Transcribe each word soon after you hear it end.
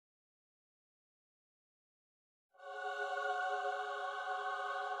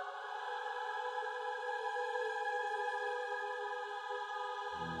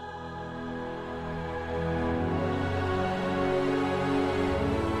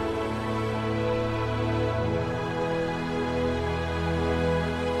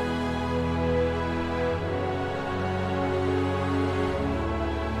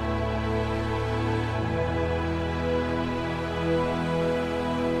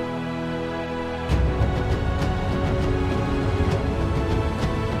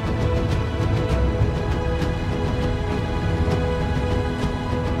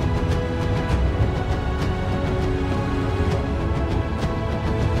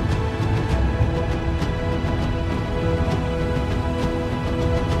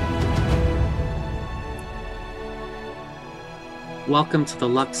Welcome to the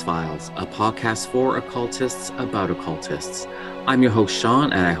Lux Files, a podcast for occultists about occultists. I'm your host,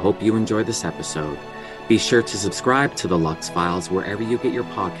 Sean, and I hope you enjoy this episode. Be sure to subscribe to the Lux Files wherever you get your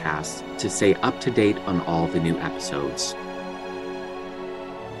podcasts to stay up to date on all the new episodes.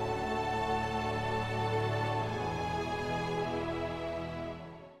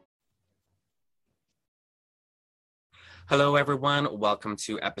 Hello, everyone. Welcome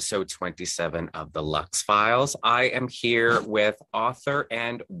to episode 27 of the Lux Files. I am here with author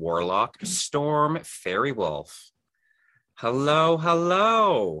and warlock Storm Faerywolf. Hello,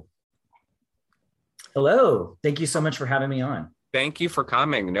 hello. Hello. Thank you so much for having me on. Thank you for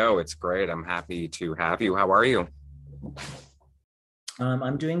coming. No, it's great. I'm happy to have you. How are you?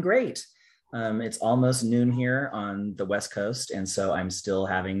 I'm doing great. It's almost noon here on the West Coast, and so I'm still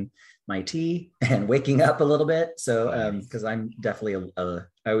having my tea and waking up a little bit. So because I'm definitely I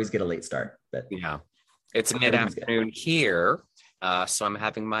always get a late start. But yeah, it's mid-afternoon here, so I'm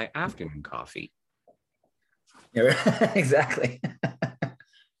having my afternoon coffee. Yeah, exactly.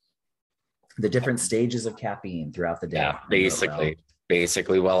 The different stages of caffeine throughout the day. Yeah, basically.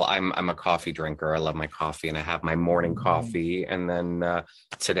 Well, I'm a coffee drinker. I love my coffee, and I have my morning coffee. And then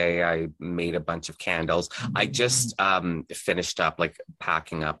today I made a bunch of candles. I just finished up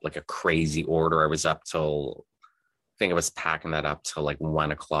packing up a crazy order. I was up till, I think I was packing that up till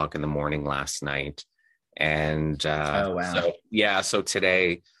 1 o'clock in the morning last night. And oh wow. So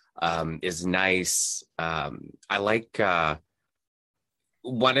today is nice. I like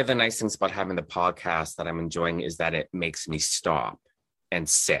one of the nice things about having the podcast that I'm enjoying is that it makes me stop and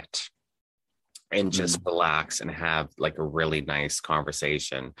sit and just relax and have a really nice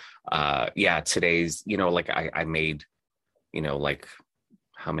conversation. Today's, I made,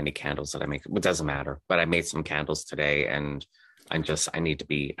 how many candles did I make? It doesn't matter, but I made some candles today, and I need to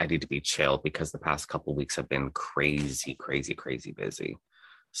be chill because the past couple of weeks have been crazy busy.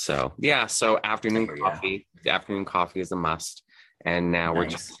 So afternoon coffee. The afternoon coffee is a must. And now we're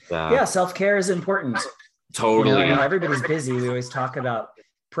just self-care is important. Totally. I know everybody's busy. We always talk about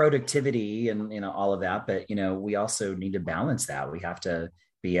productivity and all of that, but we also need to balance that. We have to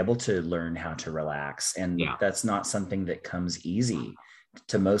be able to learn how to relax, and that's not something that comes easy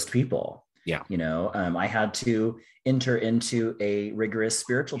to most people. I had to enter into a rigorous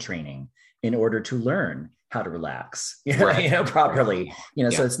spiritual training in order to learn how to relax properly.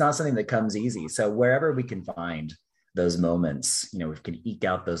 So it's not something that comes easy. So wherever we can find those moments, we can eke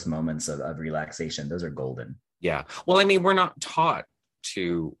out those moments of relaxation. Those are golden. Yeah. Well, I mean, we're not taught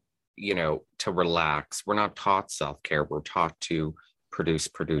to relax. We're not taught self-care. We're taught to produce,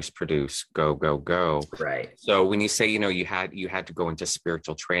 go. Right. So when you say, you had to go into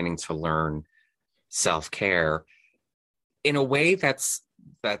spiritual training to learn self-care in a way that's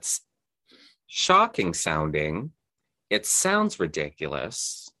shocking sounding, it sounds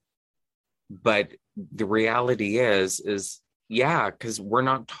ridiculous, but the reality is because we're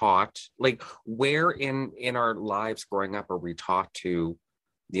not taught, where in our lives growing up are we taught to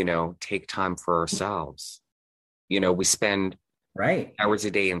take time for ourselves? We spend hours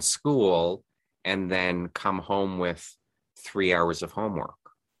a day in school and then come home with 3 hours of homework.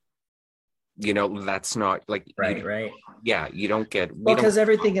 That's not right. You don't get, because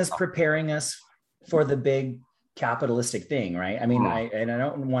everything is preparing us for the big capitalistic thing, right? I mean, I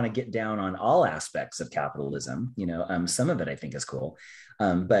don't want to get down on all aspects of capitalism. Some of it I think is cool,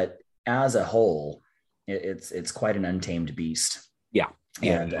 but as a whole, it's quite an untamed beast.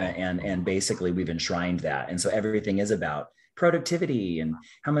 And basically we've enshrined that, and so everything is about productivity and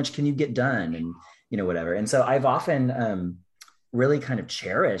how much can you get done, and whatever. And so I've often really kind of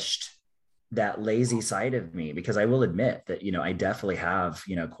cherished that lazy side of me, because I will admit that I definitely have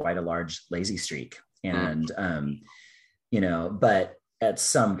quite a large lazy streak. And, but at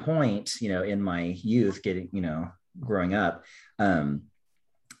some point, in my youth, growing up,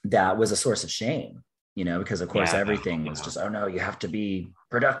 that was a source of shame, because of course everything was just, oh no, you have to be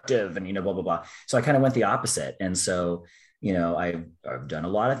productive and, blah, blah, blah. So I kind of went the opposite. And so, I've done a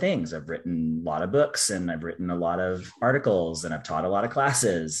lot of things. I've written a lot of books, and I've written a lot of articles, and I've taught a lot of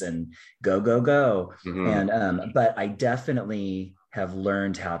classes, and go. Mm-hmm. And, but I definitely have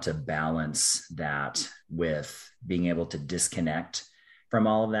learned how to balance that with being able to disconnect from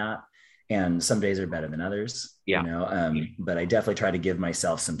all of that. And some days are better than others, but I definitely try to give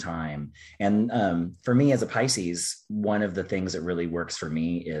myself some time. And for me as a Pisces, one of the things that really works for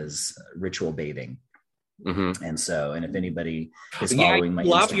me is ritual bathing. Mm-hmm. And so, and if anybody is Yeah, I following my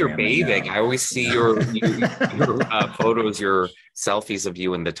love your Instagram, bathing. I always see your photos, your selfies of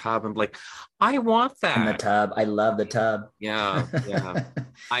you in the tub. I'm like, I want in the that. tub. I love the tub. Yeah, yeah.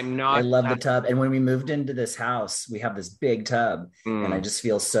 I'm I not love the that. tub. And when we moved into this house, we have this big tub. And I Mm, just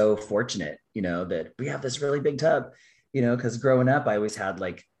feel so fortunate, that we have this really big tub, because growing up, I always had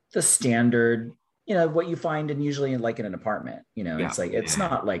like the standard, what you find in usually like in an apartment, yeah, it's like, it's yeah,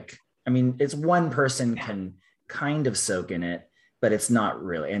 not like, I mean, it's one person can kind of soak in it, but it's not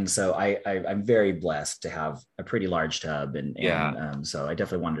really. And so I'm very blessed to have a pretty large tub. yeah. So I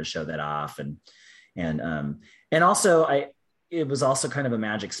definitely wanted to show that off. And and also it was also kind of a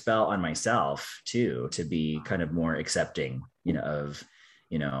magic spell on myself too, to be kind of more accepting, of,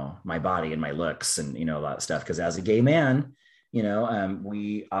 my body and my looks and, a lot of stuff. Cause as a gay man,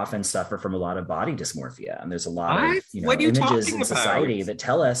 we often suffer from a lot of body dysmorphia. And there's a lot of, What are you images talking in about? society that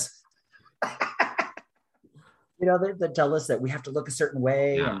tell us, that tell us that we have to look a certain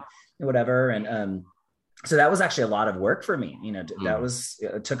way Yeah. and whatever. And, so that was actually a lot of work for me. That Mm, was,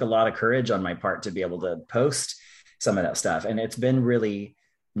 it took a lot of courage on my part to be able to post some of that stuff. And it's been really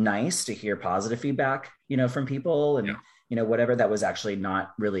nice to hear positive feedback, from people yeah. and, whatever that was actually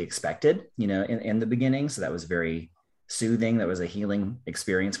not really expected, in the beginning. So that was very soothing. That was a healing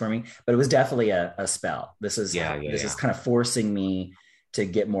experience for me, but it was definitely a spell. Yeah, yeah, This yeah. is kind of forcing me to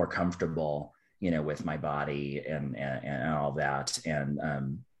get more comfortable, with my body and all that.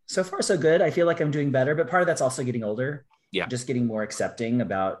 And, so far so good. I feel like I'm doing better, but part of that's also getting older, Yeah. just getting more accepting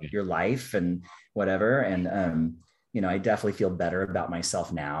about your life and whatever. And I definitely feel better about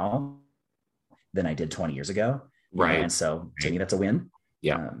myself now than I did 20 years ago, Right. and so to Right. me that's a win.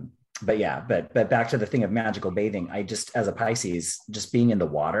 Yeah. But yeah, but back to the thing of magical bathing, I just, as a Pisces, just being in the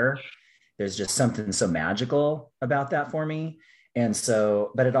water, there's just something so magical about that for me. And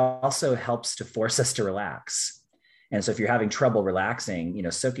so, but it also helps to force us to relax. And so if you're having trouble relaxing,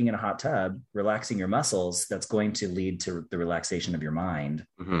 soaking in a hot tub, relaxing your muscles, that's going to lead to the relaxation of your mind.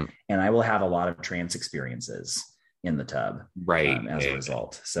 Hmm. And I will have a lot of trance experiences in the tub, Right. as a Yeah.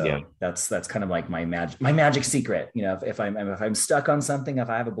 result. Yeah. So that's kind of like my magic secret. If I'm stuck on something, if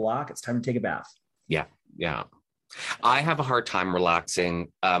I have a block, it's time to take a bath. Yeah. Yeah. I have a hard time relaxing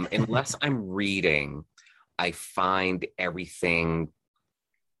unless I'm reading. I find everything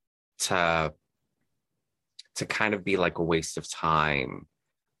to kind of be like a waste of time.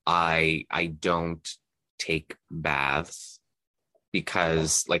 I don't take baths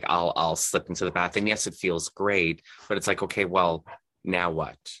because like I'll slip into the bath and yes, it feels great, but it's like, okay, well, now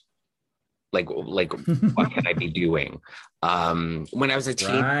what? Like what can I be doing? When I was a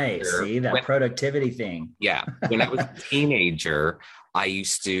Right. teenager, See that productivity thing. yeah, when I was a teenager, I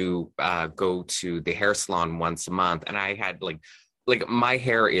used to go to the hair salon once a month, and I had like my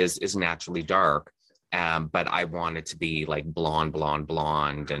hair is naturally dark, but I wanted to be like blonde,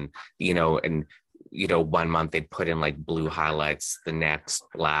 and one month they'd put in like blue highlights, the next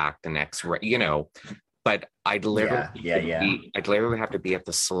black, the next but Yeah. I'd literally have to be at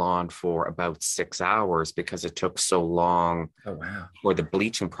the salon for about 6 hours because it took so long Oh wow. for the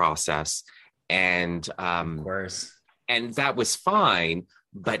bleaching process. And Of course. and that was fine.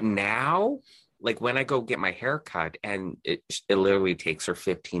 But now, like when I go get my hair cut and it literally takes her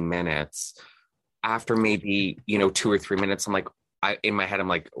 15 minutes, after maybe, 2 or 3 minutes, I'm like, in my head, I'm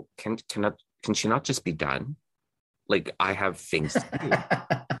like, can she not just be done? Like I have things to do.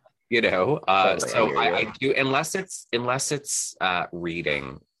 Totally, I So hear I you. do, unless it's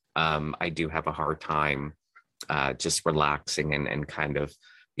reading, I do have a hard time just relaxing and kind of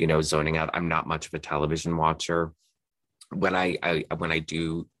zoning out. I'm not much of a television watcher. When I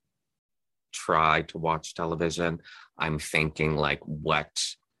do try to watch television, I'm thinking like, what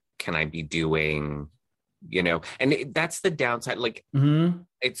can I be doing, and that's the downside. Like, Mm-hmm.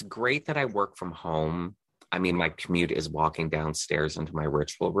 it's great that I work from home. I mean, my commute is walking downstairs into my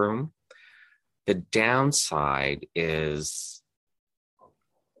ritual room. The downside is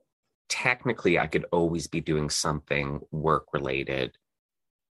technically I could always be doing something work related.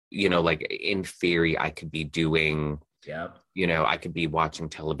 Like in theory, I could be doing, Yep. I could be watching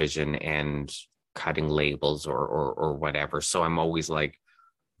television and cutting labels or whatever. So I'm always like,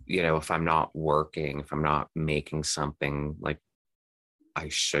 if I'm not working, if I'm not making something like I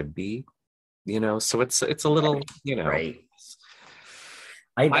should be, so it's a little, Right.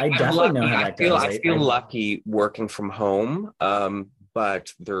 I I'm definitely know lucky. how I that feel goes. I feel lucky working from home.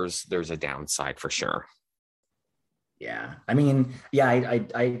 But there's a downside for sure. Yeah. I mean, yeah,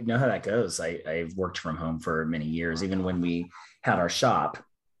 I know how that goes. I've worked from home for many years, even when we had our shop.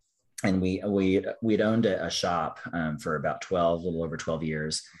 and we'd owned a shop for about a little over 12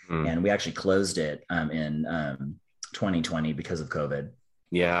 years. Mm-hmm. And we actually closed it in 2020 because of COVID.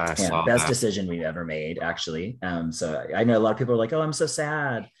 Yeah, I saw best that. decision we've ever made, actually. So I know a lot of people are like, oh, I'm so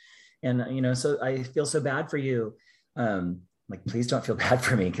sad. And, so I feel so bad for you. Like, please don't feel bad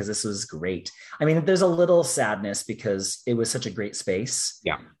for me, because this was great. I mean, there's a little sadness because it was such a great space.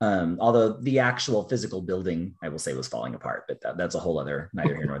 Yeah. Although the actual physical building, I will say, was falling apart, but that's a whole other,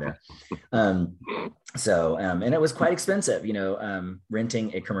 neither here nor there. And it was quite expensive.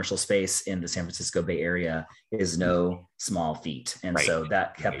 Renting a commercial space in the San Francisco Bay Area is no small feat. And so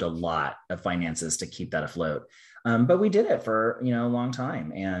that kept a lot of finances to keep that afloat. But we did it for, a long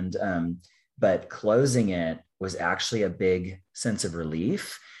time. And, but closing it was actually a big sense of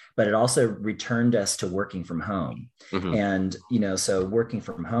relief, but it also returned us to working from home. Mm-hmm. And, so working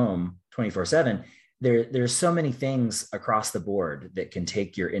from home 24/7, there's so many things across the board that can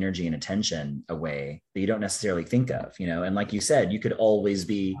take your energy and attention away that you don't necessarily think of, and like you said, you could always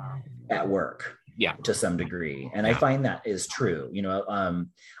be at work. Yeah, to some degree. And I find that is true.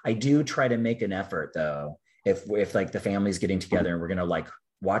 I do try to make an effort, though, if like the family's getting together and we're going to like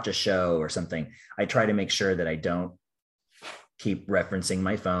watch a show or something, I try to make sure that I don't keep referencing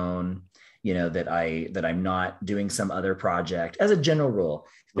my phone, that I'm not doing some other project. As a general rule,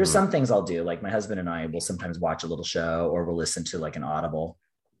 there's some things I'll do. Like my husband and I will sometimes watch a little show, or we'll listen to like an Audible.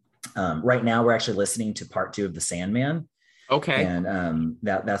 Right now we're actually listening to part 2 of The Sandman. Okay. And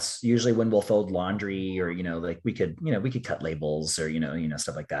that's usually when we'll fold laundry, or, like we could cut labels, or,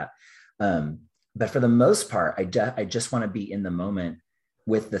 stuff like that. But for the most part, I just want to be in the moment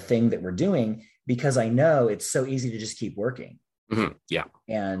with the thing that we're doing, because I know it's so easy to just keep working. Mm-hmm. Yeah.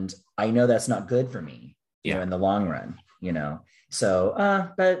 And I know that's not good for me, in the long run, so,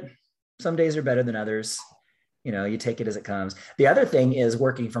 but some days are better than others. You take it as it comes. The other thing is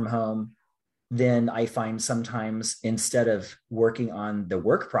working from home. Then I find sometimes, instead of working on the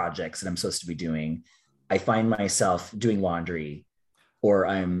work projects that I'm supposed to be doing, I find myself doing laundry, or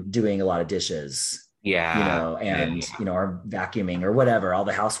I'm doing a lot of dishes. Yeah. Or vacuuming or whatever, all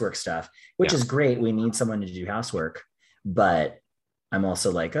the housework stuff, which is great. We need someone to do housework, but I'm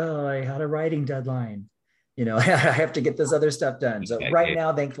also like, oh, I had a writing deadline. I have to get this other stuff done. So right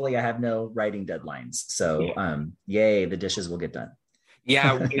now, thankfully, I have no writing deadlines. So yay, the dishes will get done.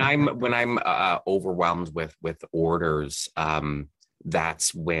 Yeah. When I'm overwhelmed with orders,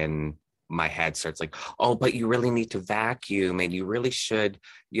 that's when my head starts like, oh, but you really need to vacuum, and you really should,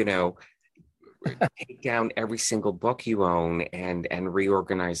 take down every single book you own and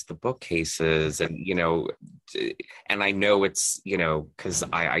reorganize the bookcases. And, and I know it's, because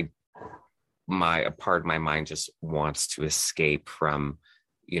my part of my mind just wants to escape from,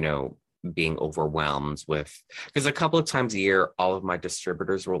 being overwhelmed with, because a couple of times a year, all of my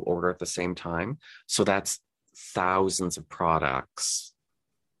distributors will order at the same time. So that's thousands of products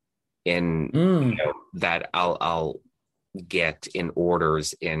that I'll get in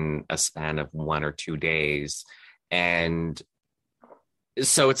orders in a span of 1 or 2 days. And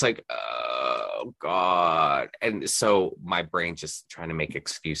so it's like, oh God. And so my brain just trying to make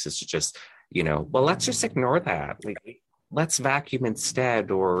excuses to just, well, let's just ignore that. Like, let's vacuum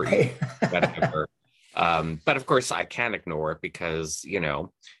instead, or whatever. But of course I can't ignore it, because,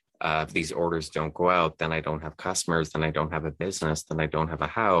 if these orders don't go out, then I don't have customers, then I don't have a business, then I don't have a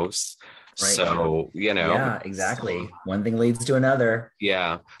house. Right. So, Yeah, exactly. One thing leads to another.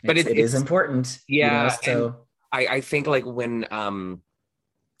 Yeah. But it is important. Yeah. So I think like when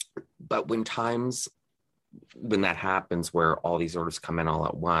that happens, where all these orders come in all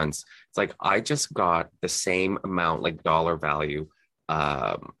at once, it's like, I just got the same amount, like dollar value,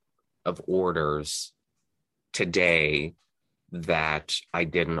 of orders today that I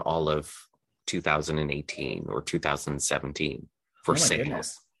did in all of 2018 or 2017 for sale.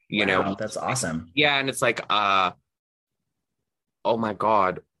 Goodness. Wow, that's awesome. Yeah. And it's like, oh my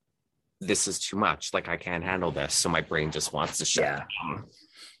God, this is too much. Like, I can't handle this. So my brain just wants to shut down.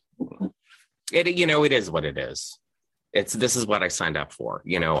 It is what it is. This is what I signed up for.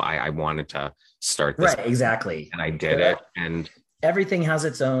 I wanted to start this. Right. Exactly. And I did it. And everything has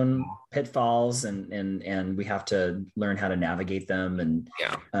its own pitfalls, and we have to learn how to navigate them. And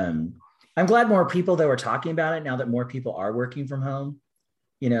I'm glad more people that were talking about it now, that more people are working from home.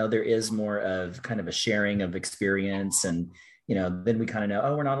 There is more of kind of a sharing of experience, and, then we kind of know,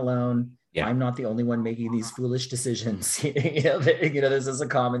 oh, we're not alone. Yeah. I'm not the only one making these foolish decisions. This is a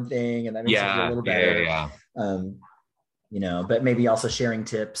common thing, and that makes it feel a little better. But maybe also sharing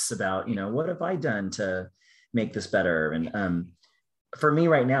tips about, what have I done to make this better? And for me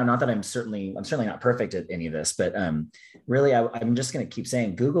right now, not that I'm certainly not perfect at any of this, but really I'm just going to keep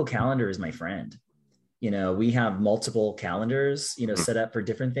saying Google Calendar is my friend. We have multiple calendars, set up for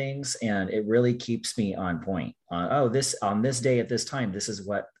different things. And it really keeps me on point on, on this day at this time, this is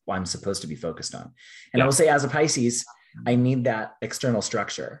what I'm supposed to be focused on. And I will say, as a Pisces, I need that external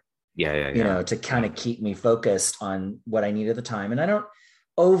structure, to kind of keep me focused on what I need at the time. And I don't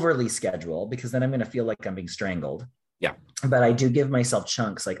overly schedule, because then I'm going to feel like I'm being strangled. Yeah. But I do give myself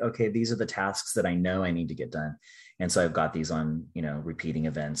chunks, like, okay, these are the tasks that I know I need to get done. And so I've got these on, repeating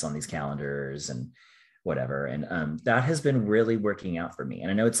events on these calendars and whatever. And that has been really working out for me. And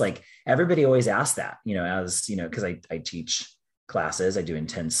I know it's like, everybody always asks that, because I teach classes, I do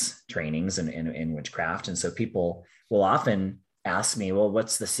intense trainings in witchcraft. And so people will often ask me, well,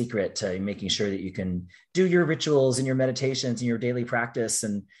 what's the secret to making sure that you can do your rituals and your meditations and your daily practice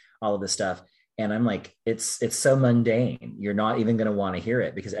and all of this stuff? And I'm like, it's so mundane. You're not even going to want to hear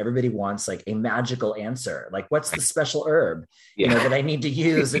it, because everybody wants like a magical answer. Like, what's the special herb, that I need to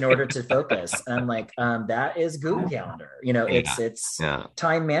use in order to focus? And I'm like, that is Google Calendar. It's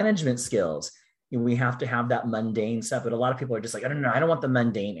time management skills. We have to have that mundane stuff. But a lot of people are just like, I don't know. I don't want the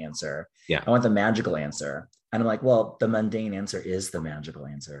mundane answer. Yeah. I want the magical answer. And I'm like, well, the mundane answer is the magical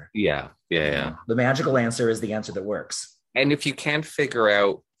answer. Yeah. The magical answer is the answer that works. And if you can't figure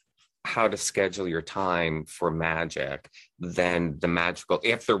out how to schedule your time for magic, then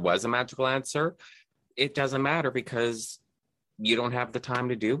if there was a magical answer, it doesn't matter, because you don't have the time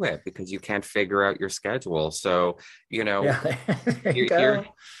to do it, because you can't figure out your schedule. So, here's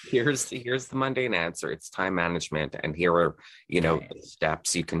the mundane answer. It's time management. And here are, the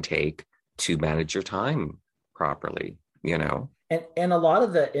steps you can take to manage your time properly, And a lot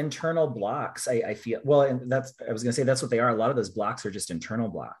of the internal blocks, I feel, well, and I was going to say that's what they are. A lot of those blocks are just internal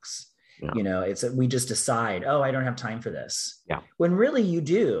blocks. Yeah. It's we just decide, I don't have time for this. Yeah. When really you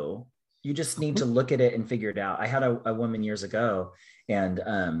do, you just need to look at it and figure it out. I had a woman years ago, and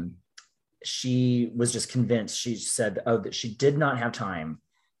she was just convinced. She said, that she did not have time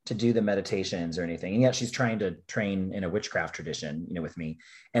to do the meditations or anything. And yet she's trying to train in a witchcraft tradition, with me.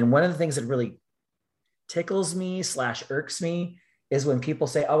 And one of the things that really tickles me / irks me is when people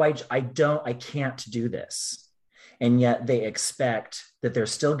say, I can't do this. And yet they expect that they're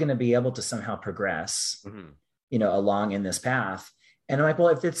still going to be able to somehow progress, along in this path. And I'm like, well,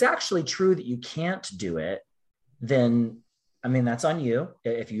 if it's actually true that you can't do it, then, that's on you.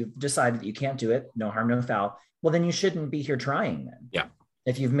 If you've decided that you can't do it, no harm, no foul, well, then you shouldn't be here trying then. Yeah.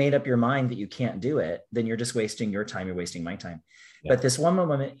 If you've made up your mind that you can't do it, then you're just wasting your time. You're wasting my time. Yeah. But this one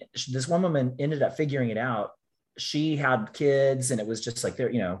woman ended up figuring it out. She had kids, and it was just like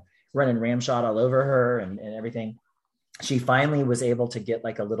they're, running ramshot all over her and everything. She finally was able to get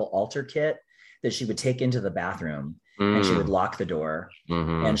like a little altar kit that she would take into the bathroom, and she would lock the door,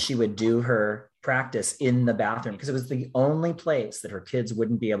 and she would do her practice in the bathroom, because it was the only place that her kids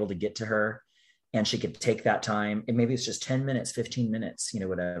wouldn't be able to get to her. And she could take that time, and maybe it's just 10 minutes, 15 minutes,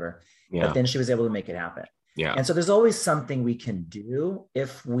 whatever. Yeah. But then she was able to make it happen. Yeah. And so there's always something we can do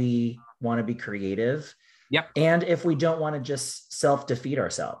if we want to be creative. Yep. And if we don't want to just self-defeat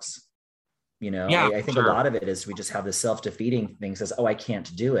ourselves. I think a lot of it is we just have this self-defeating thing says, I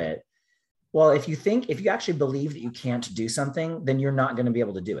can't do it. Well, if you actually believe that you can't do something, then you're not going to be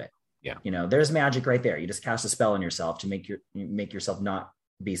able to do it. Yeah. There's magic right there. You just cast a spell on yourself to make yourself not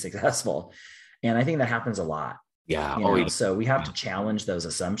be successful. And I think that happens a lot. Yeah. So we have to challenge those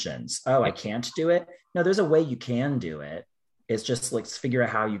assumptions. I can't do it. No, there's a way you can do it. It's just let's figure out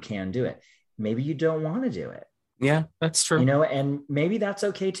how you can do it. Maybe you don't want to do it. Yeah, that's true. And maybe that's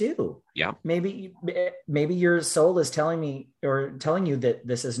okay too. Yeah. Maybe your soul is telling you that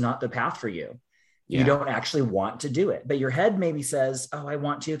this is not the path for you. Yeah. You don't actually want to do it, but your head maybe says, I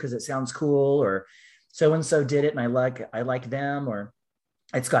want to, because it sounds cool, or so-and-so did it and I like them, or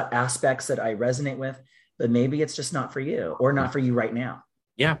it's got aspects that I resonate with, but maybe it's just not for you, or not for you right now.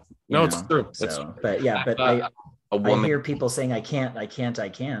 Yeah. No, it's true. But I hear people saying, I can't.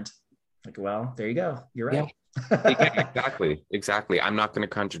 Like, well, there you go. You're right. Yeah. Yeah, exactly. I'm not going to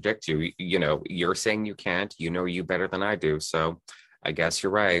contradict you. You're saying you can't, you better than I do. So I guess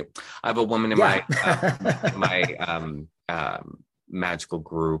you're right. I have a woman in my magical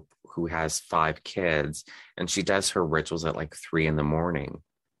group who has 5 kids, and she does her rituals at like 3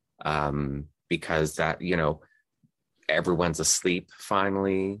 a.m. Because that, everyone's asleep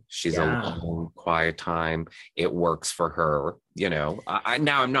finally. She's alone, quiet time. It works for her.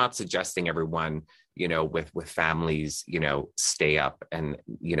 I'm not suggesting everyone, with families, stay up and,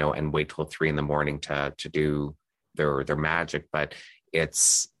 and wait till 3 a.m. to do their magic, but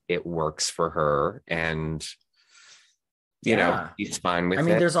it works for her. And Yeah. he's fine I with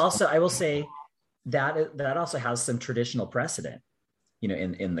mean, it. there's also, I will say that also has some traditional precedent,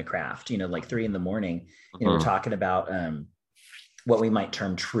 in the craft, like 3 a.m, we're Mhm. talking about what we might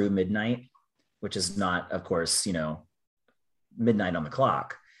term true midnight, which is not, of course, midnight on the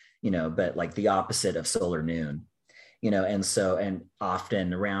clock, but like the opposite of solar noon, and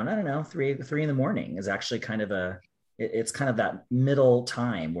often around, I don't know, 3 in the morning is actually kind of it's kind of that middle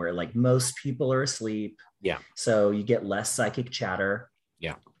time where like most people are asleep. Yeah. So you get less psychic chatter.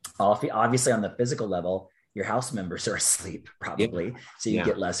 Yeah. Obviously on the physical level, your house members are asleep Yeah. probably. So you Yeah.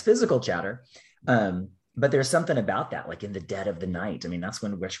 get less physical chatter. But there's something about that, like in the dead of the night. I mean, that's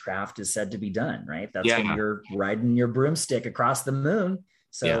when witchcraft is said to be done, right? That's when Yeah. you're riding your broomstick across the moon.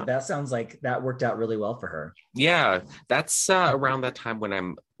 So Yeah. that sounds like that worked out really well for her. Yeah. That's around that time when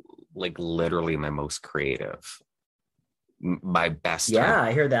I'm like literally my most creative. My best time. Yeah,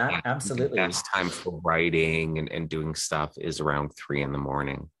 I hear that. Yeah, the Absolutely. best time for writing and doing stuff is around 3 in the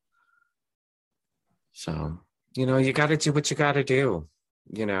morning. So, you got to do what you got to do.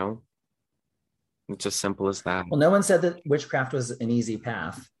 You know, it's as simple as that. Well, no one said that witchcraft was an easy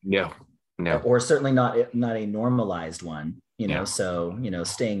path, No, no, or certainly not a normalized one, no. So,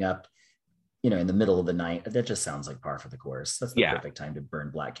 staying up, in the middle of the night, that just sounds like par for the course. That's the Yeah, perfect time to burn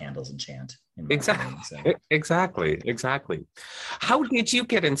black candles and chant, in my exactly. opinion. So, Exactly. How did you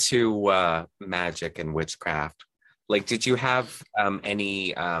get into magic and witchcraft? Like, did you have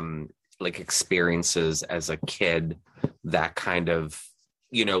any like experiences as a kid that kind of,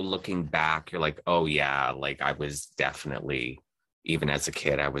 looking back, you're like, oh yeah, like I was definitely, even as a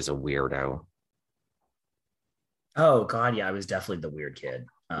kid, I was a weirdo. oh God, yeah, I was definitely the weird kid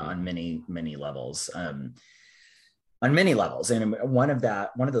on many, many levels. On many levels, and one of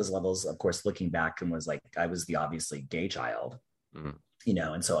those levels, of course, looking back, and was like I was the obviously gay child, Mm.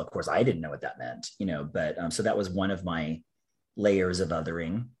 and so of course I didn't know what that meant, but so that was one of my layers of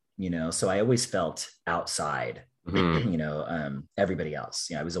othering, so I always felt outside, Mhm. everybody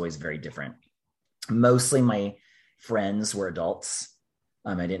else. I was always very different. Mostly my friends were adults.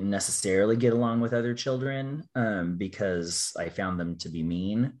 I didn't necessarily get along with other children because I found them to be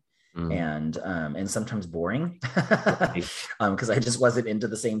mean Mm. and sometimes boring because I just wasn't into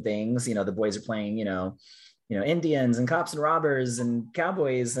the same things. The boys are playing, Indians and cops and robbers and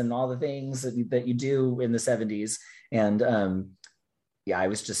cowboys and all the things that you do in the 70s. And yeah, I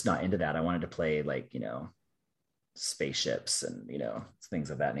was just not into that. I wanted to play like, spaceships and, things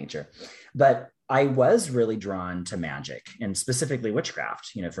of that nature. But I was really drawn to magic and specifically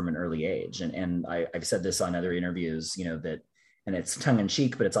witchcraft, from an early age. And I've said this on other interviews, that, and it's tongue in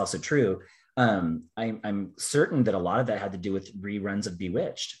cheek, but it's also true. I'm certain that a lot of that had to do with reruns of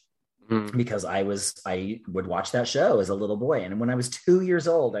Bewitched, Mm. because I would watch that show as a little boy. And when I was 2 years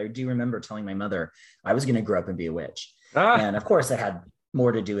old, I do remember telling my mother I was going to grow up and be a witch. Ah, And of course, it had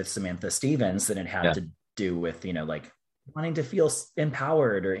more to do with Samantha Stevens than it had yeah. to do with, like wanting to feel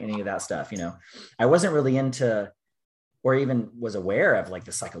empowered or any of that stuff. I wasn't really into or even was aware of like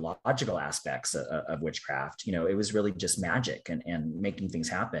the psychological aspects of witchcraft. It was really just magic and making things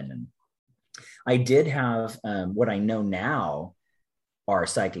happen. And I did have what I know now are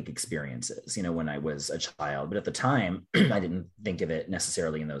psychic experiences, when I was a child. But at the time, I didn't think of it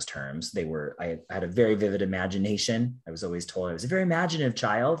necessarily in those terms. I had a very vivid imagination. I was always told I was a very imaginative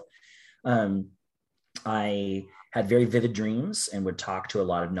child. I had very vivid dreams and would talk to a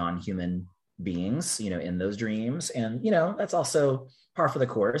lot of non-human beings, in those dreams. And, that's also par for the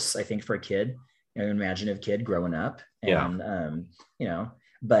course, I think, for a kid, an imaginative kid growing up. Yeah. And,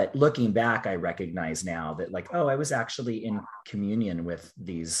 but looking back, I recognize now that like, oh, I was actually in communion with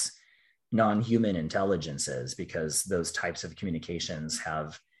these non-human intelligences, because those types of communications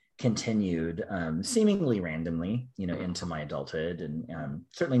have continued seemingly randomly, into my adulthood, and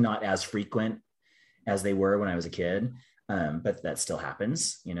certainly not as frequent as they were when I was a kid. But that still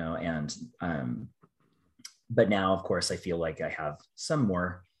happens, and but now, of course, I feel like I have some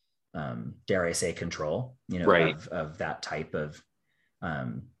more, dare I say, control, Right. of that type of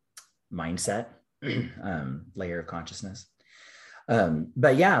mindset, layer of consciousness.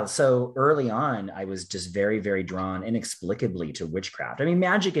 But yeah, so early on, I was just very, very drawn inexplicably to witchcraft. I mean,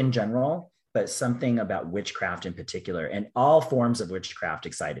 magic in general, but something about witchcraft in particular, and all forms of witchcraft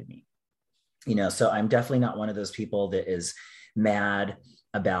excited me. So I'm definitely not one of those people that is mad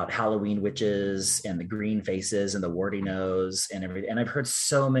about Halloween witches and the green faces and the warty nose and everything. And I've heard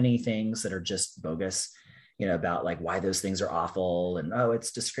so many things that are just bogus, about like why those things are awful and, oh,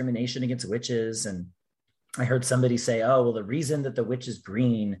 it's discrimination against witches. And I heard somebody say, oh, well, the reason that the witch is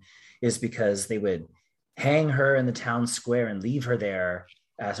green is because they would hang her in the town square and leave her there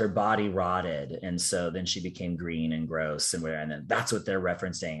as her body rotted, and so then she became green and gross, and then that's what they're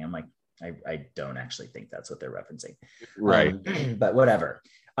referencing. I'm like, I don't actually think that's what they're referencing. Right. But whatever.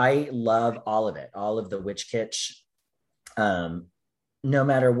 I love all of it, all of the witch kitsch. No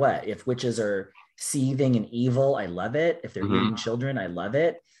matter what, if witches are seething and evil, I love it. If they're eating children, I love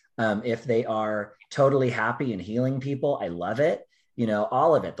it. If they are totally happy and healing people, I love it.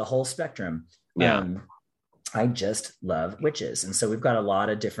 All of it, the whole spectrum. Yeah. I just love witches. And so we've got a lot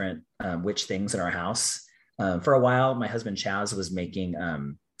of different witch things in our house. For a while, my husband Chaz was making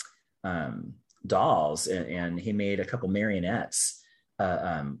dolls, and he made a couple marionettes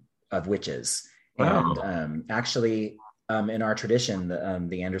of witches. Wow. And actually, in our tradition,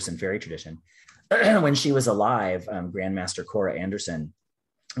 the Anderson fairy tradition, when she was alive, Grandmaster Cora Anderson,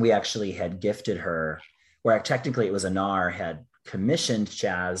 we actually had gifted her, or technically it was Anar had commissioned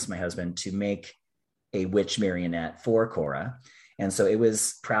Chaz, my husband, to make a witch marionette for Cora. And so it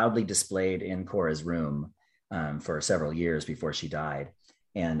was proudly displayed in Cora's room for several years before she died.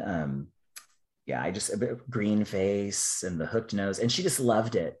 And I just, green face and the hooked nose, and she just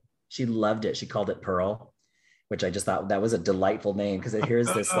loved it. She loved it. She called it Pearl, which I just thought that was a delightful name, because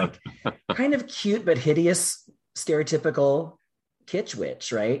here's this like kind of cute but hideous stereotypical kitsch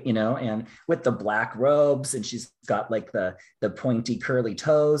witch, right? And with the black robes, and she's got like the pointy curly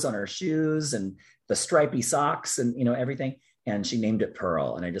toes on her shoes and the stripy socks and everything. And she named it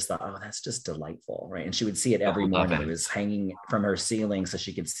Pearl. And I just thought, oh, that's just delightful, right? And she would see it every morning. It was hanging from her ceiling so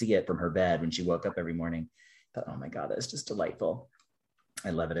she could see it from her bed when she woke up every morning. I thought, oh my God, that's just delightful.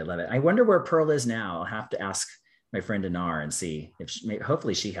 I love it. I love it. I wonder where Pearl is now. I'll have to ask my friend Anar and see if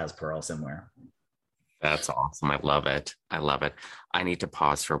hopefully she has Pearl somewhere. That's awesome. I love it. I love it. I need to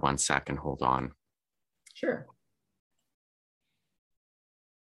pause for 1 second. Hold on. Sure.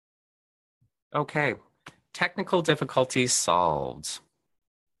 Okay. Technical difficulties solved.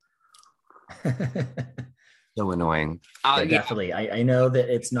 So annoying. Definitely. I know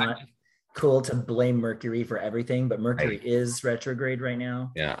that it's not cool to blame Mercury for everything, but Mercury is retrograde right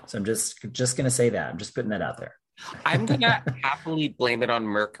now. Yeah. So I'm just going to say that. I'm just putting that out there. I'm going to happily blame it on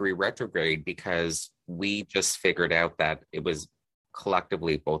Mercury retrograde, because we just figured out that it was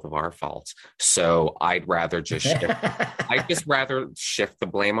collectively both of our faults. So I'd rather just shift the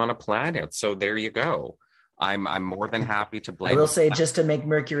blame on a planet. So there you go. I'm more than happy to blame. I will say, just to make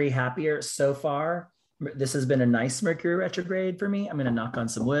Mercury happier, so far this has been a nice Mercury retrograde for me. I'm going to knock on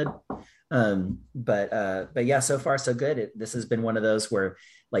some wood. But yeah, so far so good. This has been one of those where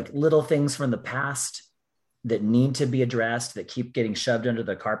like little things from the past that need to be addressed, that keep getting shoved under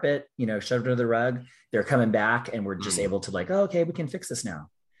the carpet, shoved under the rug, they're coming back, and we're just able to like, oh, okay, we can fix this now.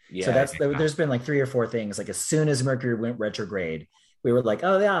 Yeah. So there's been like 3 or 4 things. Like as soon as Mercury went retrograde, we were like,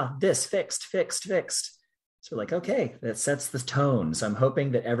 oh yeah, this fixed. So like, okay, that sets the tone. So I'm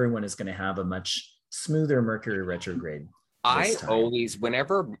hoping that everyone is going to have a much smoother Mercury retrograde.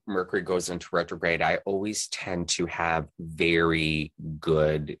 Whenever Mercury goes into retrograde, I always tend to have very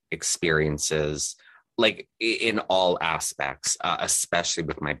good experiences, like in all aspects, especially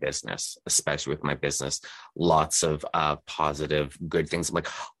with my business, lots of positive, good things. I'm like,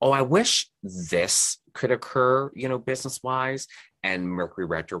 oh, I wish this could occur, business wise. And Mercury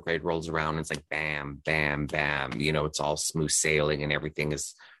retrograde rolls around and it's like, bam, bam, bam, it's all smooth sailing and everything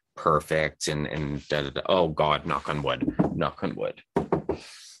is perfect. And da, da, da. Oh God, knock on wood.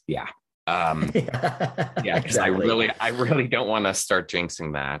 Yeah. Yeah. Cause exactly. I really don't want to start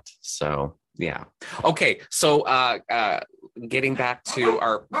jinxing that. So yeah. Okay. So, getting back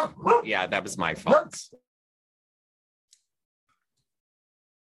to that was my fault.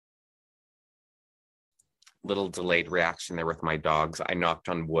 Little delayed reaction there with my dogs. I knocked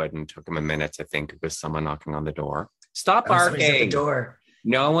on wood and took him a minute to think it was someone knocking on the door. Stop barking. At the door.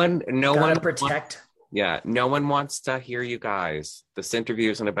 No one protect. No one wants to hear you guys. This interview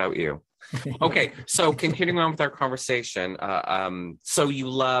isn't about you. Okay, so continuing on with our conversation. So you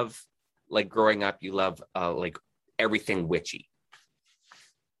love, like growing up, you love like everything witchy.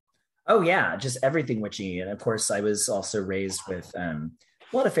 Oh yeah, just everything witchy. And of course, I was also raised with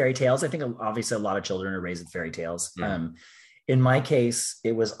a lot of fairy tales. I think obviously a lot of children are raised with fairy tales. Yeah. In my case,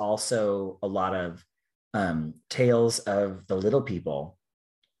 it was also a lot of tales of the little people,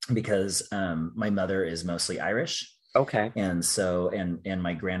 because my mother is mostly Irish. Okay. And so, and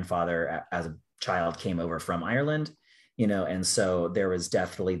my grandfather as a child came over from Ireland, and so there was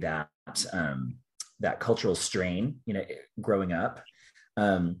definitely that cultural strain, growing up,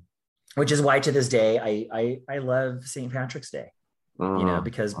 which is why to this day, I love St. Patrick's Day.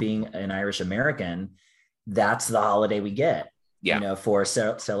 Because being an Irish American, that's the holiday we get. Yeah. For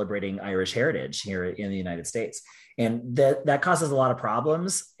celebrating Irish heritage here in the United States. And that causes a lot of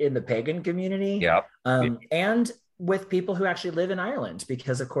problems in the pagan community. Yeah. And with people who actually live in Ireland,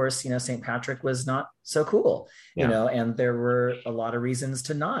 because of course, St. Patrick was not so cool, and there were a lot of reasons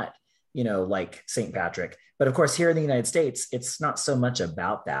to not, like St. Patrick. But of course, here in the United States, it's not so much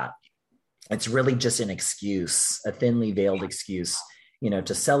about that. It's really just an excuse, a thinly veiled excuse,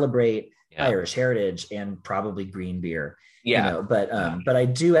 to celebrate Irish heritage and probably green beer. Yeah. But I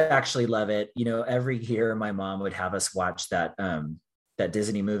do actually love it. Every year my mom would have us watch that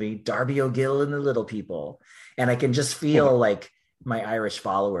Disney movie, Darby O'Gill and the Little People. And I can just feel like my Irish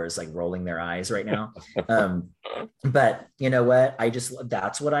followers like rolling their eyes right now. But you know what?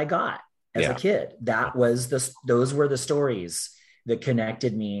 That's what I got as a kid. Those were the stories that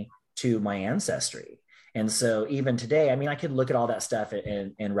connected me to my ancestry. And so even today, I mean, I could look at all that stuff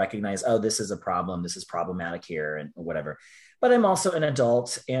and recognize, oh, this is a problem. This is problematic here and whatever. But I'm also an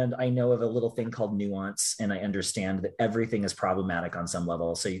adult and I know of a little thing called nuance. And I understand that everything is problematic on some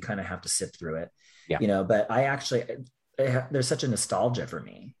level. So you kind of have to sift through it, but there's such a nostalgia for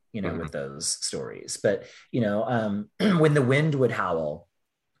me, with those stories. But, when the wind would howl,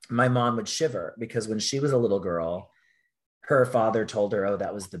 my mom would shiver because when she was a little girl, her father told her, oh,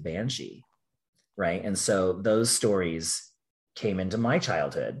 that was the banshee. Right. And so those stories came into my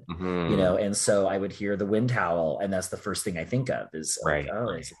childhood, and so I would hear the wind howl. And that's the first thing I think of is like,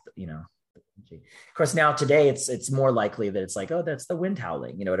 is it, of course, now today it's more likely that it's like, oh, that's the wind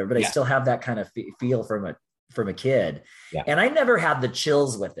howling, whatever. But I still have that kind of feel from a kid. Yeah. And I never had the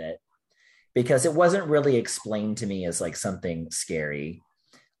chills with it because it wasn't really explained to me as like something scary.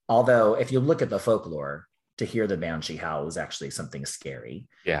 Although if you look at the folklore, to hear the banshee howl was actually something scary,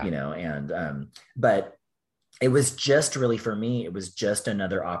 but it was just really, for me, it was just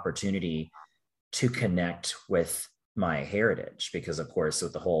another opportunity to connect with my heritage, because of course,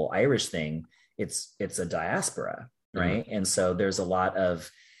 with the whole Irish thing, it's a diaspora, right? And so there's a lot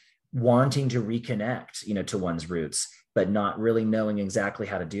of wanting to reconnect, to one's roots, but not really knowing exactly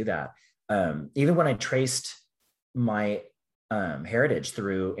how to do that. Even when I traced my heritage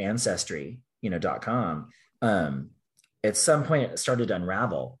through ancestry.com, at some point it started to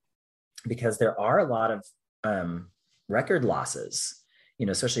unravel because there are a lot of record losses,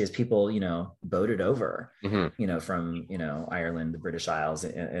 especially as people, boated over, from, Ireland, the British Isles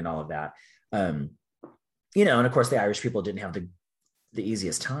and all of that. And of course the Irish people didn't have the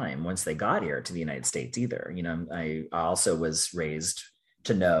easiest time once they got here to the United States either. I also was raised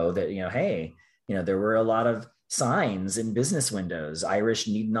to know that, hey, there were a lot of signs in business windows, Irish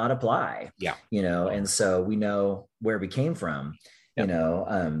need not apply, and so we know where we came from,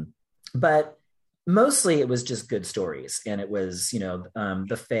 but mostly it was just good stories. And it was,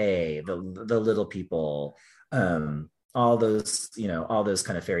 the Fae, the little people, all those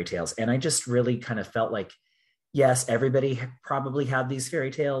kind of fairy tales. And I just really kind of felt like, yes, everybody probably had these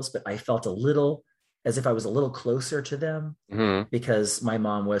fairy tales, but I felt a little as if I was a little closer to them because my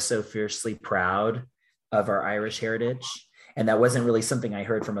mom was so fiercely proud of our Irish heritage. And that wasn't really something I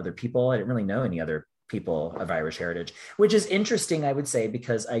heard from other people. I didn't really know any other people of Irish heritage, which is interesting, I would say,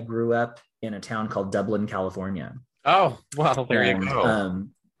 because I grew up in a town called Dublin, California. Oh, well, there you go.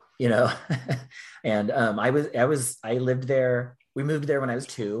 And I lived there. We moved there when I was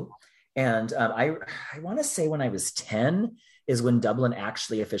 2. And I want to say when I was 10 is when Dublin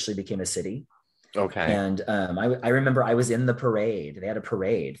actually officially became a city. Okay. And I remember I was in the parade. They had a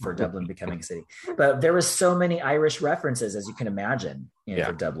parade for Dublin becoming a city, but there was so many Irish references, as you can imagine,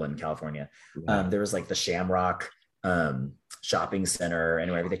 for Dublin, California. There was like the Shamrock shopping center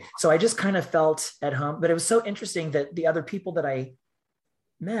and everything. So I just kind of felt at home, but it was so interesting that the other people that I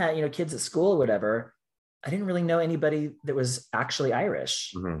met, kids at school or whatever, I didn't really know anybody that was actually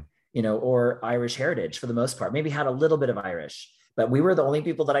Irish, or Irish heritage for the most part, maybe had a little bit of Irish, but we were the only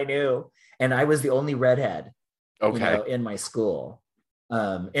people that I knew. And I was the only redhead, in my school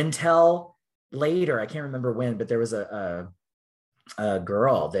until later. I can't remember when, but there was a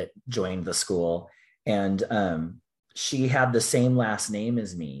girl that joined the school, and she had the same last name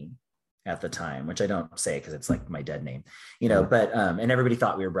as me at the time, which I don't say because it's like my dead name, but and everybody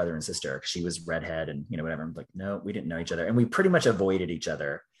thought we were brother and sister because she was redhead and whatever. I'm like, no, we didn't know each other, and we pretty much avoided each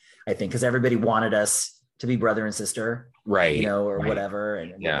other, I think, because everybody wanted us to be brother and sister, right? Whatever.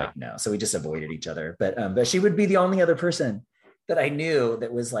 And like, no, so we just avoided each other. But she would be the only other person that I knew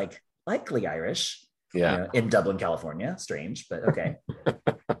that was like likely Irish, in Dublin, California. Strange, but okay.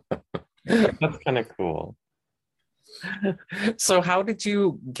 That's kind of cool. So how did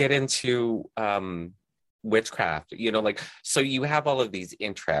you get into witchcraft? So you have all of these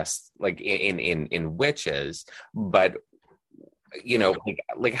interests like in witches, but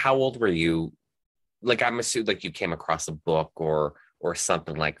like how old were you? Like I'm assuming like you came across a book or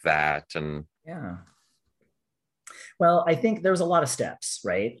something like that. And Yeah. Well, I think there was a lot of steps,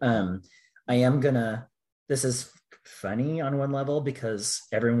 right? I am gonna, this is funny on one level because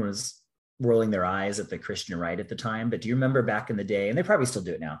everyone was rolling their eyes at the Christian right at the time. But do you remember back in the day, and they probably still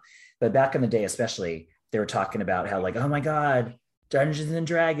do it now, but back in the day, especially, they were talking about how, like, oh my God, Dungeons and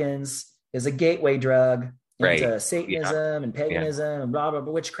Dragons is a gateway drug right. into Yeah. Satanism and Yeah. paganism and blah, blah,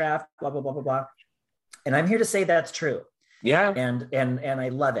 blah, witchcraft, blah, blah, blah, blah, blah. And I'm here to say that's true. Yeah. And I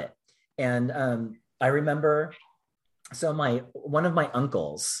love it. And I remember, so my one of my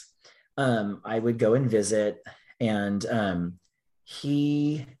uncles, I would go and visit, and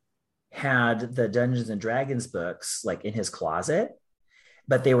he had the Dungeons and Dragons books like in his closet,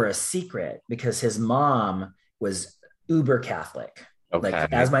 but they were a secret because his mom was uber Catholic, like,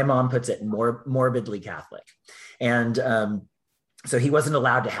 Okay. as my mom puts it, more morbidly Catholic. And so he wasn't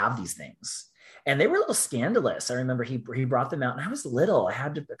allowed to have these things. And they were a little scandalous. I remember he brought them out, and I was little. I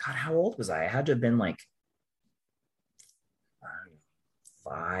had to, God, how old was I? I had to have been like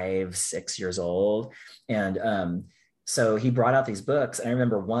 5, 6 years old. And so he brought out these books. And I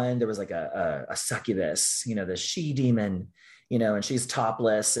remember one, there was like a succubus, the she demon, and she's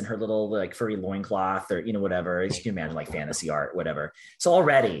topless in her little like furry loincloth, or, whatever. You can imagine like fantasy art, whatever. So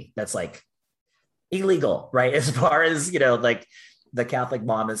already that's like illegal, right? As far as, like the Catholic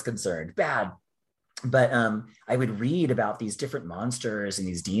mom is concerned, bad. But I would read about these different monsters and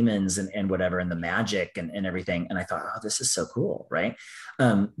these demons and whatever, and the magic and everything. And I thought, oh, this is so cool, right?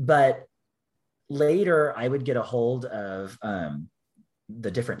 But later I would get a hold of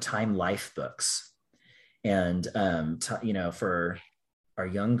the different Time Life books. And, for our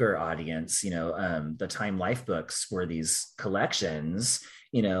younger audience, the Time Life books were these collections,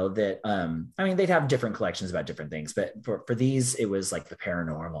 that, they'd have different collections about different things, but for these, it was like the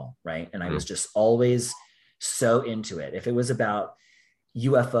paranormal, right? And I was just always so into it. If it was about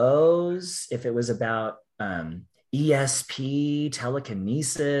UFOs, if it was about ESP,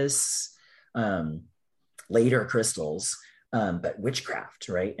 telekinesis, later crystals, but witchcraft,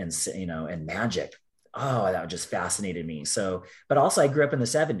 right? And magic. Oh, that just fascinated me. So, but also I grew up in the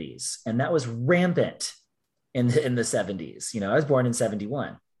 70s, and that was rampant in the 70s. I was born in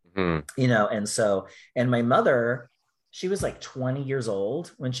 71. And my mother, she was like 20 years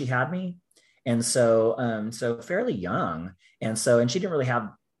old when she had me. And so fairly young. And she didn't really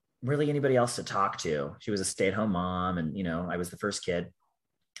have anybody else to talk to. She was a stay-at-home mom, and I was the first kid.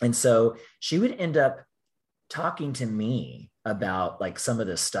 And so she would end up talking to me about like some of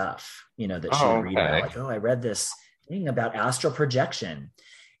this stuff, that she would read about, like, oh, I read this thing about astral projection.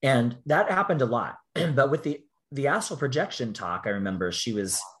 And that happened a lot. But with the astral projection talk, I remember she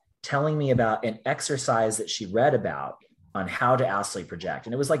was telling me about an exercise that she read about on how to astrally project.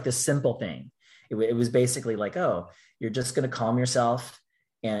 And it was like this simple thing. It was basically like, oh, you're just going to calm yourself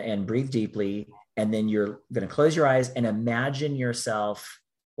and breathe deeply. And then you're going to close your eyes and imagine yourself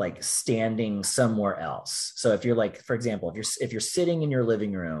like standing somewhere else. So if you're like, for example, if you're sitting in your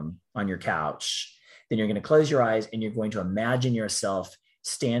living room on your couch, then you're going to close your eyes and you're going to imagine yourself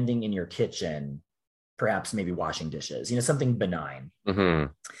standing in your kitchen, perhaps maybe washing dishes, something benign.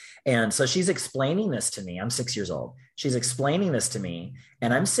 Mm-hmm. And so she's explaining this to me. I'm 6 years old. She's explaining this to me,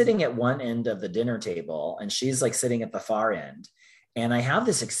 and I'm sitting at one end of the dinner table, and she's like sitting at the far end. And I have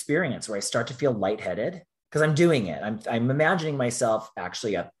this experience where I start to feel lightheaded because I'm doing it. I'm imagining myself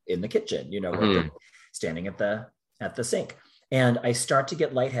actually up in the kitchen, standing at the sink. And I start to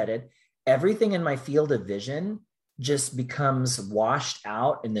get lightheaded. Everything in my field of vision just becomes washed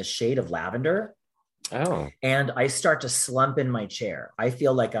out in this shade of lavender. Oh. And I start to slump in my chair. I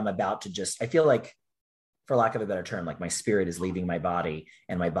feel like I'm about to I feel like, for lack of a better term, like my spirit is leaving my body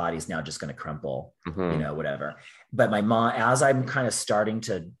and my body's now just going to crumple, whatever. But my mom, as I'm kind of starting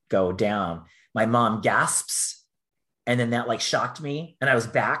to go down, my mom gasps. And then that like shocked me, and I was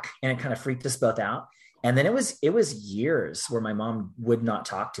back, and it kind of freaked us both out. And then it was years where my mom would not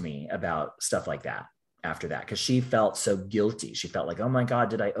talk to me about stuff like that after that, because she felt so guilty. She felt like, oh my God,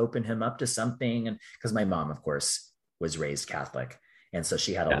 did I open him up to something? And because my mom, of course, was raised Catholic. And so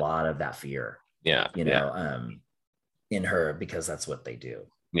she had a lot of that fear, in her, because that's what they do.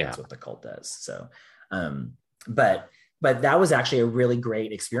 Yeah. That's what the cult does. So, but that was actually a really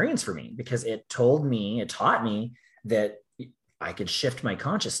great experience for me, because it taught me that I could shift my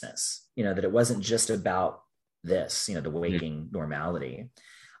consciousness, that it wasn't just about this, the waking normality.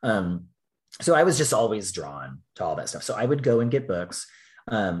 So I was just always drawn to all that stuff. So I would go and get books,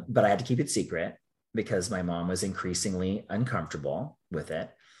 but I had to keep it secret because my mom was increasingly uncomfortable with it.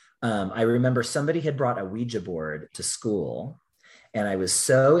 I remember somebody had brought a Ouija board to school, And I was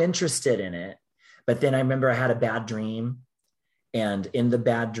so interested in it. But then I remember I had a bad dream. And in the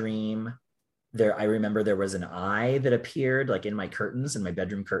bad dream, I remember there was an eye that appeared like in my curtains, in my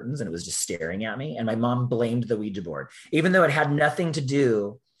bedroom curtains, and it was just staring at me. And my mom blamed the Ouija board, even though it had nothing to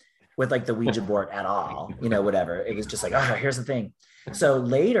do with like the Ouija board at all, whatever. It was just like, oh, here's the thing. So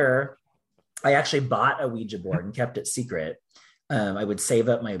later, I actually bought a Ouija board and kept it secret. I would save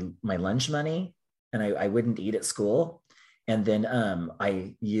up my lunch money, and I wouldn't eat at school. And then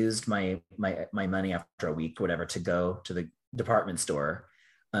I used my money after a week, whatever, to go to the department store,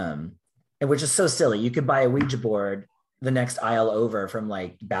 and which is so silly. You could buy a Ouija board the next aisle over from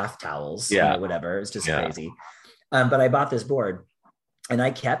like bath towels, whatever. It's just crazy. But I bought this board and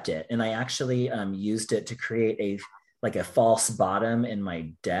I kept it, and I actually used it to create a false bottom in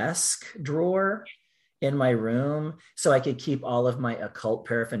my desk drawer in my room, so I could keep all of my occult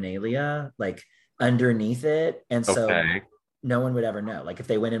paraphernalia like underneath it. And so no one would ever know, like if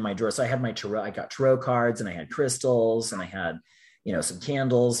they went in my drawer. So I had my tarot, I got tarot cards, and I had crystals, and I had, some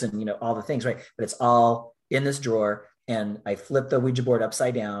candles, and, all the things, right? But it's all in this drawer. And I flipped the Ouija board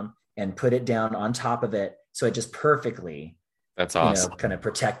upside down and put it down on top of it. So it just perfectly, that's awesome, kind of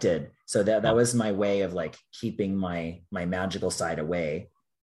protected. So that was my way of like keeping my magical side away.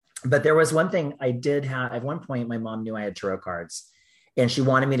 But there was one thing I did have at one point. My mom knew I had tarot cards, and she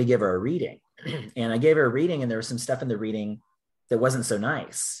wanted me to give her a reading. And I gave her a reading, and there was some stuff in the reading that wasn't so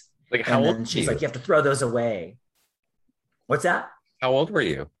nice. Like, how old? She's like, you have to throw those away. What's that? How old were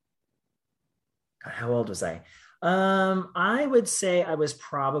you? God, how old was I? I would say I was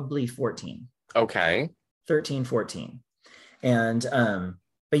probably 14. Okay. 13, 14. And,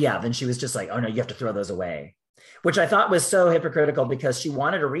 but yeah, then she was just like, oh no, you have to throw those away, which I thought was so hypocritical, because she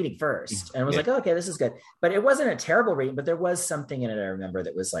wanted a reading first and was like, oh, okay, this is good. But it wasn't a terrible reading, but there was something in it I remember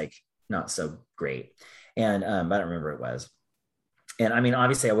that was like not so great. And I don't remember what it was. And I mean,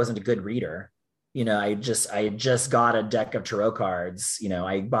 obviously I wasn't a good reader. I just got a deck of tarot cards.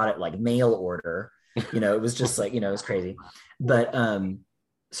 I bought it like mail order. It was just like, it was crazy. But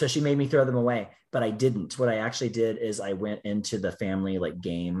so she made me throw them away, but I didn't. What I actually did is I went into the family like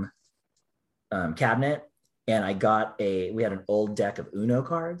game cabinet, and we had an old deck of Uno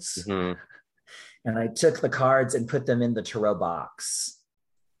cards. Mm-hmm. And I took the cards and put them in the tarot box.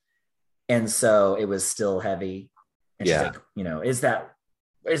 And so it was still heavy. And she's like,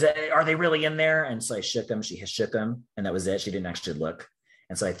 are they really in there? And so I shook them. She shook them, and that was it. She didn't actually look.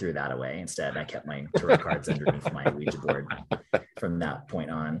 And so I threw that away instead. I kept my tarot cards underneath my Ouija board from that point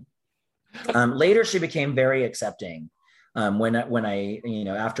on. Later, she became very accepting. When I,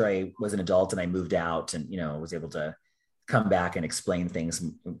 after I was an adult and I moved out and, was able to come back and explain things,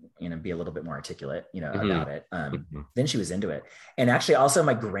 be a little bit more articulate, about it. Then she was into it. And actually also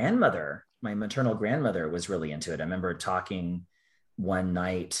my maternal grandmother was really into it. I remember talking one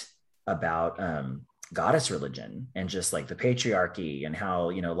night about goddess religion and just like the patriarchy, and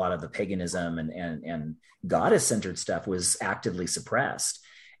how, a lot of the paganism and goddess centered stuff was actively suppressed.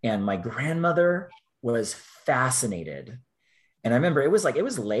 And my grandmother was fascinated. And I remember it was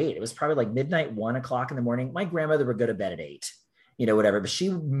late. It was probably like midnight, 1 o'clock in the morning. My grandmother would go to bed at 8, whatever, but she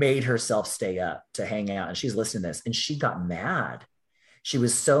made herself stay up to hang out, and she's listening to this, and she got mad. She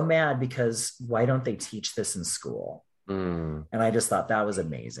was so mad because why don't they teach this in school? And I just thought that was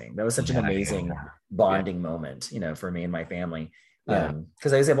amazing. That was such an amazing bonding moment, for me and my family.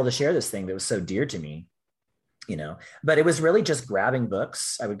 Because I was able to share this thing that was so dear to me, but it was really just grabbing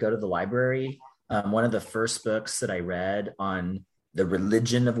books. I would go to the library. One of the first books that I read on the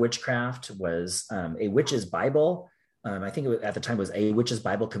religion of witchcraft was A Witch's Bible. I think at the time was A Witch's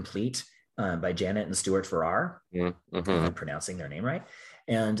Bible Complete by Janet and Stuart Farrar. If I'm pronouncing their name right.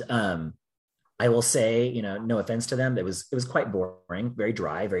 And I will say, no offense to them, it was quite boring, very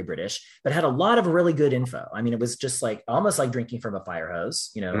dry, very British, but had a lot of really good info. I mean, it was just like almost like drinking from a fire hose,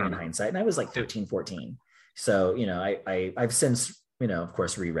 in hindsight. And I was like 13, 14. So, I've since, of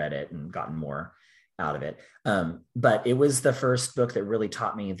course, reread it and gotten more out of it. But it was the first book that really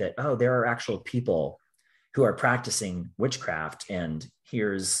taught me that, oh, there are actual people who are practicing witchcraft, and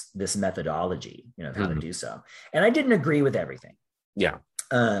here's this methodology, of how to do so. And I didn't agree with everything. Yeah.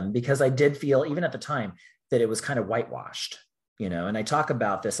 Because I did feel, even at the time, that it was kind of whitewashed, and I talk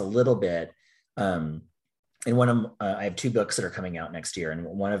about this a little bit. In one of, I have 2 books that are coming out next year. And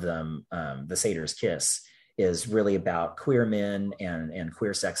one of them, The Satyr's Kiss, is really about queer men and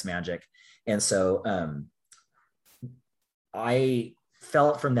queer sex magic. And so I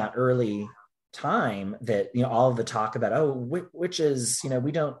felt from that early time that, you know, all of the talk about, oh, witches, you know,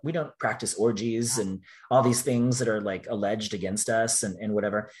 we don't practice orgies and all these things that are like alleged against us and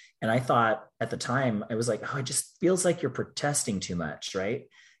whatever. And I thought at the time, I was like, oh, it just feels like you're protesting too much, right?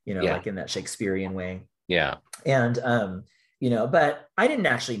 You know, Yeah. like in that Shakespearean way. Yeah. And you know, but I didn't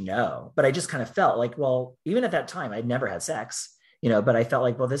actually know, but I just kind of felt like, well, even at that time, I'd never had sex, you know, but I felt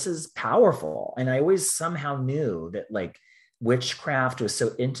like, well, this is powerful. And I always somehow knew that like witchcraft was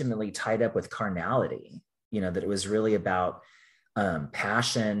so intimately tied up with carnality, you know, that it was really about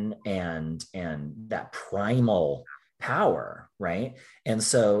passion and that primal power, right? And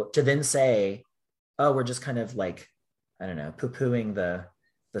so to then say, oh, we're just kind of like, I don't know, poo-pooing the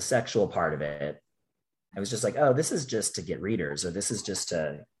sexual part of it. I was just like, oh, this is just to get readers, or this is just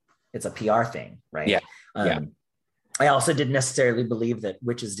it's a PR thing, right? Yeah. Yeah. I also didn't necessarily believe that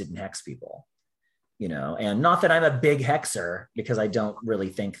witches didn't hex people, you know, and not that I'm a big hexer, because I don't really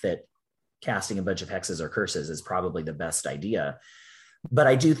think that casting a bunch of hexes or curses is probably the best idea. But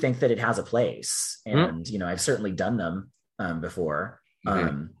I do think that it has a place. And, you know, I've certainly done them before,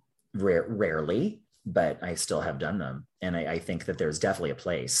 rarely, but I still have done them. And I think that there's definitely a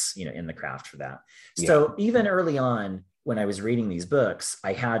place, you know, in the craft for that. Yeah. So even early on, when I was reading these books,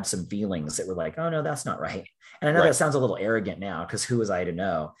 I had some feelings that were like, oh no, that's not right. And I know that sounds a little arrogant now, because who was I to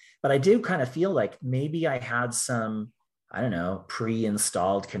know? But I do kind of feel like maybe I had some, I don't know,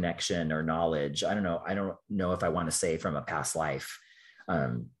 pre-installed connection or knowledge. I don't know. I don't know if I want to say from a past life,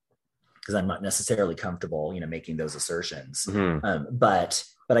 because I'm not necessarily comfortable, you know, making those assertions. But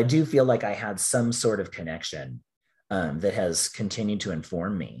I do feel like I had some sort of connection that has continued to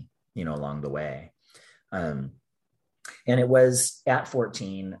inform me, you know, along the way. And it was at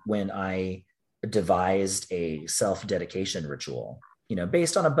 14 when I devised a self-dedication ritual, you know,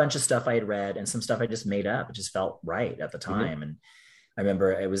 based on a bunch of stuff I had read and some stuff I just made up. It just felt right at the time. And I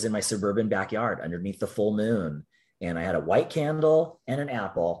remember it was in my suburban backyard underneath the full moon. And I had a white candle and an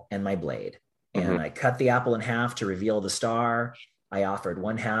apple and my blade. And I cut the apple in half to reveal the star. I offered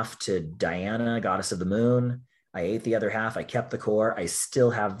one half to Diana, goddess of the moon. I ate the other half. I kept the core. I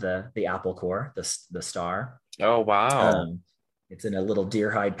still have the apple core, the star. Oh, wow. It's in a little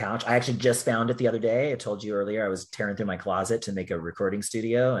deer hide pouch. I actually just found it the other day. I told you earlier, I was tearing through my closet to make a recording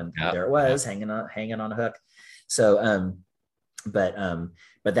studio, and there it was, hanging on a hook. So, but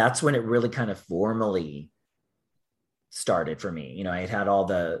that's when it really kind of formally started for me. You know, I had all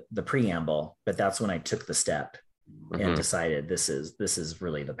the preamble, but that's when I took the step and decided this is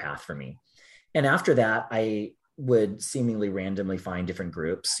really the path for me. And after that, I would seemingly randomly find different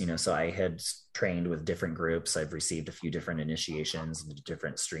groups, you know, so I had trained with different groups. I've received a few different initiations into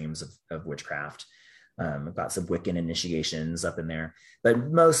different streams of witchcraft. I've got some Wiccan initiations up in there, but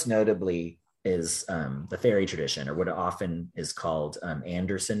most notably is the fairy tradition, or what often is called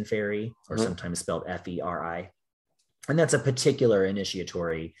Anderson fairy, or sometimes spelled Feri. And that's a particular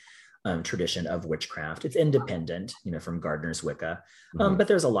initiatory tradition of witchcraft. It's independent, you know, from Gardner's Wicca, but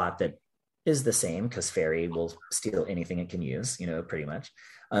there's a lot that is the same, because fairy will steal anything it can use, you know, pretty much.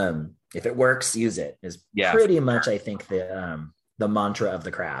 If it works, use it is pretty much, I think, the mantra of the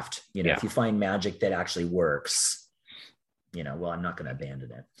craft. You know, if you find magic that actually works, you know, well, I'm not going to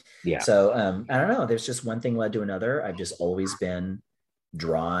abandon it. Yeah. So I don't know. There's just one thing led to another. I've just always been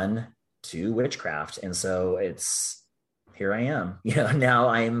drawn to witchcraft. And so here I am, you know, now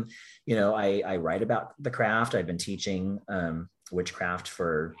I'm, you know, I write about the craft. I've been teaching witchcraft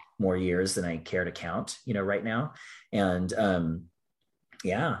for more years than I care to count, you know, right now. And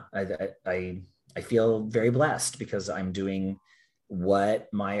I feel very blessed, because I'm doing what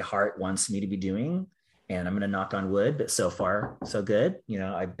my heart wants me to be doing. And I'm going to knock on wood, but so far so good. You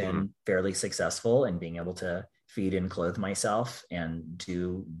know, I've been fairly successful in being able to feed and clothe myself and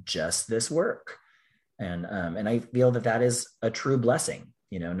do just this work. And I feel that is a true blessing.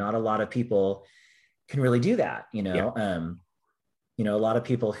 You know, not a lot of people can really do that, you know. You know, a lot of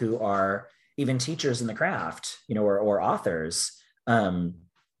people who are even teachers in the craft, you know, or authors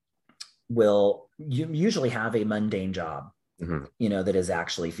will usually have a mundane job, you know, that is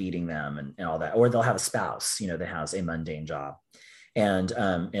actually feeding them and all that, or they'll have a spouse, you know, that has a mundane job. And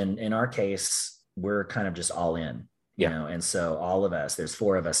in our case, we're kind of just all in, you know, and so all of us, there's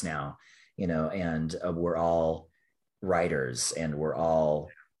 4 of us now, you know, and we're all writers, and we're all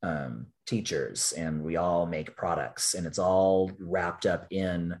teachers, and we all make products, and it's all wrapped up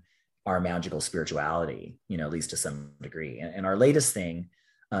in our magical spirituality, you know, at least to some degree. And our latest thing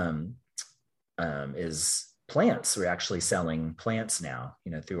is plants. We're actually selling plants now,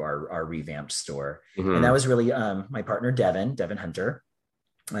 you know, through our revamped store. And that was really my partner, Devin Hunter,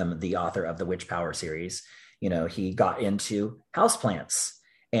 the author of the Witch Power series. You know, he got into houseplants,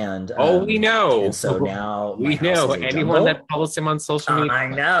 And We know. and so now my We house know. is a Anyone jungle. that follows him on social media. I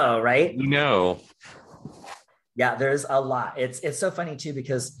know, right? We know. Yeah, there's a lot. It's so funny too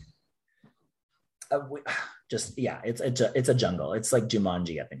because it's a jungle. It's like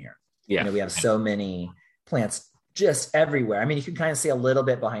Jumanji up in here. Yeah. We have so many plants just everywhere. I mean, you can kind of see a little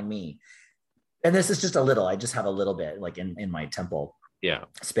bit behind me, and this is just a little. I just have a little bit like in my temple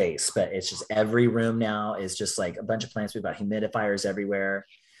space, but it's just every room now is just like a bunch of plants. We've got humidifiers everywhere.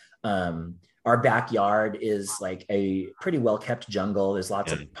 Our backyard is like a pretty well kept jungle. There's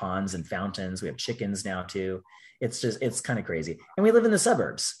lots of ponds and fountains. We have chickens now too. It's kind of crazy, and we live in the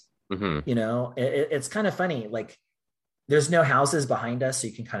suburbs. Mm-hmm. It's kind of funny. Like there's no houses behind us, so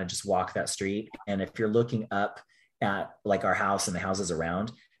you can kind of just walk that street. And if you're looking up at like our house and the houses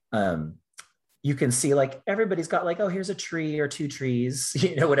around, you can see like everybody's got like, oh, here's a tree or two trees,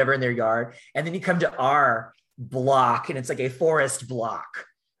 whatever in their yard. And then you come to our block and it's like a forest block.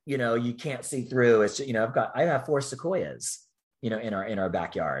 You can't see through. It's I have 4 sequoias, in our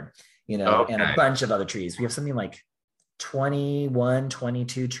backyard, and a bunch of other trees. We have something like 21,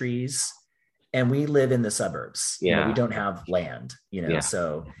 22 trees, and we live in the suburbs. We don't have land,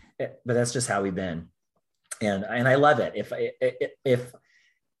 so, but that's just how we've been. And I love it.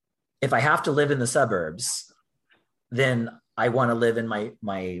 If I have to live in the suburbs, then I want to live in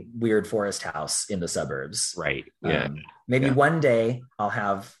my weird forest house in the suburbs. Right. Yeah. Maybe one day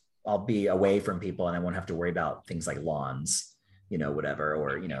I'll be away from people and I won't have to worry about things like lawns, whatever,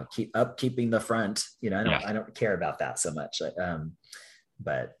 or, keeping the front, I don't care about that so much.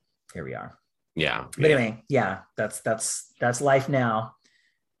 But here we are. Yeah. But anyway, that's life now.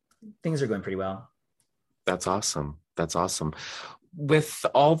 Things are going pretty well. That's awesome. With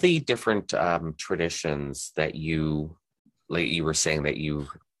all the different traditions that you, like you were saying, that you've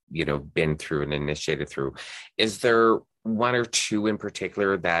been through and initiated through, is there one or two in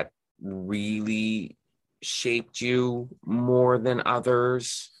particular that really shaped you more than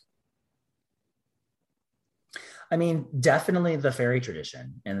others? I mean, definitely the fairy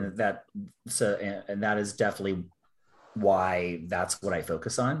tradition, and that is definitely why that's what I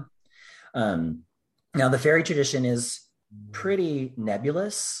focus on. Now the fairy tradition is pretty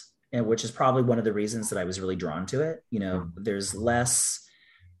nebulous, and which is probably one of the reasons that I was really drawn to it. There's less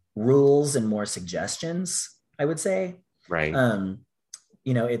rules and more suggestions, I would say. Right.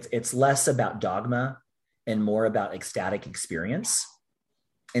 It's less about dogma and more about ecstatic experience.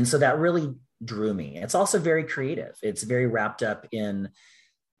 And so that really drew me. It's also very creative. It's very wrapped up in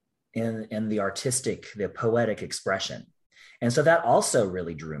the artistic, the poetic expression. And so that also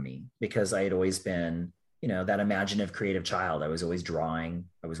really drew me because I had always been, that imaginative, creative child. I was always drawing.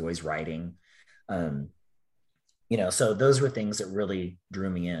 I was always writing. So those were things that really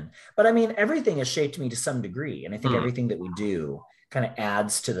drew me in. But I mean, everything has shaped me to some degree. And I think everything that we do kind of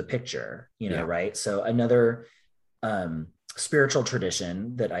adds to the picture, right? So another spiritual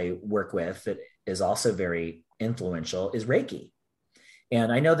tradition that I work with that is also very influential is Reiki.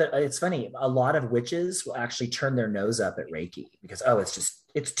 And I know that it's funny, a lot of witches will actually turn their nose up at Reiki because,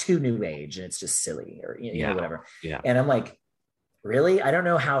 it's too new age and it's just silly or, whatever. Yeah. And I'm like, really? I don't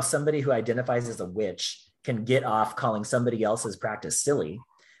know how somebody who identifies as a witch can get off calling somebody else's practice silly,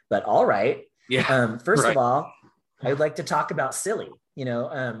 but all right. Yeah. First of all, I would like to talk about silly.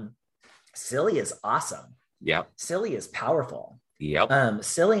 Silly is awesome. Yep. Silly is powerful. Yep.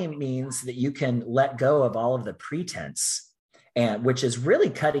 Silly means that you can let go of all of the pretense, and which is really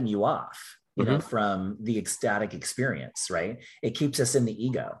cutting you off, from the ecstatic experience, right? It keeps us in the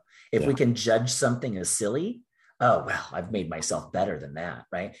ego. If we can judge something as silly, oh, well, I've made myself better than that,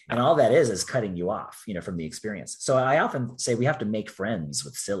 right? And all that is cutting you off, from the experience. So I often say we have to make friends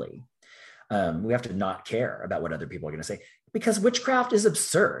with silly. We have to not care about what other people are going to say because witchcraft is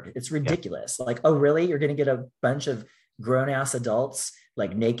absurd. It's ridiculous. Like, oh, really? You're going to get a bunch of grown-ass adults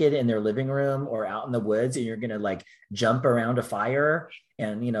like naked in their living room or out in the woods, and you're going to like jump around a fire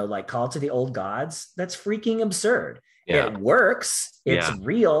and, like call to the old gods. That's freaking absurd. Yeah. It works. It's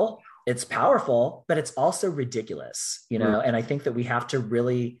real. It's powerful, but it's also ridiculous, and I think that we have to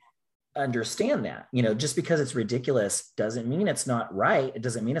really understand that, just because it's ridiculous doesn't mean it's not right. It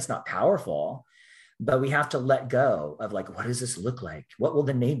doesn't mean it's not powerful, but we have to let go of like, what does this look like? What will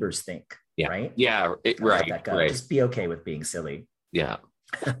the neighbors think? Yeah. Right. Yeah. Right. Just be okay with being silly. Yeah.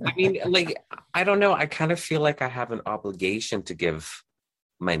 I mean, like, I don't know. I kind of feel like I have an obligation to give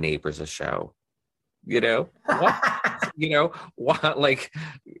my neighbors a show, what, like,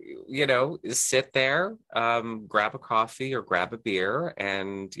 sit there, grab a coffee or grab a beer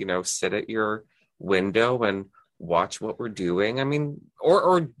and, sit at your window and watch what we're doing. I mean,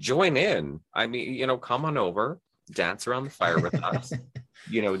 or join in. I mean, come on over, dance around the fire with us.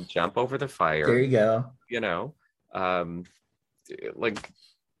 jump over the fire. There you go. Um, like,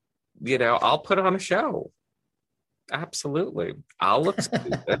 I'll put on a show. Absolutely. I'll look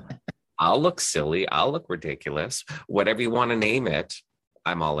stupid. I'll look silly. I'll look ridiculous. Whatever you want to name it,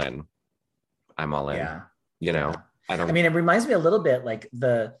 I'm all in. I'm all in. Yeah. I don't. I mean, it reminds me a little bit like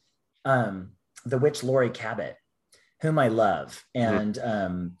the witch Lori Cabot, whom I love. And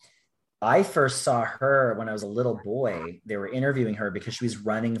I first saw her when I was a little boy. They were interviewing her because she was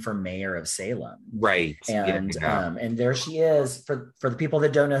running for mayor of Salem. Right. And and there she is. For the people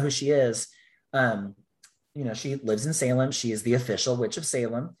that don't know who she is, she lives in Salem. She is the official witch of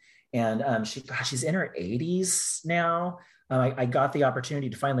Salem. And she's in her 80s now. I got the opportunity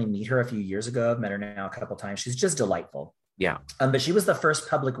to finally meet her a few years ago. I've met her now a couple of times. She's just delightful. Yeah. But she was the first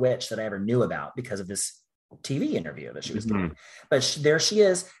public witch that I ever knew about because of this TV interview that she was doing. But there she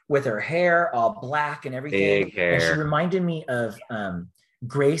is with her hair all black and everything. Big hair. And she reminded me of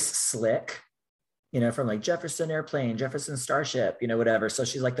Grace Slick, from like Jefferson Airplane, Jefferson Starship, whatever. So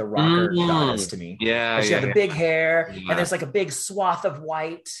she's like the rocker goddess to me. Yeah. But she had the big hair, yeah. and there's like a big swath of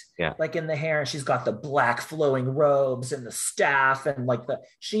white, like in the hair. And she's got the black flowing robes and the staff, and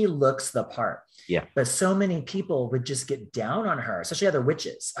she looks the part. Yeah. But so many people would just get down on her, especially other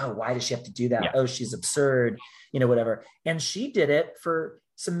witches. Oh, why does she have to do that? Yeah. Oh, she's absurd, whatever. And she did it for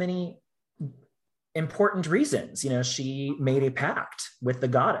so many important reasons. She made a pact with the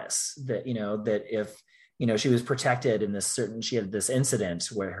goddess that, that if, she was protected in she had this incident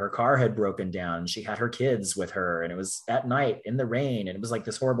where her car had broken down. She had her kids with her, and it was at night in the rain, and it was like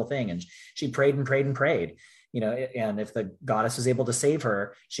this horrible thing. And she prayed and prayed and prayed, and if the goddess was able to save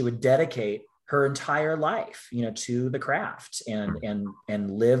her, she would dedicate her entire life, to the craft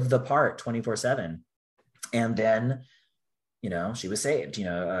and live the part 24/7. And then, she was saved.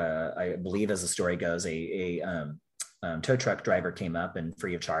 I believe, as the story goes, a tow truck driver came up and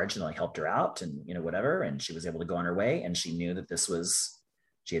free of charge and helped her out, and whatever, and she was able to go on her way. And she knew that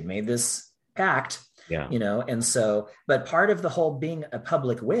she had made this pact. Yeah. And so, but part of the whole being a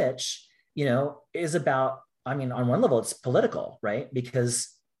public witch, is about, on one level, it's political, right?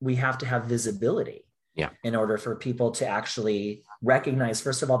 Because we have to have visibility. Yeah. In order for people to actually recognize,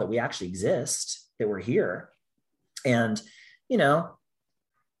 first of all, that we actually exist, that we're here. And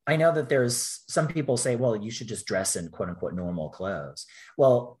I know that there's some people say, well, you should just dress in quote unquote normal clothes.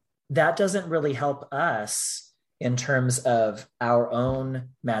 Well, that doesn't really help us in terms of our own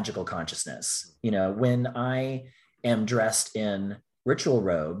magical consciousness. When I am dressed in ritual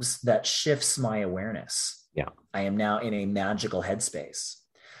robes, that shifts my awareness. Yeah. I am now in a magical headspace.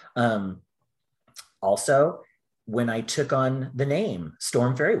 Also, when I took on the name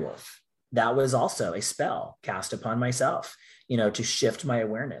Storm Faerywolf, that was also a spell cast upon myself, to shift my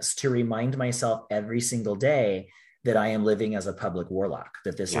awareness, to remind myself every single day that I am living as a public warlock,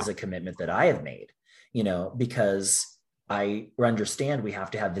 that this is a commitment that I have made, because I understand we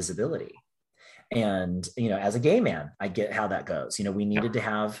have to have visibility. And, as a gay man, I get how that goes. We needed to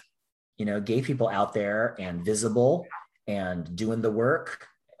have, gay people out there and visible and doing the work,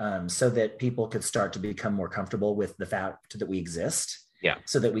 so that people could start to become more comfortable with the fact that we exist. Yeah.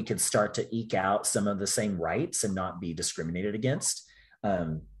 So that we could start to eke out some of the same rights and not be discriminated against.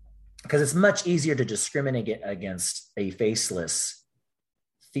 Because it's much easier to discriminate against a faceless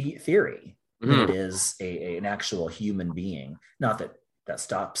theory than it is an actual human being. Not that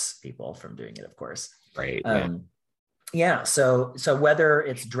stops people from doing it, of course. Right. So whether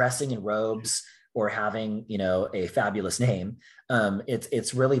it's dressing in robes or having, a fabulous name,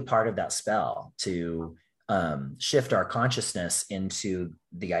 it's really part of that spell to shift our consciousness into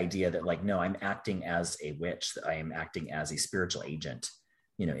the idea that no, I'm acting as a witch, that I am acting as a spiritual agent,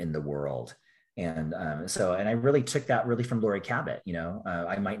 in the world. And and I really took that really from Lori Cabot.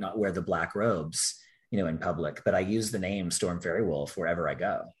 I might not wear the black robes, in public, but I use the name Storm Faerywolf wherever I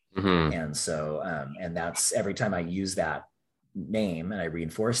go. Mm-hmm. And so, and that's every time I use that name and I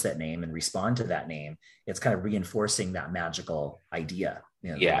reinforce that name and respond to that name, it's kind of reinforcing that magical idea,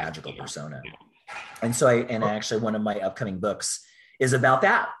 the magical persona. Yeah. And so actually one of my upcoming books is about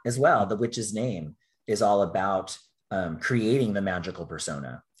that as well. The Witch's Name is all about creating the magical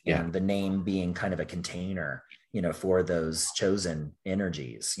persona, and the name being kind of a container, for those chosen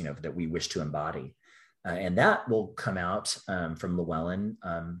energies, that we wish to embody. And that will come out from Llewellyn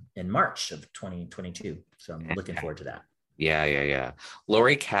in March of 2022. So I'm looking forward to that. Yeah.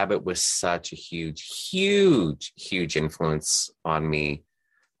 Lori Cabot was such a huge influence on me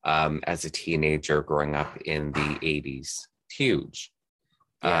as a teenager growing up in the 80s. Huge.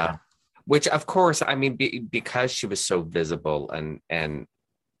 Which, of course, because she was so visible and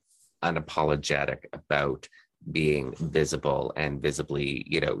unapologetic about being visible and visibly,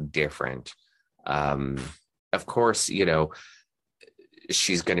 different. Of course,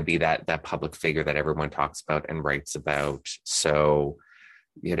 she's going to be that public figure that everyone talks about and writes about. So,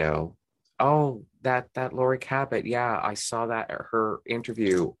 oh, that Laurie Cabot, yeah, I saw that her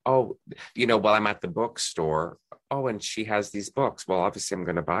interview. Oh, while I'm at the bookstore. Oh, and she has these books. Well, obviously I'm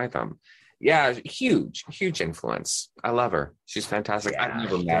going to buy them. Yeah, huge influence. I love her. She's fantastic. Yeah, I've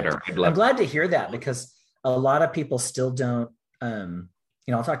never met her. I'm glad to hear that, because a lot of people still don't,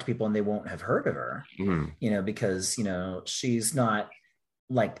 I'll talk to people and they won't have heard of her, because, she's not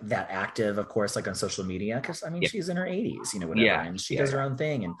like that active, of course, like on social media, because she's in her 80s, whatever, and she does her own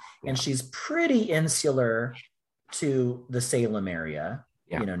thing, and she's pretty insular to the Salem area,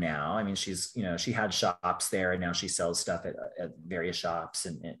 now. She's, she had shops there, and now she sells stuff at various shops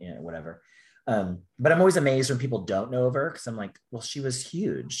and whatever. But I'm always amazed when people don't know of her, because I'm like, well, she was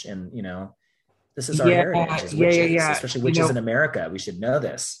huge, and this is our heritage as witches, especially witches in America. We should know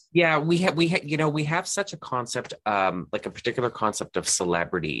this. Yeah, we have such a concept, like a particular concept of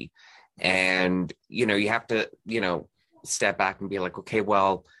celebrity, and you have to step back and be like, okay,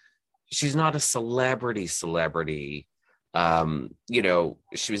 well, she's not a celebrity. She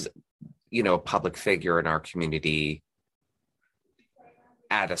was a public figure in our community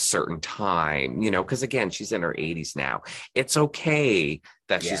at a certain time, because again, she's in her 80s now. It's okay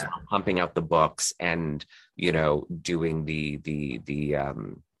that she's not pumping out the books and doing the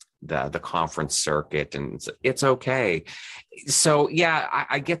conference circuit, and it's okay. So yeah,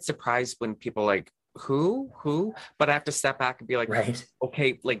 I get surprised when people like who, but I have to step back and be like, right,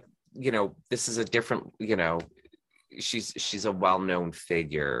 okay, like this is a different, she's a well-known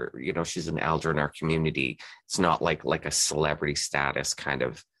figure, she's an elder in our community. It's not like a celebrity status kind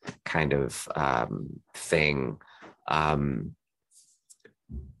of thing.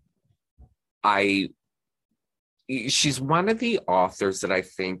 She's one of the authors that I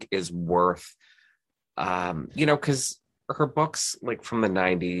think is worth, because her books, like from the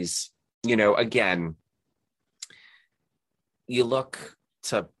 90s, again, you look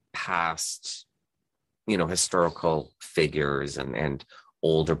to past historical figures and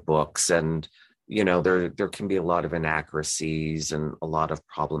older books, and there can be a lot of inaccuracies and a lot of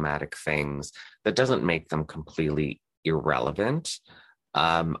problematic things. That doesn't make them completely irrelevant.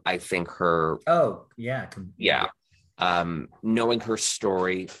 I think her knowing her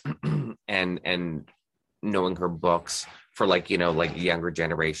story and knowing her books for like younger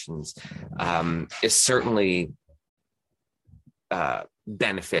generations is certainly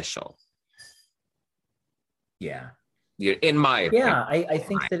beneficial. In my opinion. I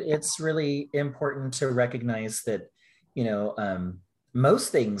think that it's really important to recognize that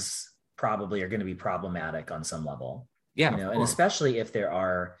most things probably are going to be problematic on some level, and especially if there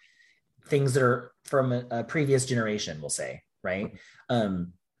are things that are from a previous generation, we'll say, right?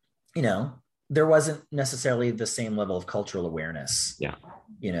 There wasn't necessarily the same level of cultural awareness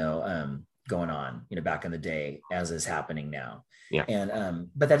going on back in the day as is happening now. And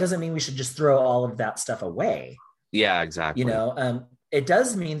but that doesn't mean we should just throw all of that stuff away. Yeah, exactly. It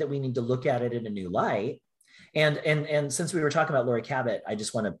does mean that we need to look at it in a new light. And since we were talking about Laurie Cabot, I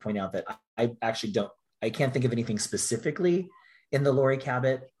just want to point out that I can't think of anything specifically in the Laurie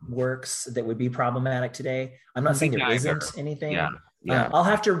Cabot works that would be problematic today. I'm not saying there isn't anything. I'll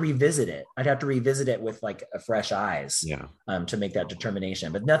have to revisit it. I'd have to revisit it with like a fresh eyes to make that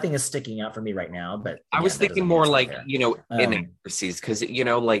determination. But nothing is sticking out for me right now. But I was thinking more like, inaccuracies, because,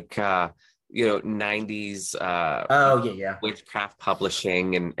 90s witchcraft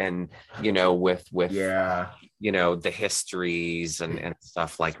publishing and with the histories and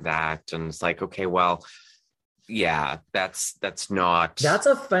stuff like that. And it's like, okay, well, that's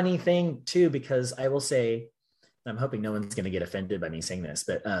a funny thing too, because I will say, I'm hoping no one's going to get offended by me saying this,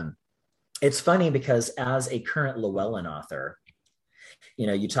 but it's funny because as a current Llewellyn author,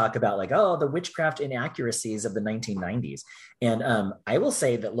 you talk about like, oh, the witchcraft inaccuracies of the 1990s. And I will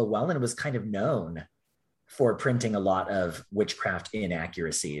say that Llewellyn was kind of known for printing a lot of witchcraft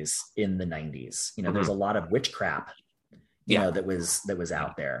inaccuracies in the 90s. There's a lot of witchcraft, that was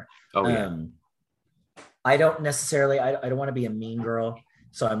out there. I don't necessarily, I don't want to be a mean girl,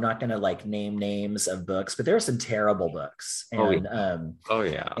 so I'm not going to like name names of books, but there are some terrible books. And,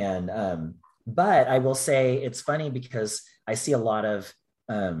 but I will say it's funny because I see a lot of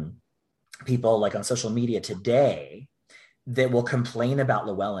people like on social media today that will complain about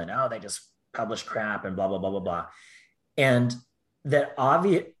Llewellyn. Oh, they just publish crap and blah, blah, blah, blah, blah. And that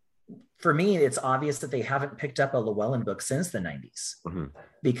for me, it's obvious that they haven't picked up a Llewellyn book since the 90s,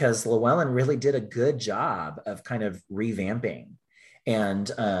 because Llewellyn really did a good job of kind of revamping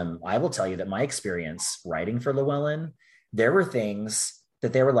And I will tell you that my experience writing for Llewellyn, there were things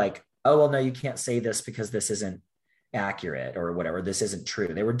that they were like, oh, well, no, you can't say this because this isn't accurate or whatever. This isn't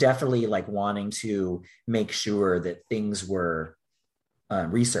true. They were definitely like wanting to make sure that things were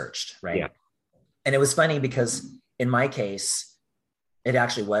researched, right? Yeah. And it was funny because in my case, it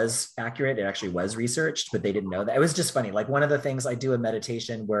actually was accurate. It actually was researched, but they didn't know that. It was just funny. Like one of the things I do a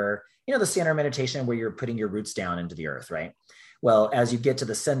meditation where, the standard meditation where you're putting your roots down into the earth, right? Well, as you get to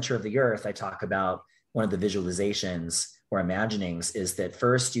the center of the earth, I talk about one of the visualizations or imaginings is that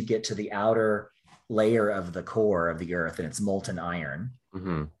first you get to the outer layer of the core of the earth and it's molten iron.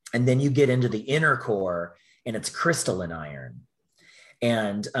 Mm-hmm. And then you get into the inner core and it's crystalline iron.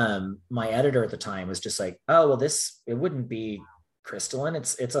 And my editor at the time was just like, oh, well, it wouldn't be crystalline.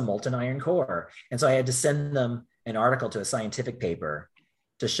 It's a molten iron core. And so I had to send them an article to a scientific paper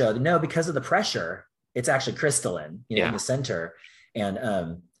to show that no, because of the pressure, it's actually crystalline, in the center.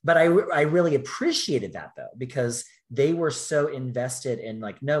 And but I really appreciated that though, because they were so invested in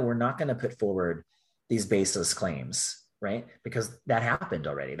like, no, we're not going to put forward these baseless claims, right? Because that happened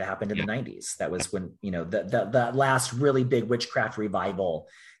already. That happened in the 90s. That was when, that last really big witchcraft revival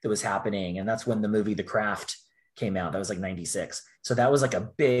that was happening. And that's when the movie The Craft came out. That was like 96. So that was like a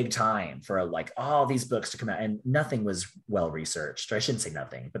big time for like all these books to come out, and nothing was well researched. Or I shouldn't say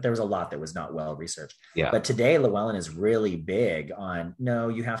nothing, but there was a lot that was not well researched. Yeah. But today Llewellyn is really big on, no,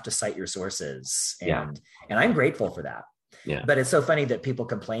 you have to cite your sources. And I'm grateful for that. Yeah. But it's so funny that people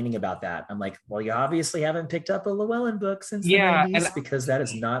complaining about that. I'm like, well, you obviously haven't picked up a Llewellyn book since the 90s, because that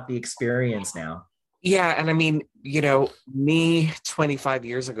is not the experience now. Yeah. And I mean, me 25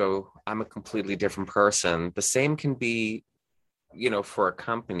 years ago, I'm a completely different person. The same can be, for a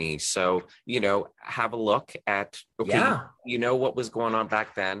company. So, have a look at, what was going on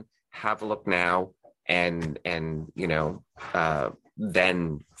back then, have a look now and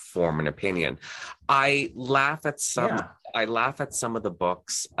then form an opinion. I laugh at some of the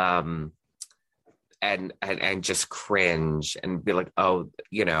books and just cringe and be like, oh,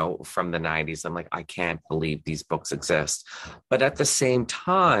 from the 90s. I'm like, I can't believe these books exist. But at the same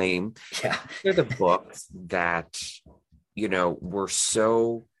time, they're the books that, were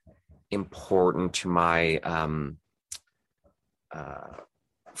so important to my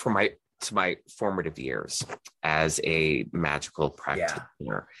to my formative years as a magical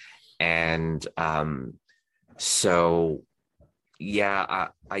practitioner. And so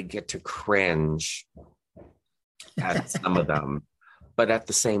I get to cringe at some of them, but at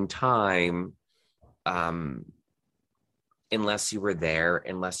the same time, unless you were there,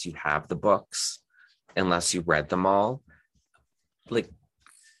 unless you have the books, unless you read them all, like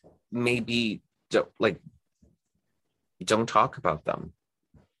maybe don't talk about them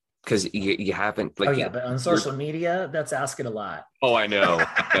because you haven't but on social media, that's asking a lot. Oh, I know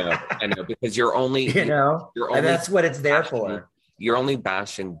because you're only and that's what it's there for. You're only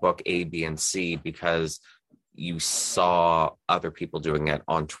bashing book A, B, and C because you saw other people doing it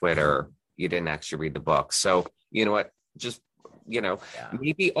on Twitter. You didn't actually read the book. So you know what? Just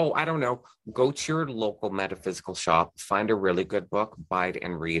maybe, I don't know, go to your local metaphysical shop, find a really good book, buy it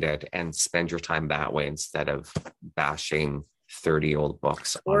and read it, and spend your time that way instead of bashing 30-year-old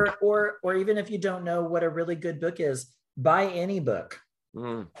books. Or even if you don't know what a really good book is, buy any book.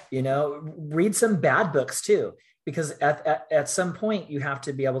 Read some bad books too, because at some point you have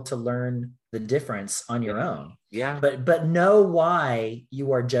to be able to learn the difference on your own. But know why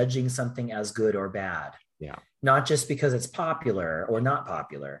you are judging something as good or bad. Not just because it's popular or not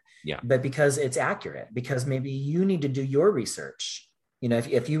popular, but because it's accurate, because maybe you need to do your research.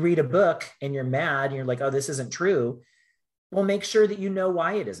 If you read a book and you're mad and you're like, oh, this isn't true, well, make sure that you know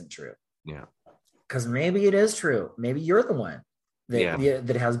why it isn't true. Because maybe it is true. Maybe you're the one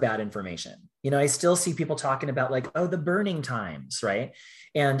that has bad information. I still see people talking about like, oh, the burning times, right?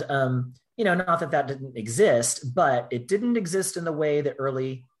 And, not that didn't exist, but it didn't exist in the way that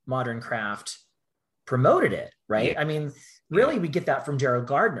early modern craft promoted it, right? I mean, really, we get that from Gerald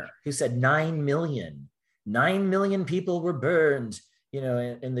Gardner, who said 9 million people were burned,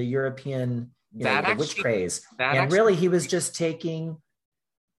 in the European, the witch craze. And really, he was just taking,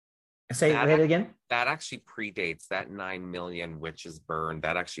 say it again? That actually predates that 9 million witches burned.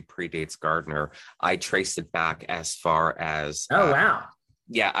 That actually predates Gardner. I traced it back as far as... wow.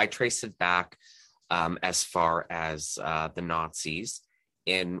 Yeah, I traced it back as far as the Nazis.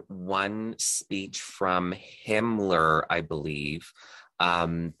 In one speech from Himmler, I believe,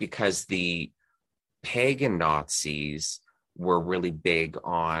 because the pagan Nazis were really big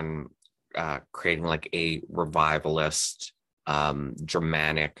on creating like a revivalist,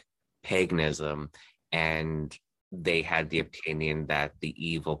 Germanic paganism. And they had the opinion that the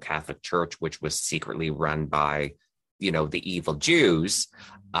evil Catholic Church, which was secretly run by, the evil Jews,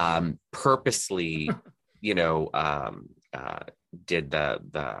 purposely, did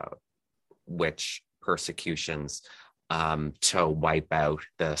the witch persecutions to wipe out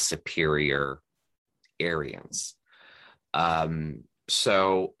the superior Aryans.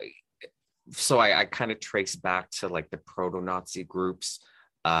 So I kind of trace back to like the proto-Nazi groups,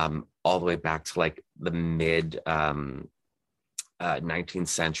 all the way back to like the mid 19th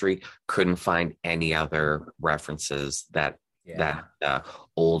century. Couldn't find any other references that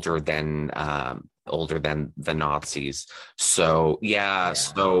older than the Nazis. So we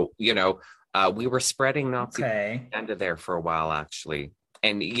were spreading Nazi propaganda there for a while, actually.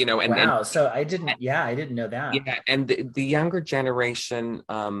 And so I didn't know that. Yeah, and the younger generation,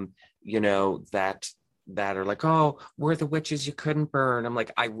 that are like, oh, we're the witches you couldn't burn. I'm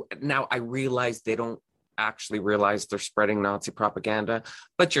like, I realize they don't actually realize they're spreading Nazi propaganda,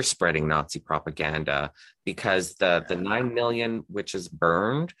 but you're spreading Nazi propaganda, because the 9 million witches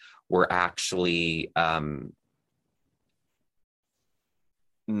burned were actually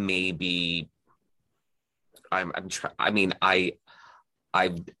maybe I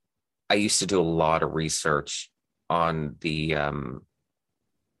used to do a lot of research on the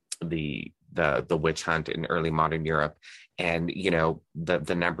witch hunt in early modern Europe, and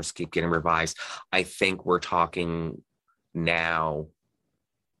the numbers keep getting revised. I think we're talking now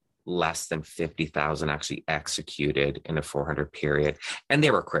less than 50,000 actually executed in a 400 period, and they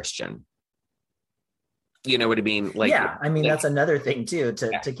were Christian. You know what I mean? Like, yeah, I mean, that's another thing too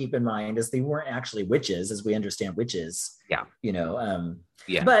to keep in mind, is they weren't actually witches as we understand witches. Yeah.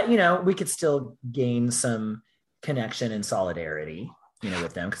 But we could still gain some connection and solidarity,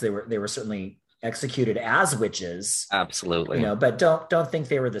 with them, because they were certainly executed as witches. Absolutely. But don't think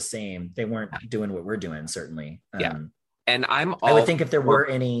they were the same. They weren't doing what we're doing, certainly. And I would think if there were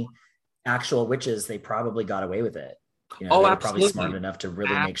any actual witches, they probably got away with it. They were probably smart enough to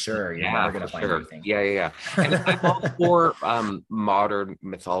really make sure you're never going to find anything. Yeah. And I'm all for modern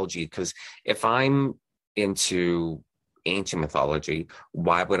mythology, because if I'm into ancient mythology,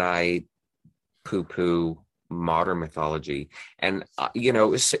 why would I poo-poo modern mythology? And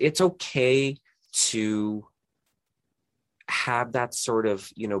it's okay to have that sort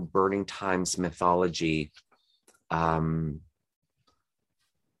of burning times mythology,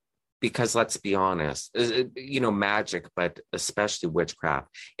 because let's be honest, magic, but especially witchcraft,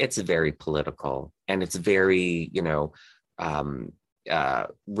 it's very political, and it's very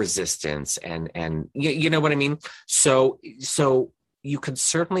resistance, and you know what I mean. So you could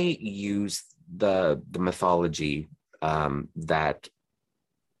certainly use the mythology that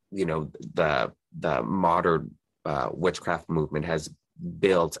the modern witchcraft movement has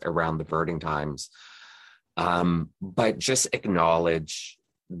built around the burning times, but just acknowledge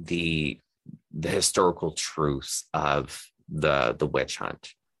the historical truths of the witch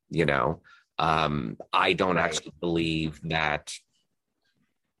hunt. I don't actually believe that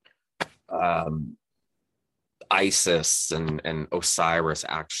Isis and Osiris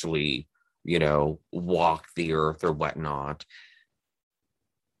actually walk the earth or whatnot,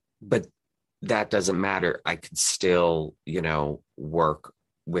 but that doesn't matter. I could still work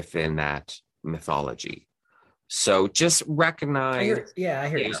within that mythology. So just recognize, I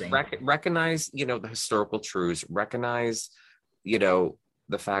hear you saying. Recognize, the historical truths. Recognize, the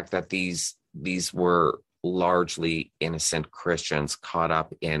fact that these were largely innocent Christians caught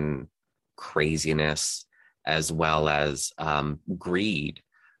up in craziness as well as greed.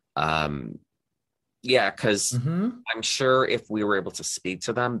 Because I'm sure if we were able to speak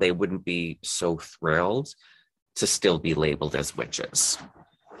to them, they wouldn't be so thrilled to still be labeled as witches.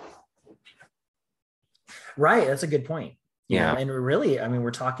 Right. That's a good point. Yeah. And really, I mean,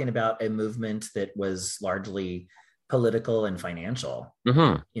 we're talking about a movement that was largely political and financial.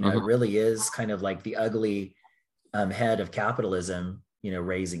 It really is kind of like the ugly head of capitalism,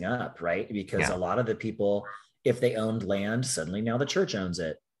 raising up, right? Because a lot of the people, if they owned land, suddenly now the church owns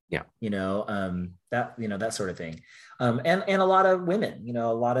it. Yeah. That sort of thing. And a lot of women,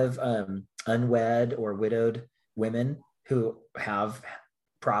 a lot of unwed or widowed women who have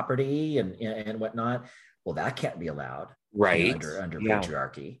property and whatnot. Well, that can't be allowed, right? Under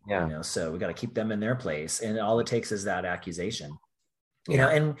patriarchy. So we got to keep them in their place, and all it takes is that accusation.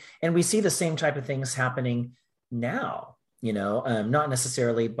 And we see the same type of things happening now. Not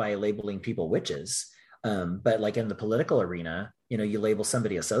necessarily by labeling people witches, but like in the political arena, you label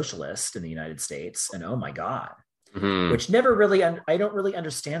somebody a socialist in the United States, and oh my God, which never really, I don't really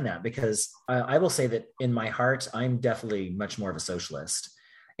understand that, because I will say that in my heart, I'm definitely much more of a socialist.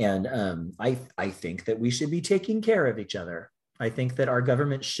 And I think that we should be taking care of each other. I think that our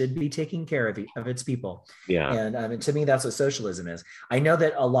government should be taking care of its people. Yeah. And to me, that's what socialism is. I know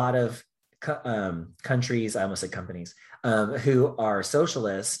that a lot of countries, I almost said companies, who are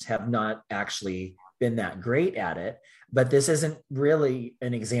socialist have not actually been that great at it. But this isn't really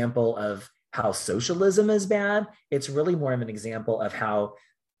an example of how socialism is bad. It's really more of an example of how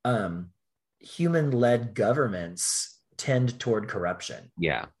human-led governments tend toward corruption.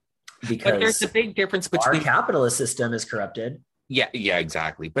 Yeah. Because but there's a big difference between our capitalist system is corrupted. Yeah,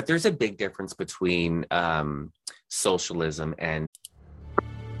 exactly. But there's a big difference between socialism and...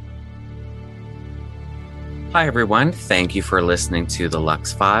 Hi, everyone. Thank you for listening to the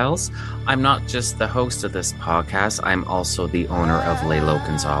Lux Files. I'm not just the host of this podcast. I'm also the owner of Laylo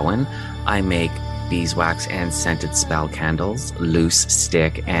Gonzalez. I make beeswax and scented spell candles, loose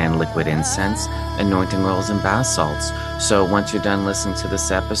stick and liquid incense, anointing oils, and bath salts. So once you're done listening to this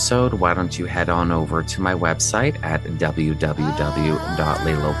episode, why don't you head on over to my website at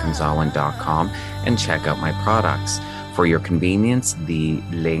www.laylogonzalez.com and check out my products. For your convenience, the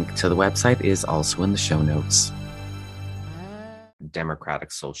link to the website is also in the show notes.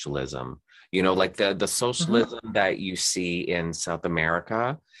 Democratic socialism, like the socialism that you see in South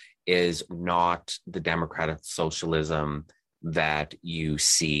America is not the democratic socialism that you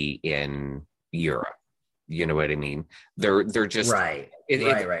see in Europe. You know what I mean? They're just right.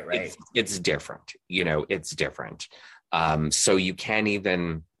 It's different. It's different. So you can't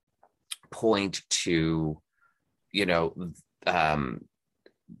even point to,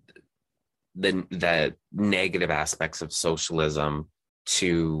 the negative aspects of socialism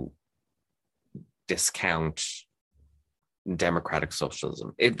to discount democratic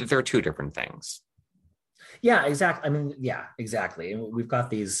socialism. They're two different things. Yeah, exactly. I mean, yeah, exactly. And we've got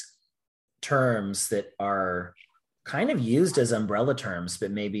these terms that are kind of used as umbrella terms,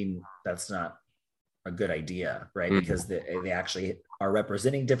 but maybe that's not a good idea, right? Because they actually are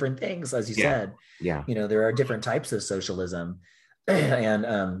representing different things, as you said. Yeah. There are different types of socialism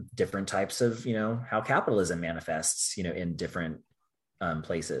and different types of, how capitalism manifests, in different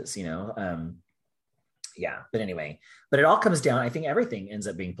places, yeah, but anyway, but it all comes down, I think everything ends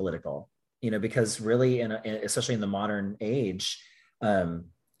up being political, because really, especially in the modern age,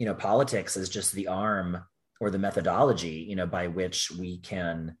 politics is just the arm or the methodology, by which we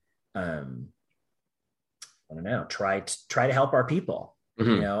can, try to help our people,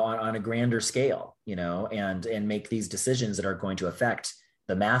 on a grander scale, and make these decisions that are going to affect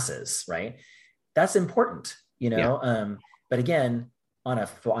the masses, right? That's important, but again, on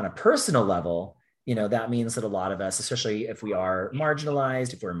a personal level, that means that a lot of us, especially if we are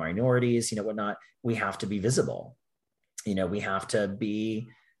marginalized, if we're minorities, whatnot, we have to be visible. We have to be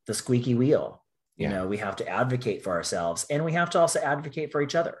the squeaky wheel. We have to advocate for ourselves, and we have to also advocate for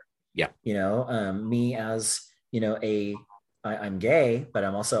each other. Yeah. Me as, I'm gay, but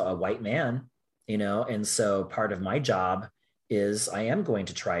I'm also a white man, and so part of my job is I am going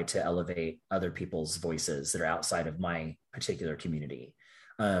to try to elevate other people's voices that are outside of my particular community.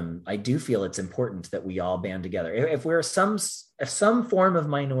 I do feel it's important that we all band together. If we're some form of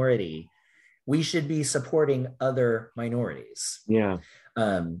minority, we should be supporting other minorities. Yeah.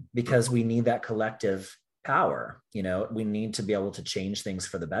 Because we need that collective power. We need to be able to change things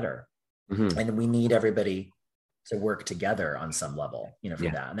for the better. And we need everybody to work together on some level, for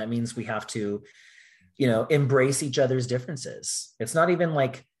that. And that means we have to, embrace each other's differences. It's not even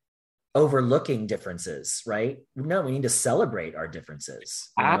like overlooking differences, right? No, we need to celebrate our differences.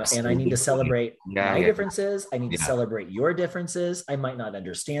 And I need to celebrate my differences. I need to celebrate your differences. I might not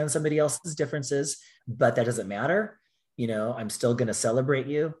understand somebody else's differences, but that doesn't matter. I'm still going to celebrate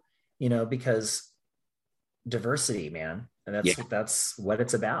you, because diversity, man. And that's what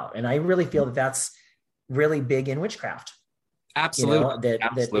it's about. And I really feel that that's really big in witchcraft. Absolutely.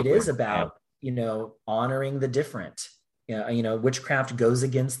 That it is about, honoring the different. Witchcraft goes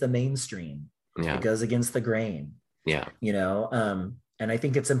against the mainstream. Yeah. It goes against the grain. Yeah. And I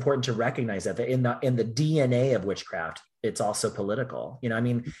think it's important to recognize that in the DNA of witchcraft, it's also political.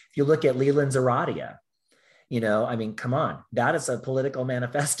 If you look at Leland Zaradia, come on, that is a political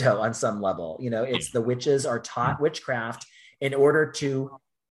manifesto on some level. It's the witches are taught witchcraft in order to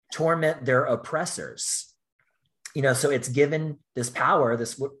torment their oppressors. So it's given this power,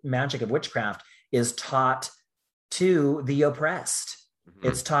 this magic of witchcraft is taught to the oppressed.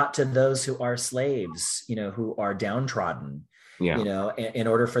 It's taught to those who are slaves, who are downtrodden, in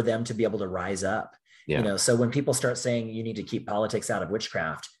order for them to be able to rise up. So when people start saying you need to keep politics out of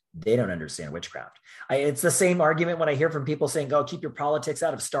witchcraft, they don't understand witchcraft. It's the same argument when I hear from people saying, "Oh, keep your politics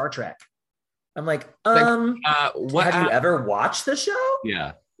out of Star Trek." I'm like, have you ever watched the show?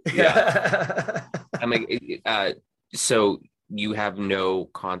 Yeah. Yeah. I'm like, so you have no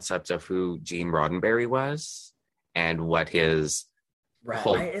concept of who Gene Roddenberry was and what his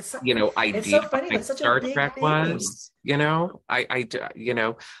whole, Right. It's idea so funny. behind That's such a Star big Trek thing. was, I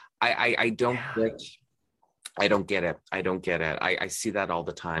don't Yeah. get, I don't get it. I don't get it. I see that all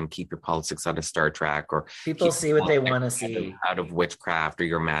the time. Keep your politics out of Star Trek, or People keep see what they want to see. out of witchcraft or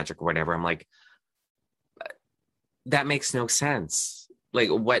your magic or whatever. I'm like, that makes no sense. Like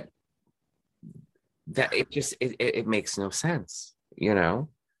what that it makes no sense, I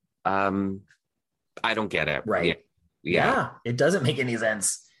don't get it. Right. Yeah. Yeah. It doesn't make any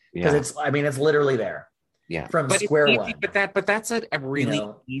sense because Yeah. it's literally there Yeah. from But it's square easy, one. but that's a You really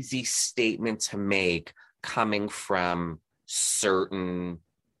know, easy statement to make coming from certain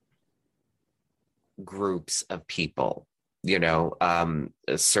groups of people,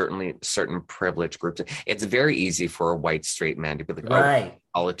 certainly certain privileged groups. It's very easy for a white straight man to be like, oh, right.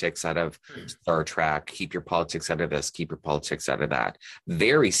 politics out of Star Trek, keep your politics out of this, keep your politics out of that.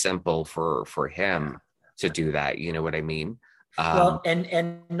 Very simple for him to do that, you know what I mean? Well,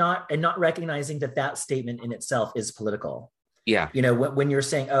 and not recognizing that statement in itself is political. Yeah. When you're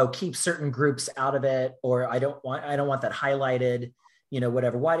saying, oh, keep certain groups out of it, or I don't want that highlighted,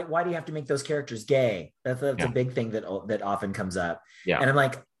 whatever. Why do you have to make those characters gay? That's a big thing that often comes up. Yeah. And I'm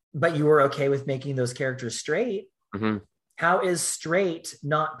like, but you were okay with making those characters straight. Mm-hmm. How is straight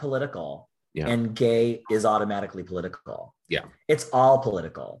not political? Yeah. And gay is automatically political? Yeah. It's all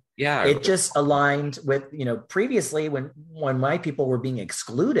political. Yeah. It just aligned with, previously when my people were being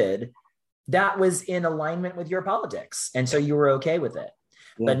excluded, that was in alignment with your politics. And so you were okay with it.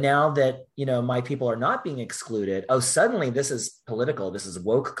 Yeah. But now that, my people are not being excluded, oh, suddenly this is political. This is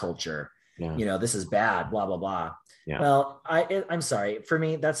woke culture. Yeah. This is bad, blah, blah, blah. Yeah. Well, I'm sorry. For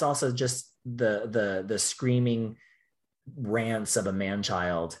me, that's also just the screaming rants of a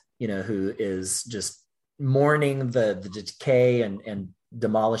man-child, who is just mourning the decay and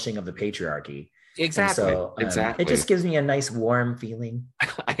demolishing of the patriarchy. Exactly. So, exactly. It just gives me a nice warm feeling.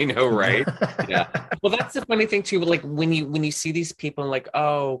 I know, right? Yeah. Well, that's the funny thing too. Like when you see these people, like,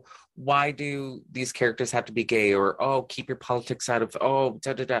 oh, why do these characters have to be gay? Or keep your politics out of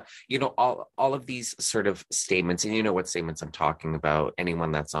da da da. All of these sort of statements, and you know what statements I'm talking about.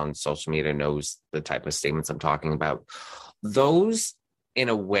 Anyone that's on social media knows the type of statements I'm talking about. Those, in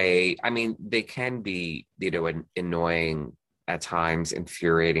a way, I mean, they can be, annoying at times,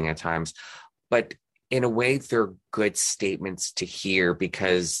 infuriating at times. But in a way, they're good statements to hear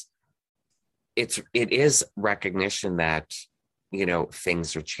because it is recognition that,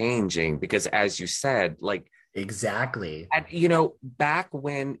 things are changing. Because as you said, like, exactly, back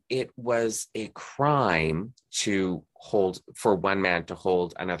when it was a crime for one man to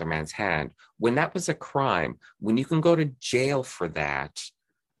hold another man's hand, when that was a crime, when you can go to jail for that,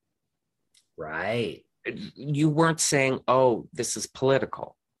 right? You weren't saying, oh, this is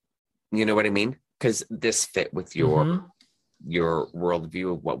political. You know what I mean? Because this fit with your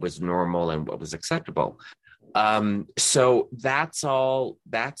worldview of what was normal and what was acceptable. So that's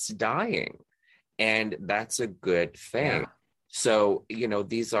dying. And that's a good thing. Yeah. So,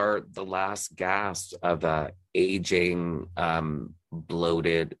 these are the last gasps of a aging,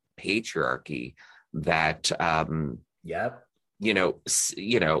 bloated patriarchy that,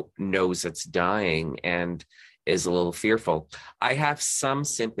 knows it's dying and is a little fearful. I have some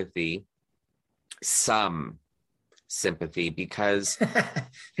sympathy because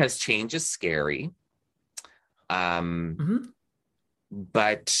change is scary. But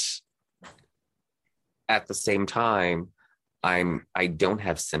at the same time, I don't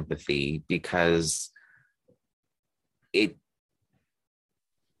have sympathy because the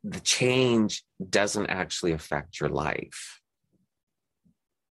change doesn't actually affect your life.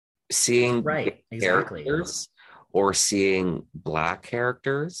 Seeing characters or seeing Black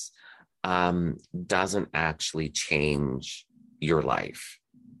characters doesn't actually change your life.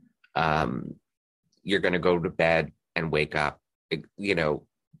 You're going to go to bed and wake up, the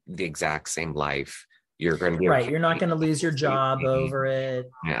exact same life. You're going to be right. Okay. You're not going to lose your job over it.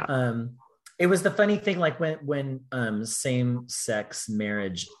 Yeah. It was the funny thing, like when same-sex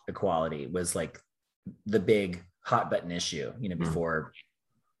marriage equality was like the big hot button issue, before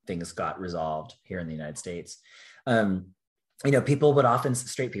things got resolved here in the United States. Straight people would often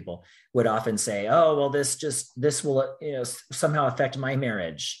say, oh, well, this will, somehow affect my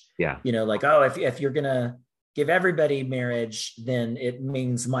marriage. Yeah. Like, oh, if you're going to give everybody marriage, then it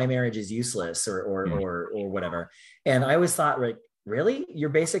means my marriage is useless or whatever. And I always thought, like, really? You're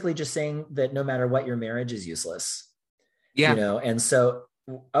basically just saying that no matter what, your marriage is useless. Yeah. And so,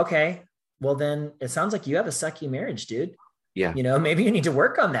 okay, well then it sounds like you have a sucky marriage, dude. Yeah. Maybe you need to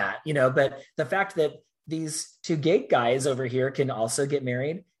work on that, but the fact that these two gay guys over here can also get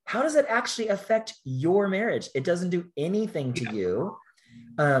married, how does it actually affect your marriage? It doesn't do anything to you.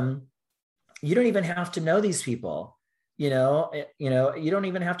 You don't even have to know these people, you don't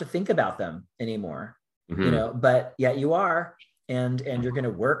even have to think about them anymore, but yet you are, and you're going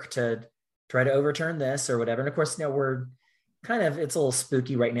to work to try to overturn this or whatever. And of course, we're kind of, it's a little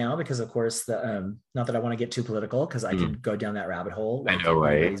spooky right now because of course not that I want to get too political because I can go down that rabbit hole like I know,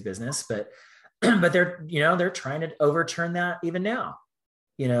 right? anybody's business, but they're trying to overturn that even now.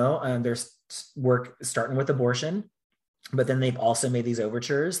 There's work starting with abortion, but then they've also made these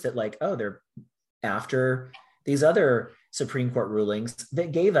overtures that like, oh, they're after these other Supreme Court rulings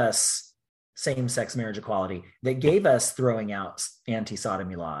that gave us same-sex marriage equality, that gave us throwing out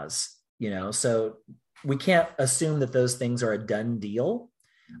anti-sodomy laws, so we can't assume that those things are a done deal,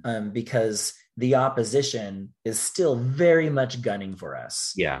 because the opposition is still very much gunning for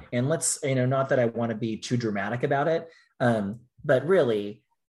us. Yeah. And let's, not that I want to be too dramatic about it, but really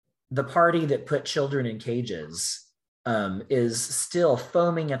the party that put children in cages is still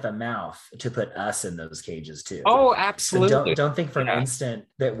foaming at the mouth to put us in those cages too. Oh, absolutely. So don't think for an instant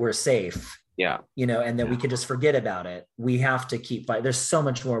that we're safe. Yeah. And that we could just forget about it. We have to keep fighting. There's so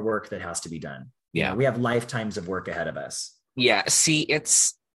much more work that has to be done. Yeah. We have lifetimes of work ahead of us. Yeah. See,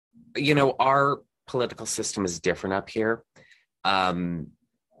 it's, our political system is different up here. And,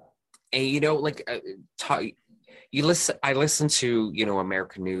 I listen to,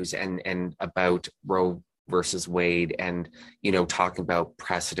 American news and about Roe versus Wade and, talking about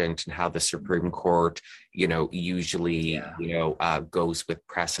precedent and how the Supreme Court, usually, goes with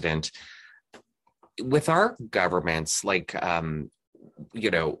precedent. With our governments, like,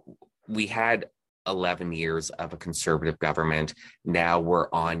 we had 11 years of a conservative government. Now we're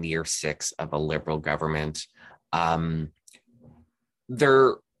on year 6 of a liberal government.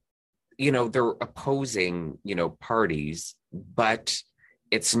 They're opposing, parties, but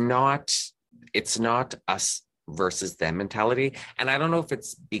it's not us versus them mentality. And I don't know if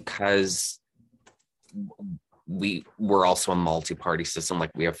it's because we're also a multi-party system, like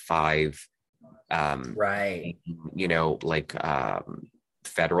we have 5 right,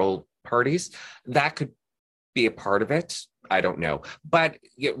 federal parties. That could be a part of it. I don't know, but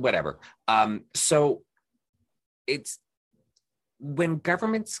whatever. So it's when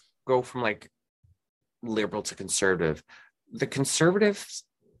governments go from like liberal to conservative, the conservative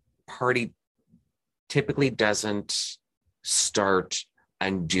party typically doesn't start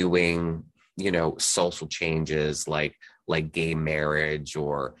undoing, social changes like gay marriage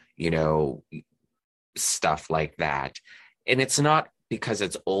or, stuff like that. And it's not because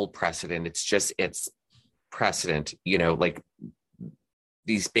it's old precedent. It's precedent, like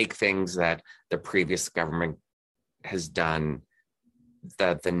these big things that the previous government has done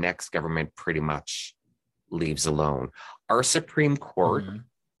that the next government pretty much leaves alone. Our Supreme Court,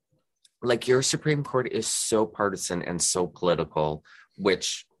 like your Supreme Court is so partisan and so political,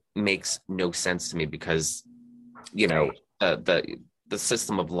 which makes no sense to me because, the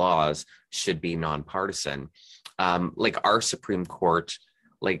system of laws should be nonpartisan. Like our Supreme Court,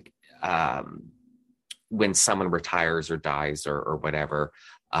 like when someone retires or dies or whatever,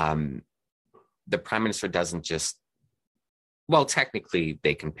 the prime minister doesn't just, well, technically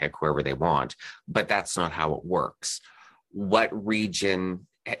they can pick whoever they want, but that's not how it works. What region,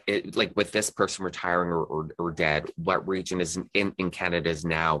 like with this person retiring or dead, what region is in Canada is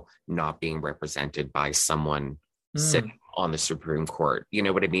now not being represented by someone sitting on the Supreme Court? You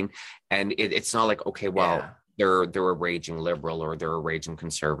know what I mean? And it's not like, okay, well, they're a raging liberal or they're a raging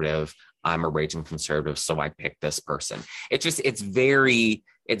conservative. I'm a raging conservative, so I pick this person. It's very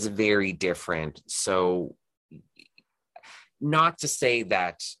different. So not to say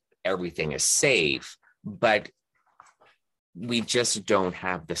that everything is safe, but we just don't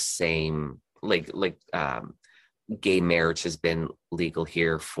have the same, gay marriage has been legal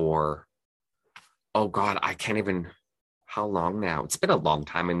here for, oh God, I can't even, how long now? It's been a long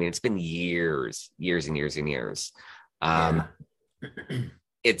time. I mean, it's been years and years and years.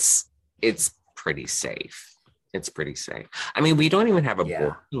 It's pretty safe. It's pretty safe. I mean, we don't even have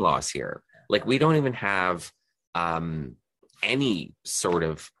abortion laws here. Like we don't even have any sort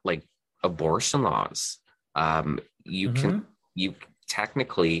of like abortion laws. You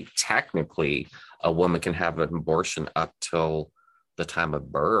technically a woman can have an abortion up till the time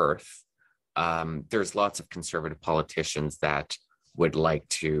of birth. There's lots of conservative politicians that would like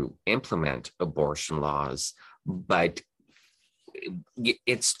to implement abortion laws, but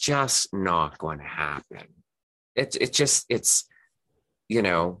it's just not going to happen. It's just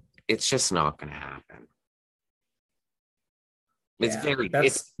not going to happen. It's Yeah, very,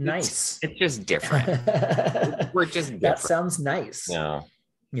 that's nice. it's just different. We're just That different. sounds nice. Yeah.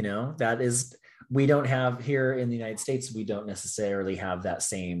 You know, that is, we don't have here in the United States, we don't necessarily have that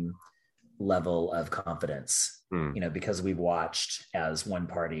same level of confidence, you know, because we've watched as one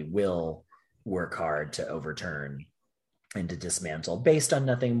party will work hard to overturn and to dismantle based on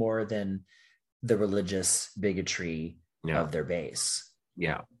nothing more than the religious bigotry of their base.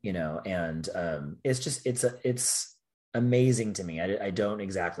 Yeah. You know, and it's just, it's amazing to me. I don't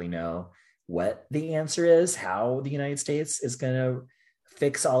exactly know what the answer is, how the United States is going to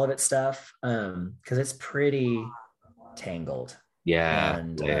fix all of its stuff, because it's pretty tangled. Yeah.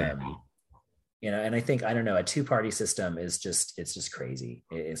 And you know, and I think, I don't know, a two-party system is just, it's just crazy.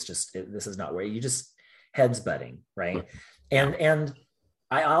 It's just, this is not where you just heads butting, right? And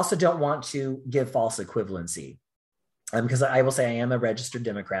I also don't want to give false equivalency, because I will say I am a registered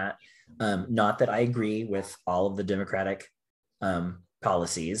Democrat. Not that I agree with all of the Democratic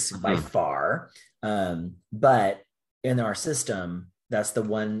policies by far, but in our system, that's the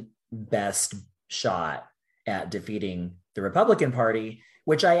one best shot at defeating the Republican Party,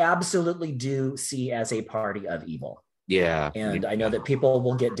 which I absolutely do see as a party of evil. Yeah. And I know that people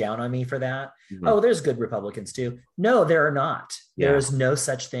will get down on me for that. Oh, there's good Republicans too. No, there are not. There is no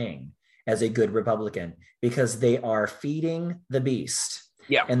such thing as a good Republican, because they are feeding the beast.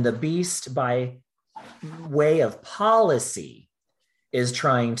 Yeah. And the beast, by way of policy, is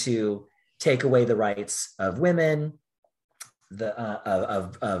trying to take away the rights of women,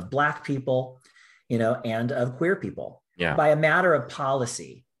 of Black people, you know, and of queer people, by a matter of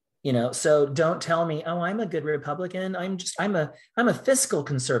policy. You know, so don't tell me, oh, I'm a good Republican. I'm a fiscal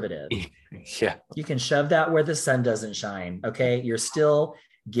conservative. Yeah. You can shove that where the sun doesn't shine. Okay. You're still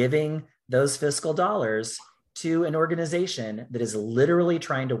giving those fiscal dollars to an organization that is literally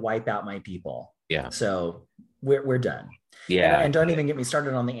trying to wipe out my people. Yeah. So we're done. Yeah. And don't even get me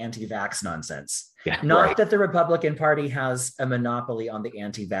started on the anti-vax nonsense. Yeah, Not that the Republican Party has a monopoly on the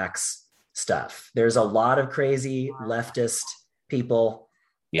anti-vax stuff. There's a lot of crazy leftist people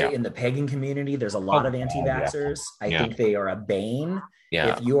in the pagan community. There's a lot of anti-vaxxers. I think they are a bane.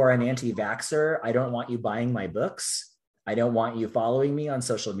 If you are an anti-vaxxer, I don't want you buying my books. I don't want you following me on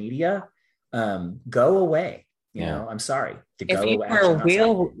social media. Go away. You know, I'm sorry.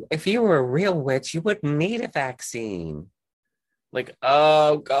 If you were a real witch, you wouldn't need a vaccine. Like,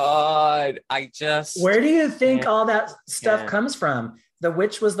 oh God, where do you think all that stuff comes from? The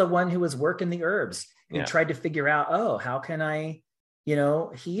witch was the one who was working the herbs, who tried to figure out, oh, how can I, you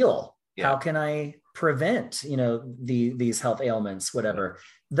know, heal? How can I prevent, you know, these health ailments, whatever.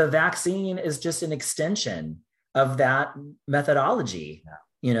 The vaccine is just an extension of that methodology,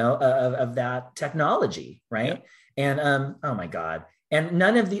 you know, of that technology, right? And oh my God. And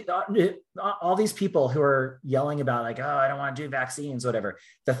none of all these people who are yelling about like, oh, I don't want to do vaccines, whatever.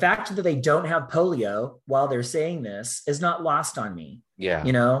 The fact that they don't have polio while they're saying this is not lost on me. Yeah.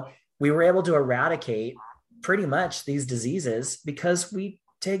 You know, we were able to eradicate pretty much these diseases because we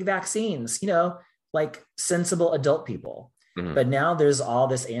take vaccines, you know, like sensible adult people. But now there's all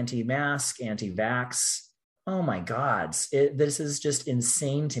this anti-mask, anti-vax. Oh my God. This is just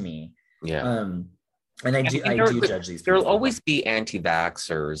insane to me. Yeah. And I do judge these people. There'll always be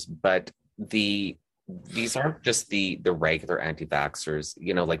anti-vaxxers, but these aren't just the regular anti-vaxxers.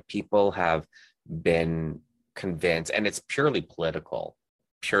 You know, like people have been convinced, and it's purely political.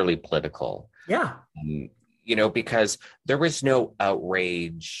 Yeah. You know, because there was no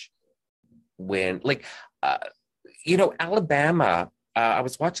outrage when, like, you know, Alabama, I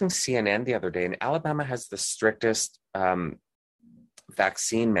was watching CNN the other day, and Alabama has the strictest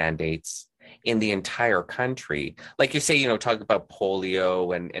vaccine mandates in the entire country. Like you say, you know, talk about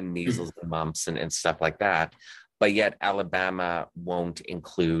polio and measles and mumps and stuff like that. But yet Alabama won't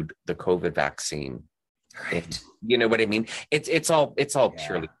include the COVID vaccine. Right. You know what I mean? It's all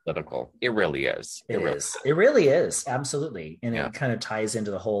purely political. It really is. It really is. Absolutely. And it kind of ties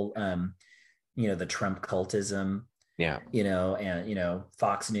into the whole, you know, the Trump cultism, you know, and, you know,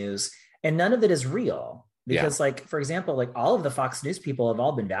 Fox News, and none of it is real because like, for example, like all of the Fox News people have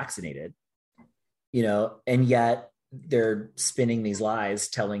all been vaccinated, you know, and yet they're spinning these lies,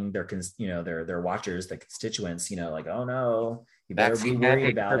 telling their, you know, their watchers, the constituents, you know, like, oh no, you better be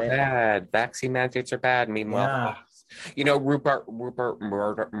worried about it. Bad. Vaccine mandates are bad. Meanwhile, you know, Rupert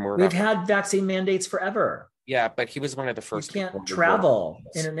Murdoch. We've had vaccine mandates forever. Yeah, but he was one of the first. You can't travel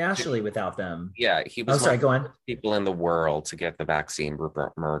internationally without them. Yeah, he was. Go on. People in the world to get the vaccine.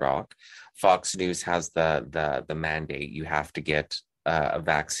 Rupert Murdoch. Fox News has the mandate. You have to get a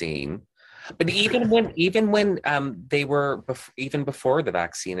vaccine. But they were even before the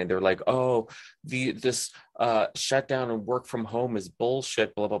vaccine, and they're like, oh, this shutdown and work from home is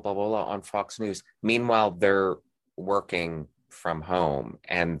bullshit, blah blah blah blah blah on Fox News. Meanwhile, they're working from home,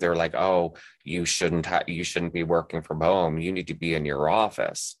 and they're like, oh, you shouldn't be working from home. You need to be in your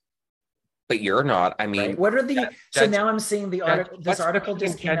office. But you're not. I mean, right? What are the so now I'm seeing the article. This article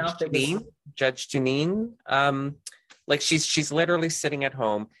just came out that Judge Janine, like she's literally sitting at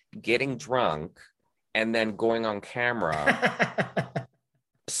home getting drunk and then going on camera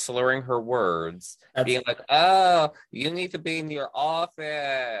slurring her words, being like, oh, you need to be in your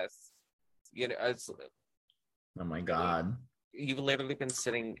office. You know, oh my God. You've literally been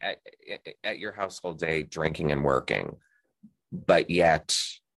sitting at your house all day drinking and working, but yet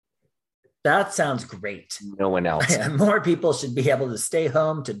that sounds great. No one else. More people should be able to stay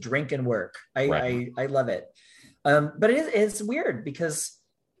home to drink and work. I love it. But it's weird because,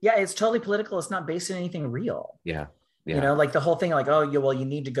 yeah, it's totally political. It's not based on anything real. Yeah. You know, like the whole thing, like, oh, you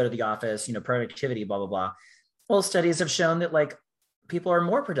need to go to the office, you know, productivity, blah, blah, blah. Well, studies have shown that like people are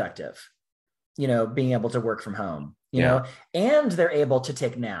more productive, you know, being able to work from home, you know, and they're able to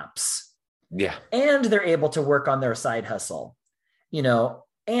take naps. Yeah. And they're able to work on their side hustle, you know,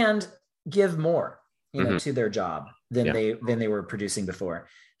 and give more, you know, to their job than they were producing before.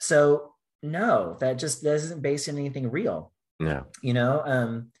 So no, that isn't based on anything real. No, you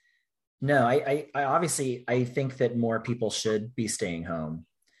know, no, I obviously I think that more people should be staying home,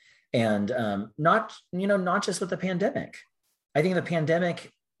 and not just with the pandemic. I think the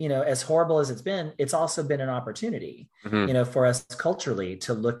pandemic, you know, as horrible as it's been, it's also been an opportunity, you know, for us culturally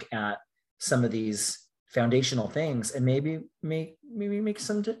to look at some of these foundational things and maybe make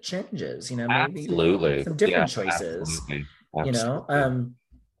some changes, you know, maybe some different choices. Absolutely. You know,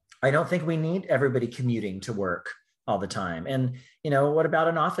 I don't think we need everybody commuting to work all the time. And, you know, what about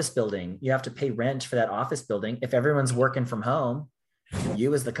an office building? You have to pay rent for that office building. If everyone's working from home,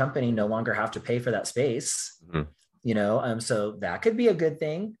 you as the company no longer have to pay for that space, you know? So that could be a good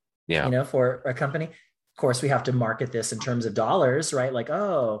thing, you know, for a company. Of course, we have to market this in terms of dollars, right? Like,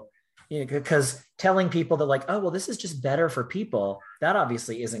 oh, you know, because telling people that like, oh, well, this is just better for people, that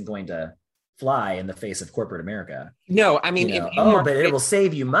obviously isn't going to fly in the face of corporate America. No, I mean, you know, but it will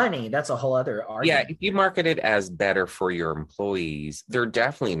save you money. That's a whole other argument. Yeah, if you market it as better for your employees, they're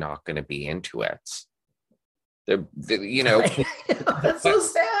definitely not going to be into it. They're you know, that's so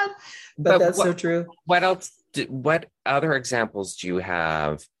sad, but that's so true. What else? What other examples do you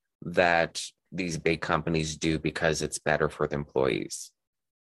have that these big companies do because it's better for the employees?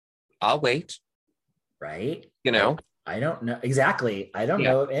 I'll wait. Right. You know. I don't know exactly. I don't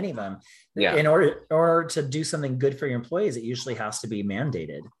know of any of them. Yeah. In order to do something good for your employees, it usually has to be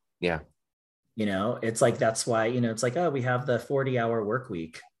mandated. Yeah. You know, it's like, that's why, you know, it's like, oh, we have the 40-hour work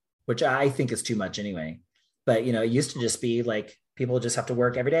week, which I think is too much anyway. But, you know, it used to just be like, people just have to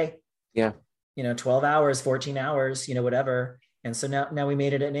work every day. Yeah. You know, 12 hours, 14 hours, you know, whatever. And so now we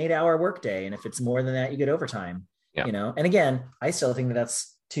made it an 8-hour work day. And if it's more than that, you get overtime, you know? And again, I still think that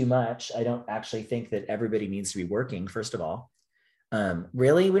that's too much. I don't actually think that everybody needs to be working, first of all.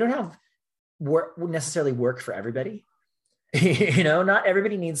 Really, we don't have necessarily work for everybody. You know, not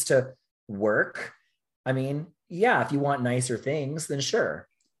everybody needs to work. I mean, yeah, if you want nicer things, then sure.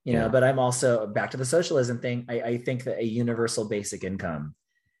 You know, but I'm also back to the socialism thing. I think that a universal basic income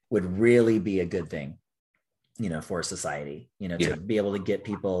would really be a good thing, you know, for society, you know, to be able to get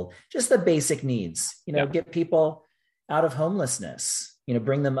people just the basic needs, you know, get people out of homelessness, you know,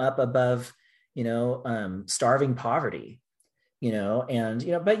 bring them up above, you know, starving poverty, you know, and,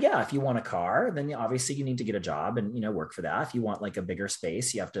 you know, but yeah, if you want a car, then obviously you need to get a job and, you know, work for that. If you want like a bigger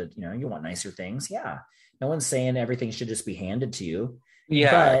space, you have to, you know, you want nicer things. Yeah. No one's saying everything should just be handed to you.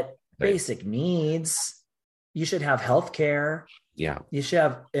 Yeah. But basic needs, you should have healthcare. Yeah. You should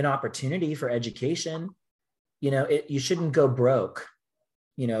have an opportunity for education. You know, you shouldn't go broke,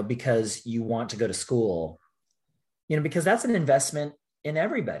 you know, because you want to go to school, you know, because that's an investment in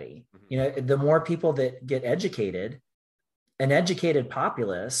everybody. You know, the more people that get educated, an educated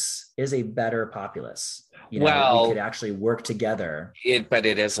populace is a better populace. You know, we could actually work together. But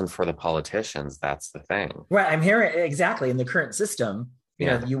it isn't for the politicians. That's the thing. Right. I'm hearing exactly in the current system, you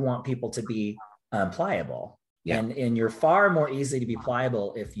know, you want people to be pliable. Yeah. And you're far more easy to be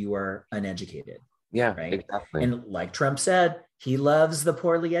pliable if you are uneducated. Yeah, right. Exactly. And like Trump said, he loves the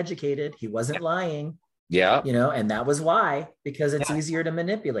poorly educated. He wasn't lying. Yeah. You know, and that was why, because it's easier to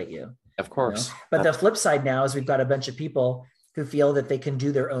manipulate you. Of course. You know? But the flip side now is we've got a bunch of people who feel that they can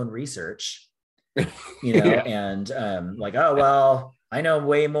do their own research, you know, and like, oh, well, I know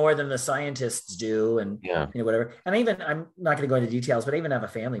way more than the scientists do. And, you know, whatever. And I'm not going to go into details, but I even have a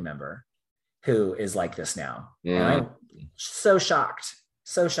family member who is like this now. And Mm. I'm so shocked,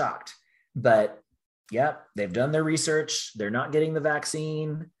 so shocked. But yep, they've done their research. They're not getting the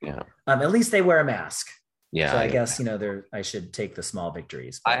vaccine. Yeah. At least they wear a mask. Yeah. So I guess, I should take the small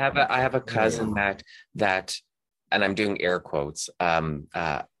victories. I But have a cousin that, and I'm doing air quotes,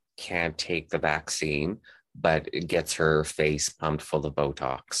 can't take the vaccine, but it gets her face pumped full of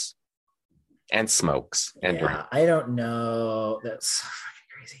Botox and smokes and drinks. I don't know. That's so fucking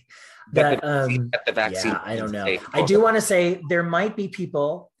crazy. But the Yeah, vaccine I don't know. safe I do want to say there might be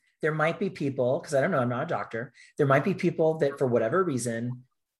people, because I don't know, I'm not a doctor. There might be people that for whatever reason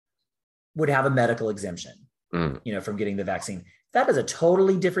would have a medical exemption, from getting the vaccine. That is a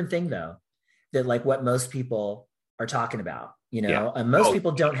totally different thing though, that like what most people are talking about, most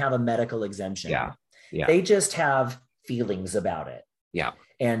people don't have a medical exemption. Yeah. They just have feelings about it. Yeah.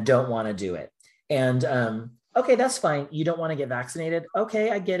 And don't want to do it. And okay, that's fine. You don't want to get vaccinated.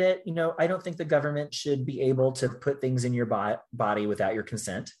 Okay, I get it. I don't think the government should be able to put things in your body without your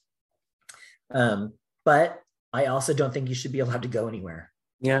consent. But I also don't think you should be allowed to go anywhere.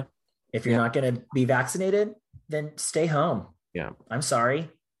 Yeah. If you're not going to be vaccinated, then stay home. Yeah. I'm sorry.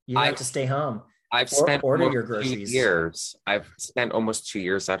 You have to stay home. I've spent order your groceries. 2 years. I've spent almost 2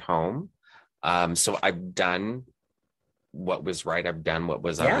 years at home. So I've done what was right. I've done what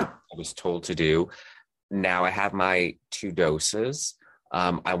I was told to do. Now I have my 2 doses.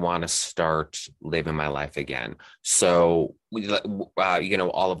 I want to start living my life again. So,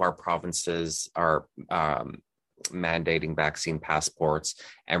 all of our provinces are mandating vaccine passports,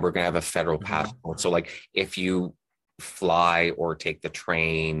 and we're going to have a federal passport. So like if you fly or take the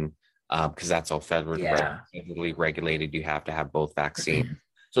train, because that's all federally regulated, you have to have both vaccines.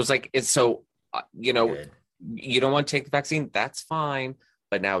 So it's like, you don't want to take the vaccine, that's fine.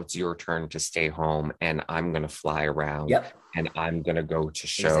 But now it's your turn to stay home, and I'm going to fly around and I'm going to go to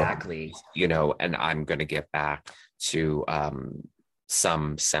shows, and I'm going to get back to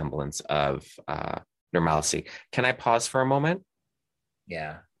some semblance of normalcy. Can I pause for a moment?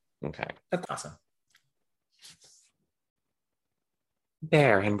 Yeah. Okay. That's awesome.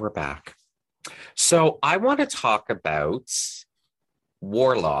 There, and we're back. So I want to talk about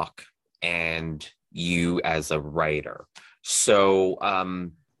Warlock and you as a writer. So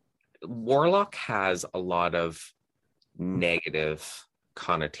Warlock has a lot of negative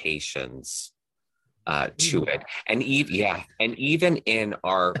connotations to it. And even in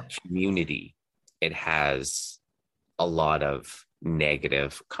our community, it has a lot of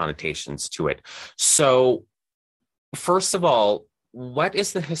negative connotations to it. So first of all, what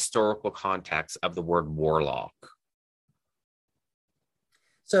is the historical context of the word warlock?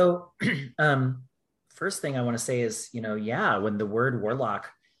 So first thing I want to say is, when the word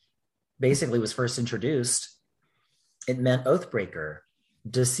warlock basically was first introduced, it meant oathbreaker,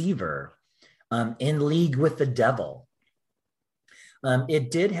 deceiver, in league with the devil.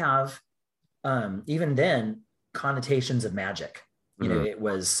 It did have, even then, connotations of magic. It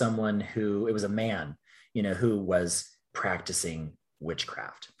was it was a man, who was practicing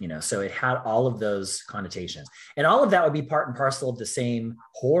witchcraft, so it had all of those connotations, and all of that would be part and parcel of the same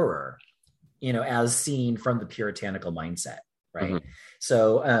horror, as seen from the puritanical mindset, right?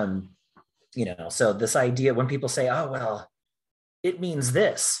 So, so this idea, when people say, oh, well, it means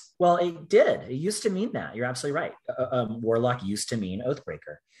this. Well, it used to mean that. You're absolutely right. Warlock used to mean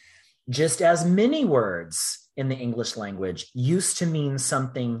oathbreaker. Just as many words in the English language used to mean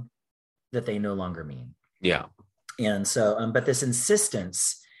something that they no longer mean. Yeah. And so, but this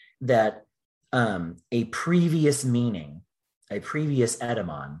insistence that a previous meaning, a previous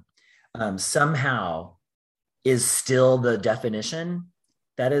etymon, somehow is still the definition,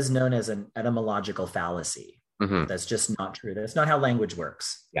 that is known as an etymological fallacy. That's just not true. That's not how language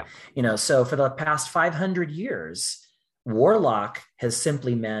works. Yeah. So for the past 500 years, warlock has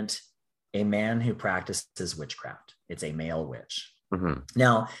simply meant a man who practices witchcraft. It's a male witch.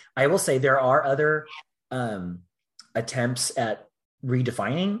 Now, I will say there are other attempts at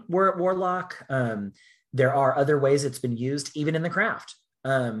redefining warlock. There are other ways it's been used, even in the craft.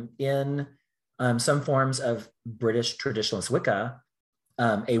 In some forms of British traditionalist Wicca,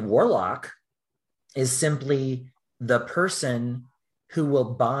 a warlock is simply the person who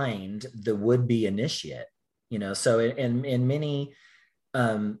will bind the would-be initiate. So in many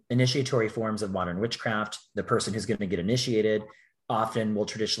initiatory forms of modern witchcraft, the person who's going to get initiated often will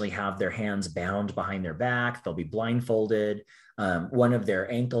traditionally have their hands bound behind their back. They'll be blindfolded. One of their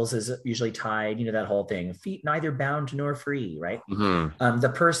ankles is usually tied, that whole thing, feet neither bound nor free, right?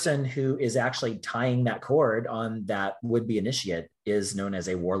 The person who is actually tying that cord on that would-be initiate is known as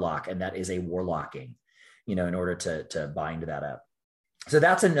a warlock, and that is a warlocking, in order to bind that up. So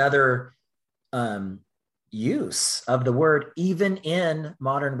that's another use of the word even in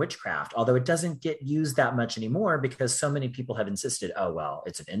modern witchcraft, although it doesn't get used that much anymore because so many people have insisted, oh, well,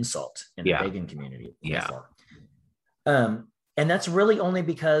 it's an insult in the pagan community. Yeah. And that's really only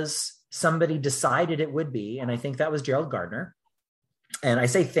because somebody decided it would be. And I think that was Gerald Gardner. And I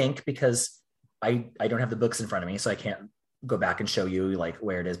say think because I don't have the books in front of me, so I can't go back and show you like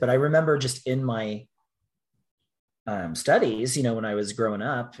where it is. But I remember just in my studies, when I was growing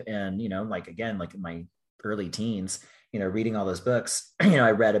up and, like, again, like in my early teens, reading all those books,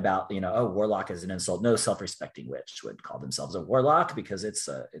 I read about, oh, warlock is an insult. No self-respecting witch would call themselves a warlock because it's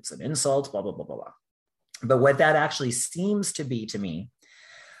an insult, blah, blah, blah, blah, blah. But what that actually seems to be to me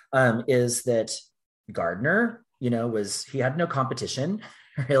is that Gardner, he had no competition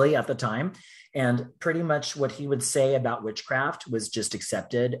really at the time. And pretty much what he would say about witchcraft was just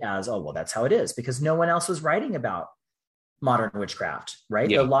accepted as, oh, well, that's how it is, because no one else was writing about modern witchcraft, right?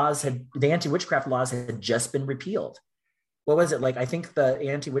 Yeah. The anti-witchcraft laws had just been repealed. What was it like? I think the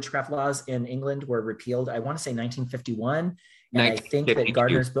anti-witchcraft laws in England were repealed, I want to say 1951. And I think that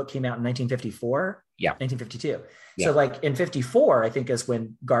Gardner's book came out in 1954. Yeah. 1952. Yeah. So like in 54, I think is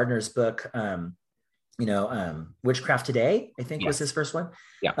when Gardner's book, Witchcraft Today, I think was his first one.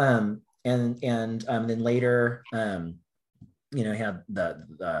 Yeah. And then later, he had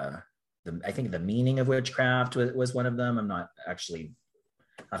the I think the meaning of witchcraft was one of them. I'm not actually,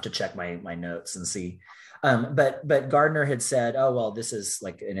 I have to check my notes and see. But Gardner had said, oh, well, this is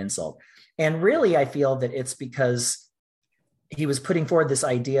like an insult. And really, I feel that it's because he was putting forward this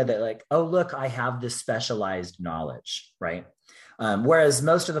idea that like, oh, look, I have this specialized knowledge, right? Whereas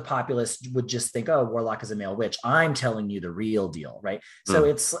most of the populace would just think, oh, warlock is a male witch. I'm telling you the real deal, right? So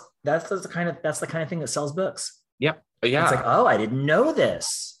that's the kind of thing that sells books. Yep. Yeah. It's like, oh, I didn't know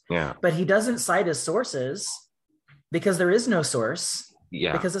this. Yeah. But he doesn't cite his sources because there is no source.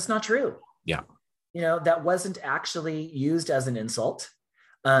 Yeah. Because it's not true. Yeah. That wasn't actually used as an insult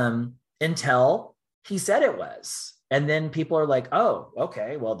until he said it was. And then people are like, oh,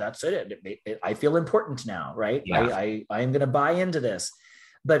 okay, well, that's it. I feel important now, right? Yeah. I'm going to buy into this.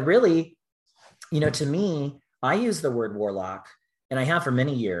 But really, to me, I use the word warlock, and I have for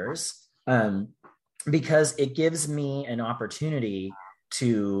many years, because it gives me an opportunity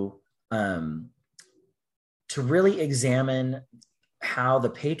to really examine how the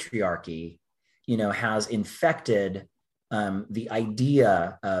patriarchy, has infected the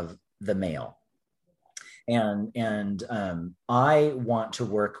idea of the male. And I want to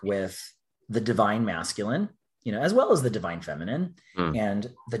work with the divine masculine, as well as the divine feminine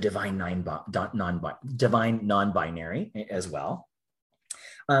and the divine non-binary as well.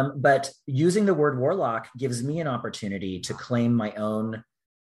 But using the word warlock gives me an opportunity to claim my own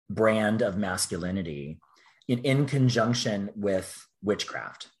brand of masculinity in conjunction with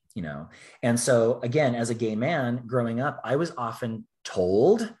witchcraft, And so again, as a gay man growing up, I was often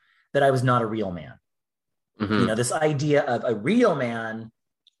told that I was not a real man. Mm-hmm. This idea of a real man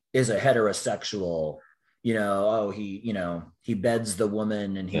is a heterosexual, he beds the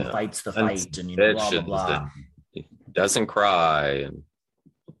woman and he fights the fight and, blah, blah, blah. He doesn't cry and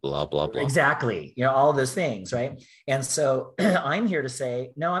blah, blah, blah. Exactly. All those things. Right. And so I'm here to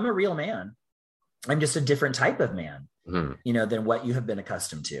say, no, I'm a real man. I'm just a different type of man, than what you have been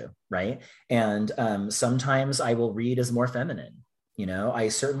accustomed to. Right. And sometimes I will read as more feminine.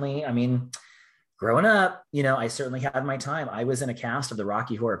 Growing up, I certainly had my time. I was in a cast of the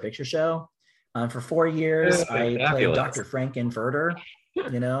Rocky Horror Picture Show for 4 years. I played Dr. Frankenfurter,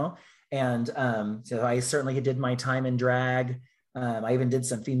 and so I certainly did my time in drag. I even did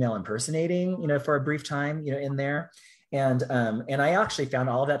some female impersonating, for a brief time, in there. And I actually found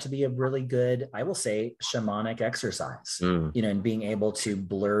all of that to be a really good, I will say, shamanic exercise, and being able to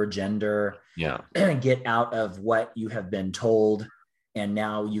blur gender, get out of what you have been told. And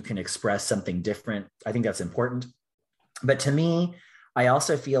now you can express something different. I think that's important. But to me, I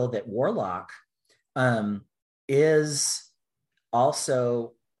also feel that warlock is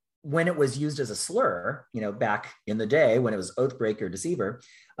also, when it was used as a slur, back in the day when it was oathbreaker, deceiver,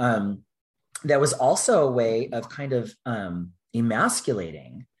 that was also a way of kind of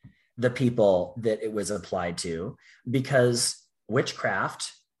emasculating the people that it was applied to, because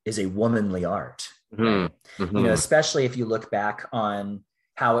witchcraft is a womanly art. Mm-hmm. Mm-hmm. Especially if you look back on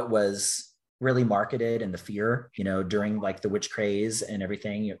how it was really marketed and the fear, during like the witch craze and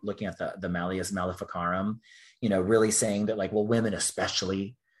everything. You're looking at the Malleus Maleficarum, really saying that like, well, women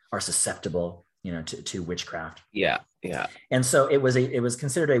especially are susceptible, to witchcraft. Yeah, yeah. And so it was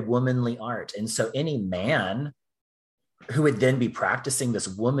considered a womanly art, and so any man who would then be practicing this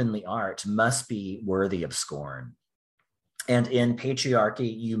womanly art must be worthy of scorn. And in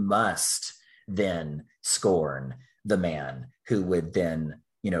patriarchy, you must then scorn the man who would then,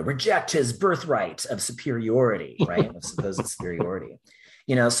 reject his birthright of superiority, right? Of supposed superiority.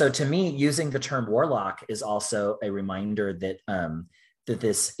 So to me, using the term warlock is also a reminder that that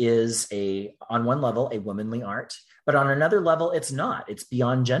this is on one level, a womanly art, but on another level, it's not. It's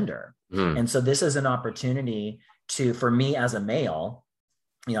beyond gender. And so this is an opportunity for me as a male,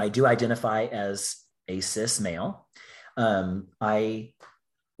 I do identify as a cis male. I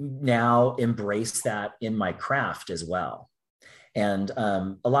now embrace that in my craft as well. And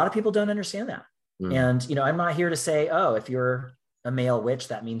a lot of people don't understand that. And, I'm not here to say, oh, if you're a male witch,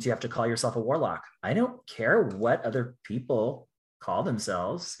 that means you have to call yourself a warlock. I don't care what other people call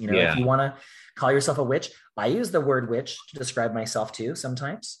themselves. If you want to call yourself a witch, I use the word witch to describe myself too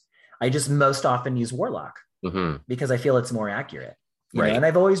sometimes. I just most often use warlock because I feel it's more accurate. Right. And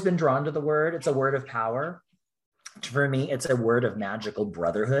I've always been drawn to the word. It's a word of power. For me, it's a word of magical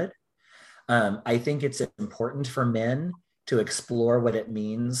brotherhood. I think it's important for men to explore what it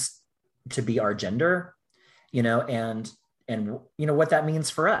means to be our gender, and what that means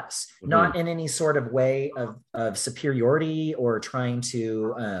for us, not in any sort of way of superiority or trying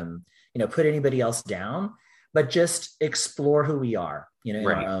to, put anybody else down, but just explore who we are, in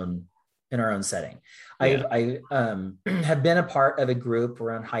our own setting. Yeah. I have been a part of a group.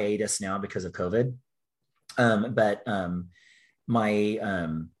 We're on hiatus now because of COVID. But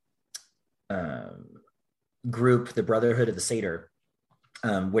my group, the Brotherhood of the Satyr,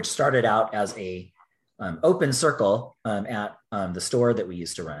 which started out as a open circle at the store that we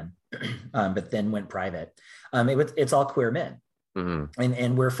used to run, but then went private. It's all queer men.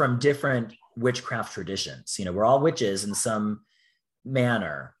 And we're from different witchcraft traditions. We're all witches in some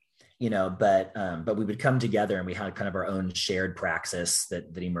manner, but we would come together and we had kind of our own shared praxis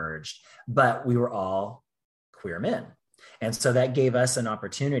that emerged, but we were all queer men. And so that gave us an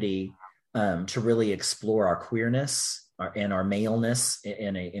opportunity to really explore our queerness and our maleness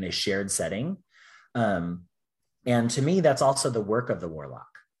in a shared setting. And to me, that's also the work of the warlock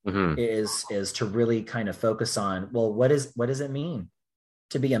is to really kind of focus on, well, what does it mean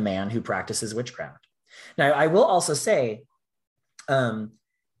to be a man who practices witchcraft? Now, I will also say,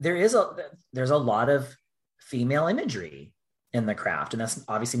 there's a lot of female imagery in the craft, and that's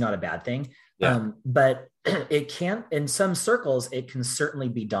obviously not a bad thing. Yeah. But it can, in some circles, it can certainly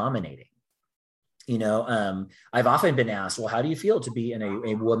be dominating. I've often been asked, well, how do you feel to be in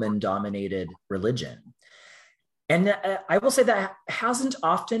a woman-dominated religion? And I will say that hasn't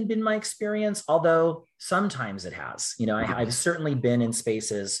often been my experience, although sometimes it has. I've certainly been in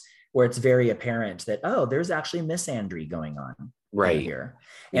spaces where it's very apparent that, oh, there's actually misandry going on right here.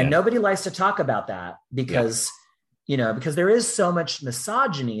 And nobody likes to talk about that because there is so much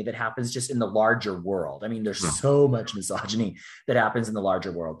misogyny that happens just in the larger world. I mean, there's so much misogyny that happens in the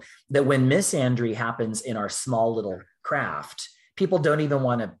larger world that when misandry happens in our small little craft, people don't even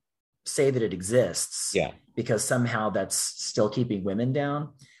want to say that it exists because somehow that's still keeping women down.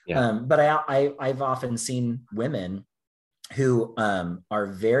 But I've often seen women who are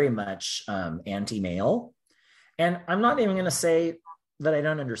very much anti-male. And I'm not even going to say that I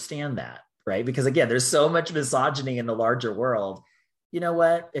don't understand that. Right. Because again, there's so much misogyny in the larger world. You know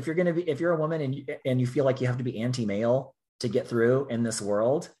what? If you're a woman and you feel like you have to be anti-male to get through in this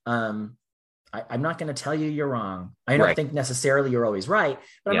world, I'm not going to tell you you're wrong. I don't think necessarily you're always right,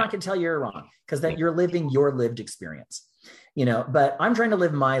 but I'm not going to tell you you're wrong because that you're living your lived experience. But I'm trying to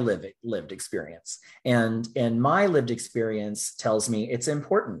live my lived experience. And my lived experience tells me it's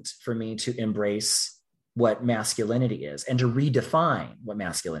important for me to embrace what masculinity is and to redefine what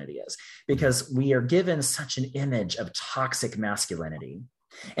masculinity is, because we are given such an image of toxic masculinity.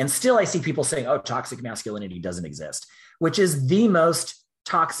 And still I see people saying, oh, toxic masculinity doesn't exist, which is the most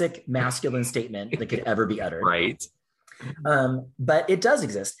toxic masculine statement that could ever be uttered. Right. But it does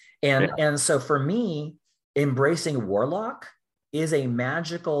exist. And so for me, embracing warlock is a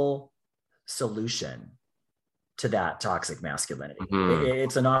magical solution to that toxic masculinity.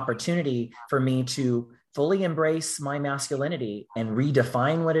 It's an opportunity for me to fully embrace my masculinity and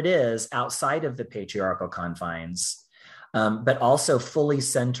redefine what it is outside of the patriarchal confines, but also fully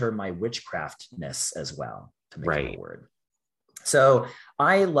center my witchcraftness as well, to make it a word. So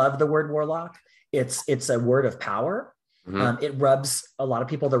I love the word warlock. It's a word of power. It rubs a lot of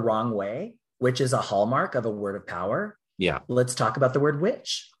people the wrong way, which is a hallmark of a word of power. Yeah. Let's talk about the word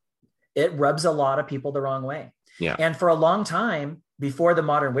witch. It rubs a lot of people the wrong way. Yeah. And for a long time, before the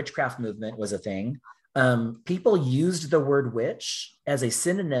modern witchcraft movement was a thing, people used the word witch as a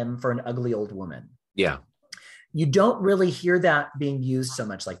synonym for an ugly old woman. Yeah. You don't really hear that being used so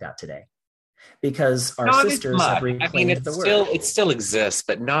much like that today. because our Not as sisters have much. I mean, reclaimed the word. it still exists,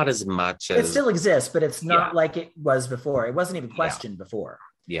 but not as much It as. still exists, but it's not Yeah. like it was before. It wasn't even Yeah. questioned before.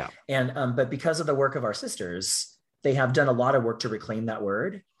 Yeah. And but because of the work of our sisters, they have done a lot of work to reclaim that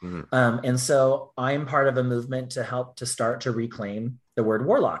word. Mhm. And so I'm part of a movement to help to start to reclaim the word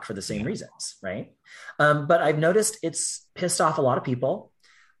warlock for the same reasons, right? But I've noticed it's pissed off a lot of people.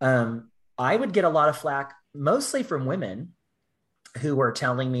 I would get a lot of flack, mostly from women who were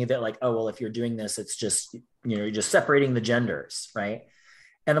telling me that, like, oh, well, if you're doing this, it's just, you're just separating the genders, right?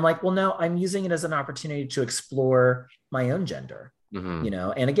 And I'm like, well, no, I'm using it as an opportunity to explore my own gender,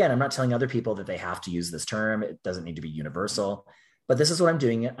 and again, I'm not telling other people that they have to use this term. It doesn't need to be universal, but this is what I'm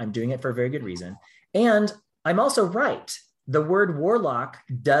doing it. I'm doing it for a very good reason. And I'm also right. The word warlock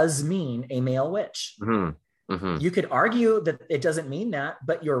does mean a male witch. You could argue that it doesn't mean that,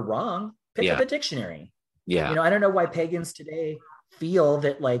 but you're wrong. Pick up a dictionary. I don't know why pagans today feel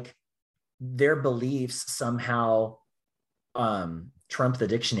that, like, their beliefs somehow trump the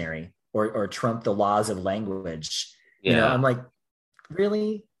dictionary or trump the laws of language. I'm like,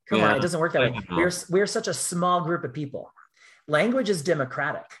 really? Come on, it doesn't work that way. We're such a small group of people. Language is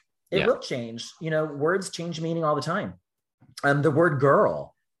democratic. It will change. Words change meaning all the time. The word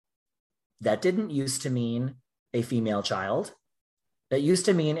girl, that didn't used to mean a female child. That used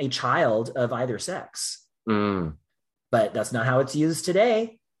to mean a child of either sex. But that's not how it's used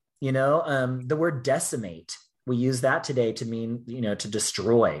today. The word decimate, we use that today to mean, to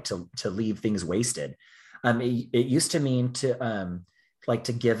destroy, to leave things wasted. It used to mean to like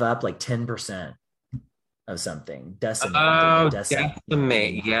to give up like 10% of something. Decimate.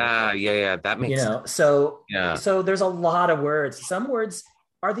 Decimate. Yeah. That makes sense. So there's a lot of words. Some words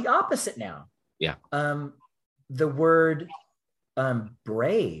are the opposite now. Yeah. The word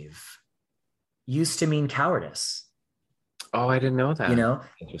brave used to mean cowardice. Oh, I didn't know that.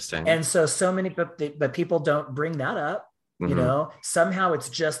 Interesting. And so many, but people don't bring that up. Somehow it's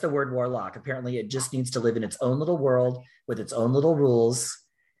just the word warlock. Apparently it just needs to live in its own little world with its own little rules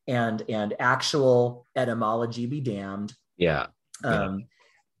and actual etymology be damned.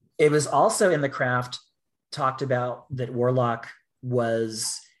 It was also in the craft talked about that warlock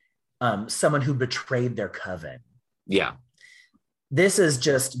was someone who betrayed their coven. This is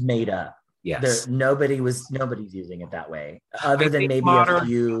just made up. Nobody's using it that way, other than maybe a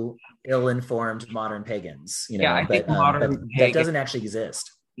few ill-informed modern pagans. But that doesn't actually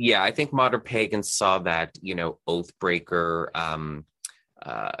exist. Yeah, I think modern pagans saw that oathbreaker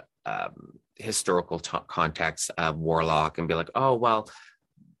historical context of warlock and be like, oh well,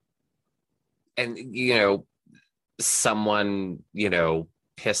 and someone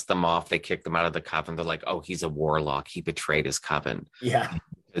pissed them off. They kicked them out of the coven. They're like, oh, he's a warlock. He betrayed his coven.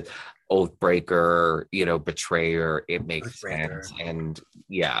 Oathbreaker, betrayer, it makes sense. And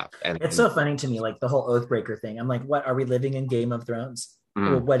it's so funny to me, like the whole oathbreaker thing. I'm like, what, are we living in Game of Thrones?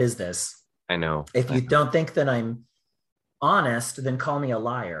 Well, what is this? I know. If you don't think that I'm honest, then call me a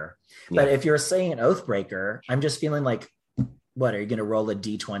liar. But if you're saying an oathbreaker, I'm just feeling like, what, are you going to roll a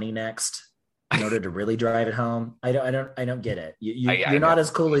D20 next in order to really drive it home? I don't get it. You're not as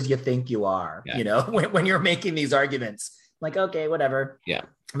cool as you think you are. When you're making these arguments, like, okay, whatever.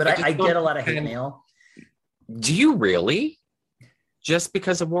 But I get a lot of hate mail. Do you really? Just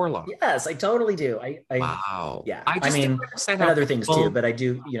because of warlock? Yes, I totally do. Wow. Yeah. I mean, and other things too, but I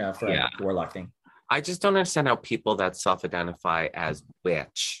do, for a warlock thing. I just don't understand how people that self-identify as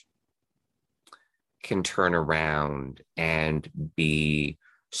witch can turn around and be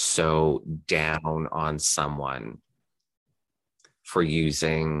so down on someone for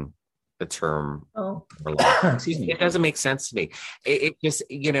using the term excuse me. It doesn't make sense to me. It just,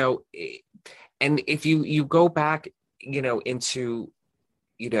 and if you go back, into,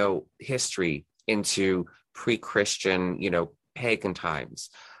 history, into pre-Christian, pagan times,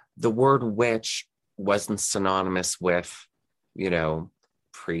 the word witch wasn't synonymous with,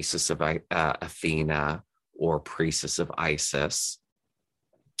 priestess of Athena or priestess of Isis.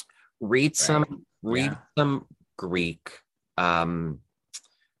 Read some Greek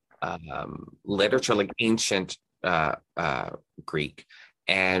literature, like ancient Greek,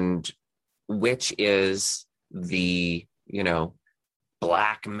 and witch is the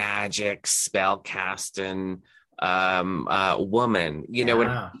black magic spell casting woman.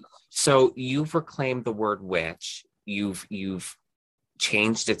 So you've reclaimed the word witch. You've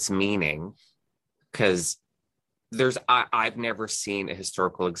changed its meaning, because I've never seen a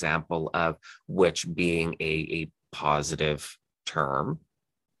historical example of witch being a positive term,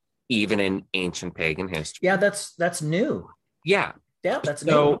 even in ancient pagan history. Yeah, that's new. Yeah, that's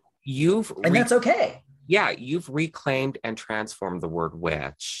new. And that's okay. Yeah, you've reclaimed and transformed the word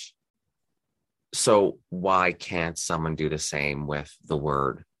witch So why can't someone do the same with the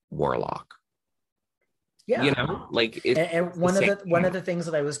word warlock? Yeah. You know, like it, and one of the things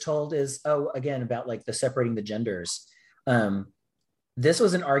that I was told is, again, about like the separating the genders. This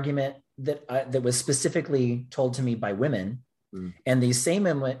was an argument that was specifically told to me by women. Mm. And these same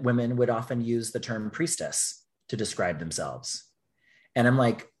women would often use the term priestess to describe themselves. And I'm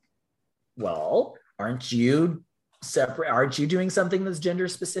like, well, aren't you separate? Aren't you doing something that's gender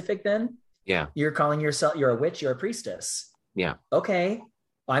specific then? Yeah. You're calling yourself, you're a witch, you're a priestess. Yeah. Okay.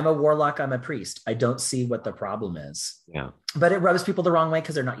 I'm a warlock, I'm a priest. I don't see what the problem is. Yeah. But it rubs people the wrong way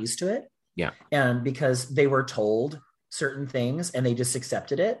because they're not used to it. Yeah. And because they were told certain things and they just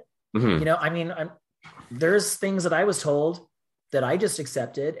accepted it. Mm-hmm. You know, I mean, there's things that I was told that I just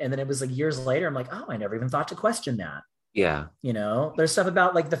accepted. And then it was like years later, I'm like, oh, I never even thought to question that. Yeah. You know, there's stuff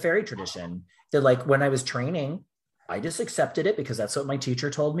about like the fairy tradition that like when I was training, I just accepted it because that's what my teacher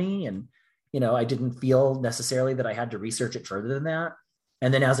told me. And, you know, I didn't feel necessarily that I had to research it further than that.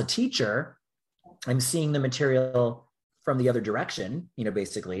 And then as a teacher, I'm seeing the material from the other direction, you know,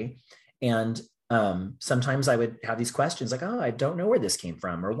 basically. And sometimes I would have these questions like, oh, I don't know where this came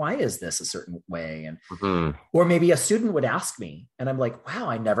from, or why is this a certain way? And, Mm-hmm. or maybe a student would ask me and I'm like, wow,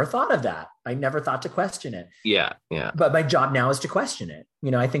 I never thought of that. I never thought to question it. Yeah. Yeah. But my job now is to question it.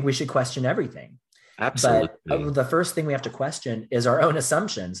 You know, I think we should question everything. Absolutely. But the first thing we have to question is our own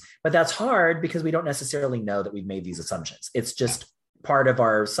assumptions. But that's hard because we don't necessarily know that we've made these assumptions. It's just part of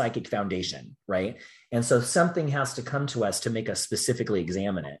our psychic foundation, right? And so something has to come to us to make us specifically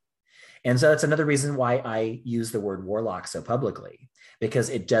examine it. And so that's another reason why I use the word warlock so publicly, because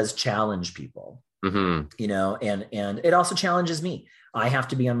it does challenge people, Mm-hmm. you know, and it also challenges me. I have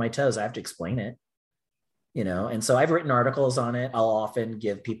to be on my toes. I have to explain it, you know? And so I've written articles on it. I'll often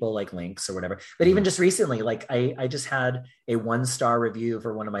give people like links or whatever, but even just recently, like I just had a 1-star review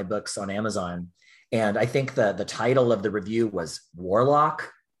for one of my books on Amazon. And I think the title of the review was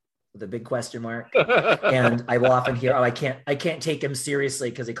Warlock with a big question mark. And I will often hear, oh, I can't take him seriously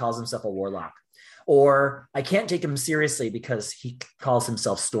because he calls himself a warlock. Or I can't take him seriously because he calls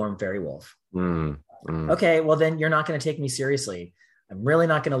himself Storm Faerywolf. Okay, well then you're not going to take me seriously. I'm really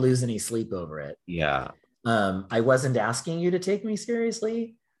not going to lose any sleep over it. Yeah. I wasn't asking you to take me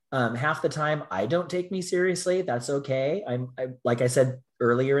seriously. Half the time I don't take me seriously. That's okay. I like I said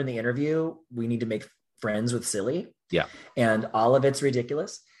earlier in the interview, we need to make friends with silly. Yeah. And all of it's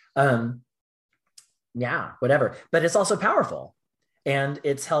ridiculous. Yeah, whatever. But it's also powerful. And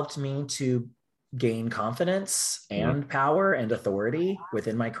it's helped me to gain confidence and power and authority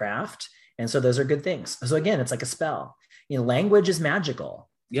within my craft. And so those are good things. So again, it's like a spell. You know, language is magical.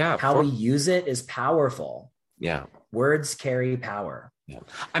 Yeah. How we use it is powerful. Yeah. Words carry power. Yeah.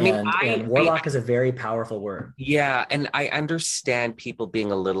 I mean, and warlock is a very powerful word. Yeah. And I understand people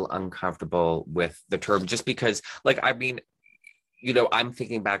being a little uncomfortable with the term just because, like, I mean, you know, I'm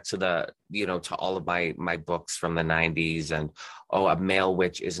thinking back to to all of my books from the 90s and, oh, a male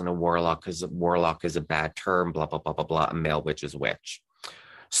witch isn't a warlock because warlock is a bad term, blah, blah, blah, blah, blah. A male witch is witch.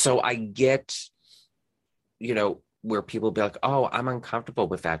 So I get, you know, where people be like, oh, I'm uncomfortable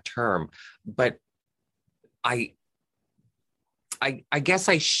with that term. But I guess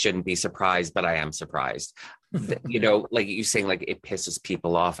I shouldn't be surprised, but I am surprised. You know, like you saying, like it pisses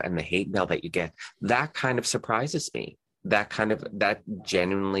people off and the hate mail that you get, that kind of surprises me. That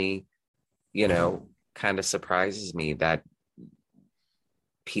genuinely, you know, kind of surprises me that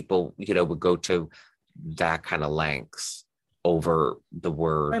people, you know, would go to that kind of lengths over the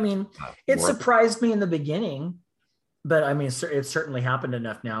word. I mean, it surprised me in the beginning, but I mean, it's certainly happened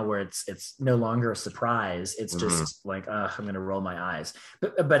enough now where it's no longer a surprise. It's just like, I'm going to roll my eyes.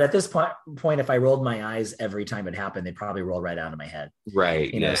 But at this point, if I rolled my eyes every time it happened, they'd probably roll right out of my head.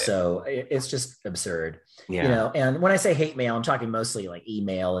 Right. You know, so it's just absurd. Yeah. You know, and when I say hate mail, I'm talking mostly like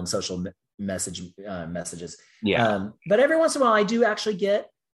email and social messages. Yeah. But every once in a while, I do actually get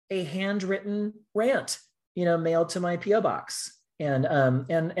a handwritten rant, you know, mailed to my PO box. And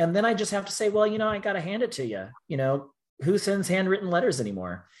then I just have to say, well, you know, I got to hand it to you. You know, who sends handwritten letters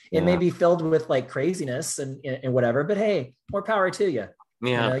anymore? It may be filled with like craziness and whatever, but hey, more power to you.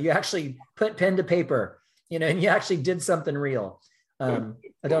 Yeah. You know, you actually put pen to paper, you know, and you actually did something real. I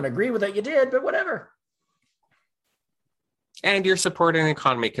don't agree with what you did, but whatever. And you're supporting the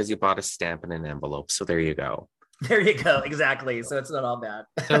economy because you bought a stamp and an envelope. So there you go. There you go. Exactly. So it's not all bad.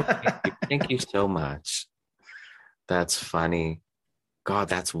 So thank you so much. That's funny. God,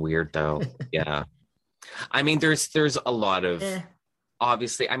 that's weird though. Yeah. I mean, there's a lot of,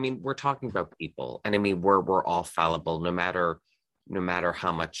 obviously, I mean, we're talking about people and I mean, we're all fallible no matter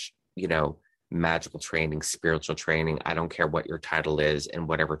how much, you know, magical training, spiritual training. I don't care what your title is and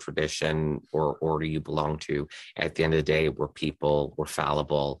whatever tradition or order you belong to. At the end of the day, we're people, we're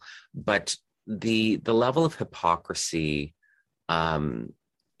fallible. But the level of hypocrisy in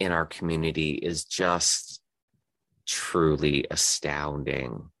our community is just truly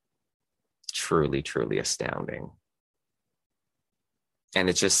astounding. Truly, truly astounding. And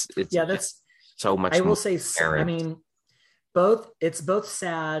it's that's so much. I will say, I mean, it's both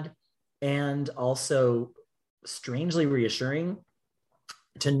sad and also strangely reassuring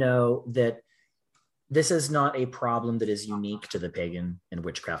to know that this is not a problem that is unique to the pagan and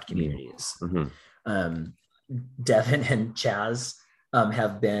witchcraft communities. Mm-hmm. Devin and Chaz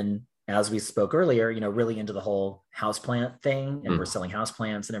have been, as we spoke earlier, really into the whole houseplant thing, and we're selling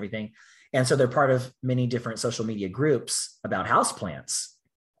houseplants and everything. And so they're part of many different social media groups about houseplants.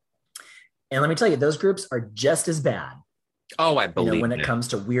 And let me tell you, those groups are just as bad. Oh, I believe when it comes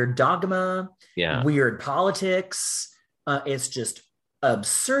to weird dogma, weird politics, it's just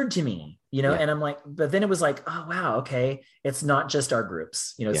absurd to me, and I'm like, but then it was like, oh, wow. Okay. It's not just our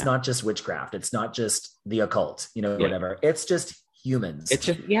groups, it's not just witchcraft. It's not just the occult, whatever. It's just humans. It's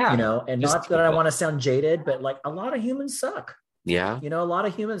just, and just not that I want to sound jaded, but like a lot of humans suck. Yeah. A lot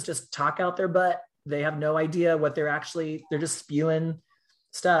of humans just talk out their butt. They have no idea what they're just spewing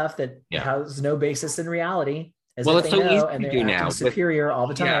stuff that has no basis in reality. Well, it's so easy to do now. Superior all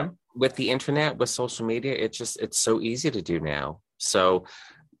the time. With the internet, with social media, it's so easy to do now. So,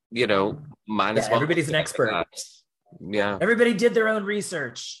 might as well. Everybody's an expert. Yeah. Everybody did their own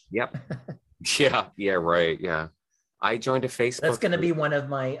research. Yep. Yeah. Right. Yeah. I joined a Facebook. That's going to be one of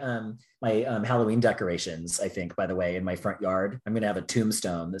my my Halloween decorations, I think, by the way, in my front yard. I'm going to have a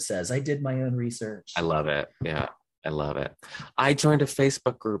tombstone that says, I did my own research. I love it. Yeah. I love it. I joined a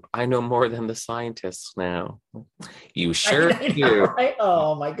Facebook group. I know more than the scientists now. You sure do. Right?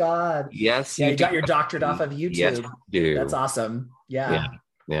 Oh my God. Yes. You got your doctorate off of YouTube. Yes, you do. That's awesome. Yeah.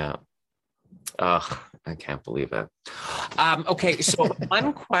 Oh, I can't believe it. Okay. So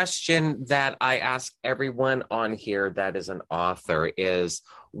one question that I ask everyone on here that is an author is,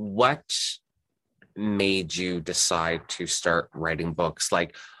 what made you decide to start writing books?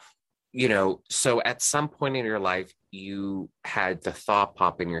 Like, so at some point in your life, you had the thought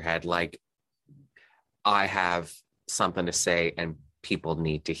pop in your head, like, I have something to say and people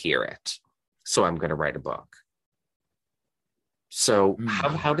need to hear it. So I'm going to write a book. So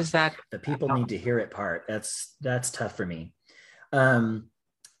how does that? The people need to hear it part. That's tough for me. I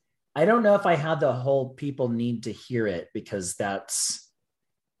don't know if I had the whole people need to hear it, because that's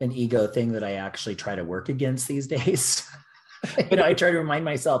an ego thing that I actually try to work against these days. I try to remind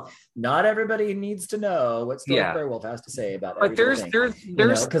myself, not everybody needs to know what Storm Faerywolf has to say about everything.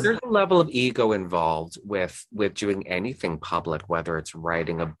 But there's a level of ego involved with doing anything public, whether it's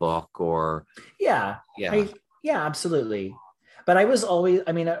writing a book or absolutely. But I was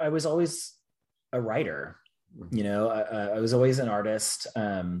always a writer. I was always an artist.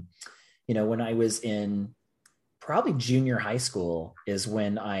 When I was in probably junior high school is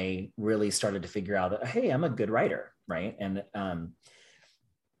when I really started to figure out that, hey, I'm a good writer. Right. And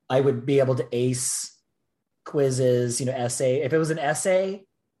I would be able to ace quizzes, essay. If it was an essay,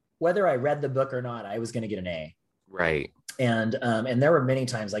 whether I read the book or not, I was going to get an A. Right. And there were many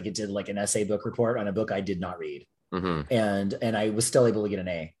times like it did like an essay book report on a book I did not read. Mm-hmm. And I was still able to get an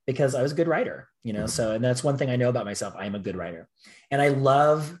A because I was a good writer, So, and that's one thing I know about myself. I'm a good writer, and I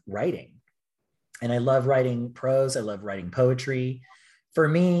love writing, and I love writing prose. I love writing poetry. For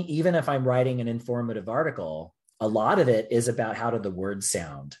me, even if I'm writing an informative article, a lot of it is about how do the words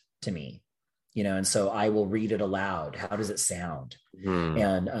sound to me, and so I will read it aloud. How does it sound?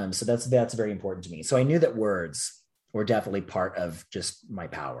 And so that's very important to me. So I knew that words were definitely part of just my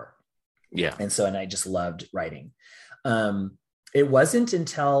power. Yeah. And I just loved writing. It wasn't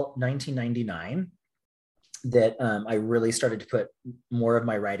until 1999 that I really started to put more of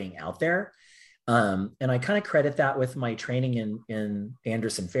my writing out there. And I kind of credit that with my training in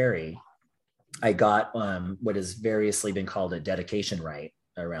Anderson Ferry. I got what has variously been called a dedication rite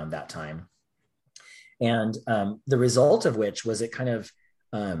around that time. And the result of which was it kind of,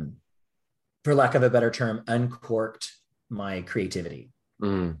 for lack of a better term, uncorked my creativity.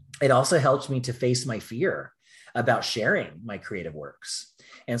 It also helped me to face my fear about sharing my creative works.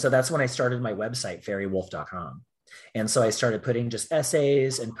 And so that's when I started my website, faerywolf.com. And so I started putting just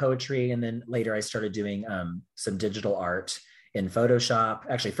essays and poetry. And then later I started doing some digital art in Photoshop.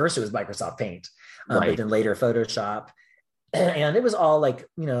 Actually, first it was Microsoft Paint, but then later Photoshop. And it was all like,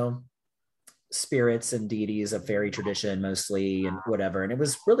 spirits and deities of fairy tradition mostly and whatever. And it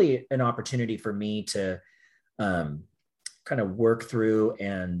was really an opportunity for me to kind of work through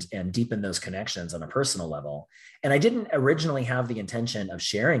and deepen those connections on a personal level. And I didn't originally have the intention of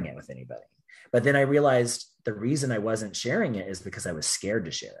sharing it with anybody. But then I realized the reason I wasn't sharing it is because I was scared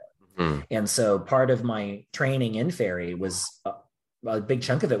to share it. Mm-hmm. And so part of my training in fairy was a big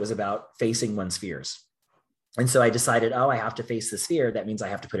chunk of it was about facing one's fears. And so I decided, I have to face this fear. That means I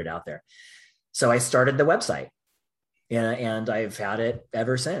have to put it out there. So I started the website, and I've had it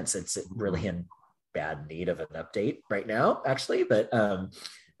ever since. It's really in bad need of an update right now, actually, but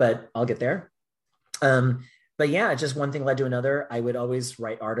I'll get there. But yeah, just one thing led to another. I would always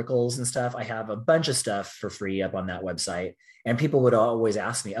write articles and stuff. I have a bunch of stuff for free up on that website. And people would always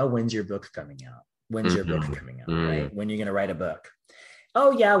ask me, when's your book coming out? When's your book coming out, right? When are you going to write a book?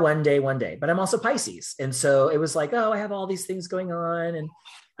 Oh yeah, one day. But I'm also Pisces. And so it was like, I have all these things going on and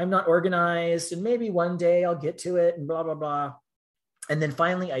I'm not organized, and maybe one day I'll get to it and blah, blah, blah. And then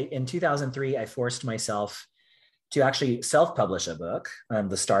finally, in 2003, I forced myself to actually self-publish a book,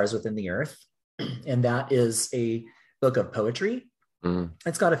 The Stars Within the Earth. And that is a book of poetry.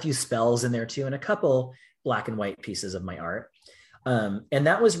 It's got a few spells in there too, and a couple black and white pieces of my art. And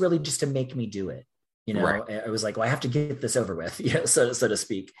that was really just to make me do it. Right. I was like, I have to get this over with, so to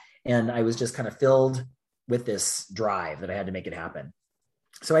speak. And I was just kind of filled with this drive that I had to make it happen.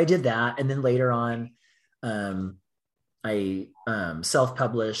 So I did that. And then later on, I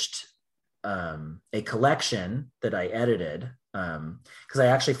self-published a collection that I edited, because I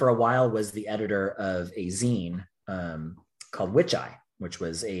actually for a while was the editor of a zine called Witch Eye, which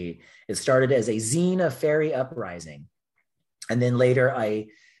was it started as a zine of fairy uprising. And then later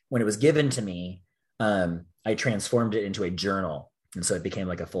when it was given to me, I transformed it into a journal. And so it became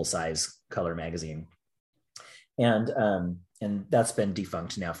like a full-size color magazine. And that's been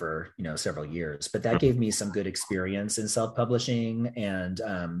defunct now for, several years, but that gave me some good experience in self-publishing. And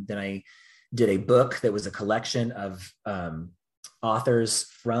then I did a book that was a collection of authors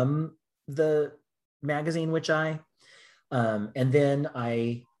from the magazine Witch Eye. And then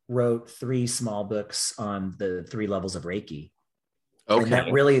I wrote 3 small books on the 3 levels of Reiki. Okay.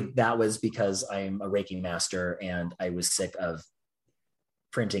 And that was because I'm a Reiki master, and I was sick of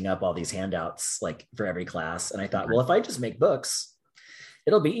printing up all these handouts like for every class. And I thought, well, if I just make books,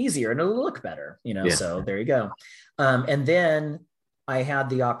 it'll be easier and it'll look better, so there you go. And then I had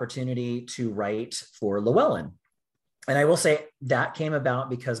the opportunity to write for Llewellyn. And I will say that came about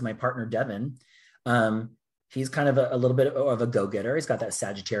because my partner, Devin, he's kind of a little bit of a go-getter. He's got that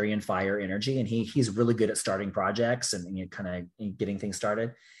Sagittarian fire energy, and he's really good at starting projects and kind of getting things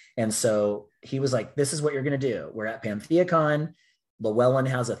started. And so he was like, this is what you're going to do. We're at PantheaCon. Llewellyn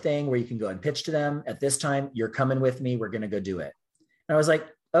has a thing where you can go and pitch to them. At this time, you're coming with me. We're going to go do it. And I was like,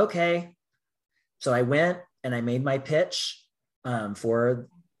 okay. So I went and I made my pitch for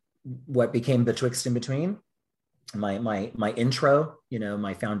what became Betwixt in Between, my intro,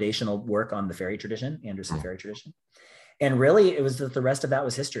 my foundational work on the fairy tradition, Anderson fairy tradition. And really, it was that the rest of that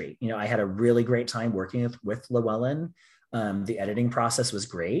was history. I had a really great time working with Llewellyn. The editing process was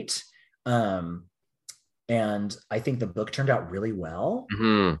great. And I think the book turned out really well.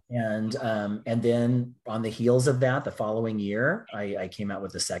 And then on the heels of that, the following year, I came out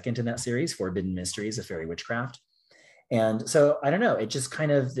with the second in that series, Forbidden Mysteries of Fairy Witchcraft. And so I don't know, it just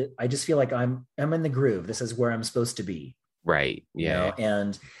kind of, I just feel like I'm in the groove. This is where I'm supposed to be. Right. Yeah.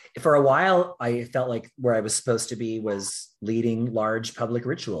 And for a while, I felt like where I was supposed to be was leading large public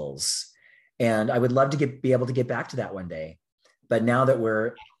rituals. And I would love to be able to get back to that one day. But now that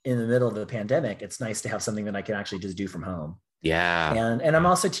we're in the middle of the pandemic, it's nice to have something that I can actually just do from home. Yeah. And I'm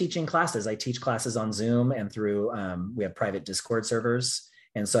also teaching classes. I teach classes on Zoom and through, we have private Discord servers.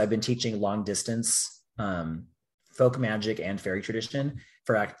 And so I've been teaching long distance folk magic and fairy tradition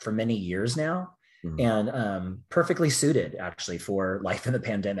for many years now. And perfectly suited actually for life in the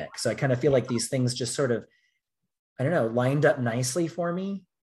pandemic. So I kind of feel like these things just sort of, I don't know, lined up nicely for me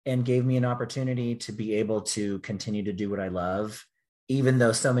and gave me an opportunity to be able to continue to do what I love, even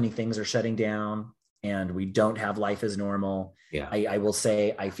though so many things are shutting down and we don't have life as normal. Yeah. I will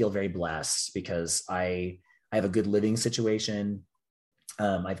say I feel very blessed because I have a good living situation.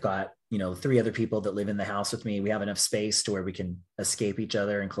 I've got, 3 other people that live in the house with me. We have enough space to where we can escape each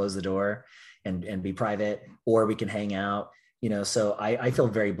other and close the door and be private, or we can hang out, so I feel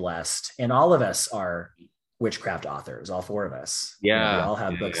very blessed. And all of us are witchcraft authors, all 4 of us. Yeah. We all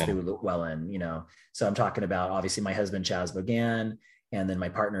have books through Llewellyn, so I'm talking about obviously my husband, Chaz Bogan, and then my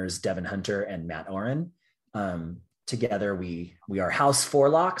partners, Devin Hunter and Matt Oren. Together, we are House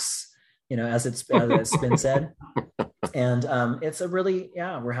Forlocks, as it's been said. And it's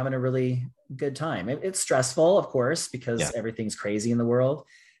we're having a really good time. It's stressful, of course, because everything's crazy in the world.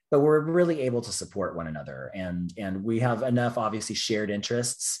 but we're really able to support one another, and we have enough obviously shared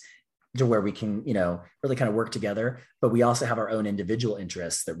interests to where we can, really kind of work together, but we also have our own individual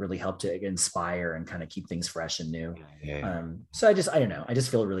interests that really help to inspire and kind of keep things fresh and new. Yeah. So I don't know, I just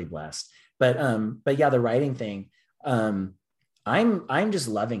feel really blessed. But yeah, the writing thing, I'm just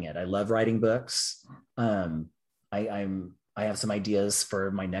loving it. I love writing books. I have some ideas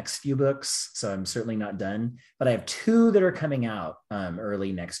for my next few books, so I'm certainly not done, but I have 2 that are coming out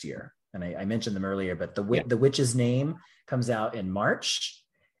early next year. And I mentioned them earlier, but the Witch's Name comes out in March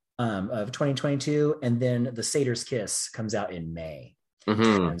of 2022. And then The Satyr's Kiss comes out in May.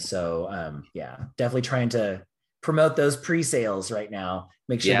 Mm-hmm. And so, definitely trying to promote those pre-sales right now,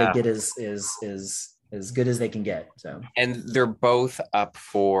 make sure they get as good as they can get. So, and they're both up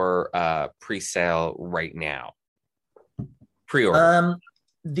for pre-sale right now. Pre-order.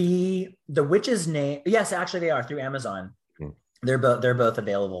 The Witch's Name, yes, actually they are through Amazon. Mm-hmm. They're both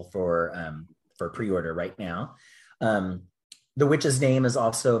available for pre-order right now. The Witch's Name is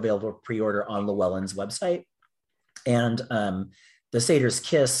also available for pre-order on Llewellyn's website, and The Satyr's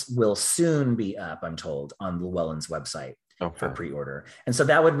Kiss will soon be up, I'm told, on Llewellyn's website for pre-order. And so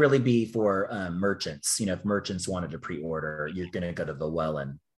that would really be for merchants. If merchants wanted to pre-order, you're going to go to the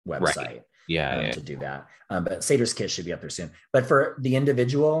Llewellyn website. Right. To do that. But Satyr's Kiss should be up there soon. But for the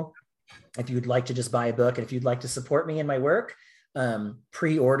individual, if you'd like to just buy a book, and if you'd like to support me in my work,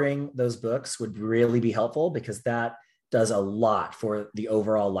 pre-ordering those books would really be helpful, because that does a lot for the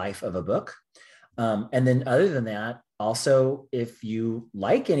overall life of a book. And then other than that, also, if you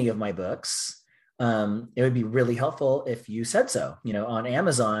like any of my books, it would be really helpful if you said so, on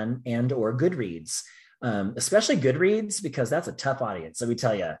Amazon and or Goodreads, especially Goodreads, because that's a tough audience. Let me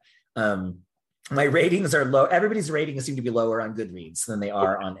tell you, my ratings are low. Everybody's ratings seem to be lower on Goodreads than they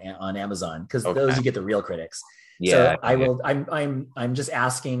are on Amazon, because those you get the real critics. So I'm just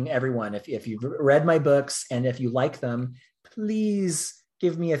asking everyone, if you've read my books and if you like them, please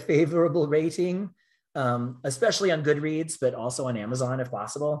give me a favorable rating, especially on Goodreads, but also on Amazon if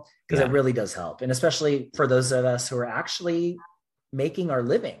possible, because it really does help. And especially for those of us who are actually making our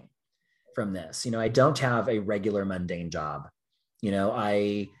living from this. I don't have a regular mundane job.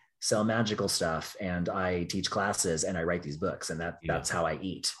 I sell magical stuff and I teach classes and I write these books, and that's how I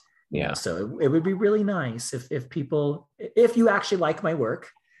eat. So it would be really nice if you actually like my work,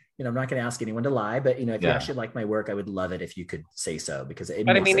 I'm not going to ask anyone to lie, but if you actually like my work, I would love it if you could say so, because it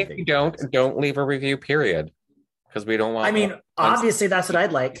but I mean, if you don't leave a review, period, because we don't want, obviously that's what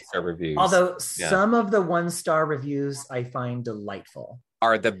I'd like. Reviews. Although some of the 1-star reviews I find delightful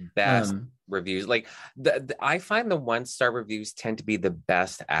are the best reviews. Like I find the 1-star reviews tend to be the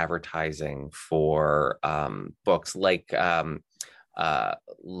best advertising for books, like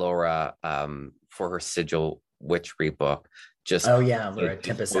Laura for her Sigil Witchery book. Laura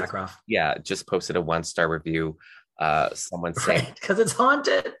Tempest Sakroff. Just posted a 1-star review. Someone saying because it's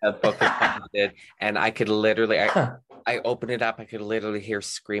haunted. A book is haunted, and I could literally, I opened it up. I could literally hear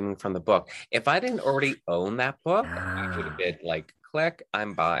screaming from the book. If I didn't already own that book, I would have been like, "Click,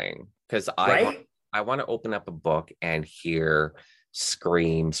 I'm buying," because I want to open up a book and hear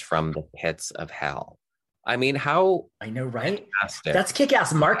screams from the pits of hell. I mean, how I know, right? Fantastic. That's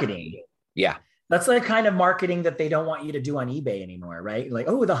kick-ass marketing. Yeah. That's the kind of marketing that they don't want you to do on eBay anymore, right? Like,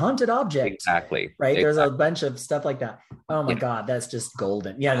 the haunted object. Exactly. Right. There's a bunch of stuff like that. Oh my God, that's just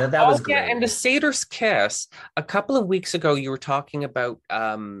golden. Yeah, that was great. And The Satyr's Kiss, a couple of weeks ago, you were talking about,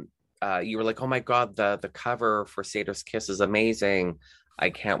 you were like, oh my God, the cover for Satyr's Kiss is amazing. I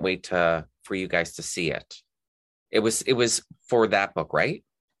can't wait for you guys to see it. It was for that book, right?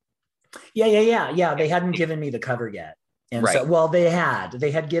 Yeah. They hadn't given me the cover yet. And so, they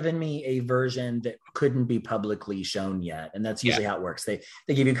had given me a version that couldn't be publicly shown yet. And that's usually how it works. They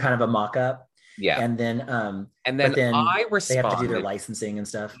give you kind of a mock-up. Yeah. And then I responded. They have to do their licensing and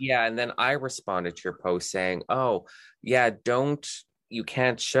stuff. Yeah. And then I responded to your post saying, oh yeah, you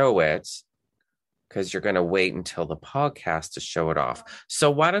can't show it because you're going to wait until the podcast to show it off. So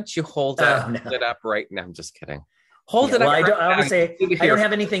why don't you hold it up right now? I'm just kidding. Hold it up. Well, I would say I don't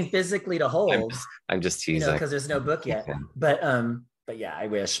have anything physically to hold. I'm just teasing, because there's no book yet. But yeah, I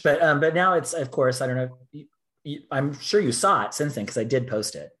wish. But now it's, of course, I don't know. I'm sure you saw it since then, because I did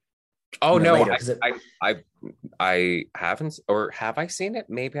post it. Oh no, I haven't, or have I seen it?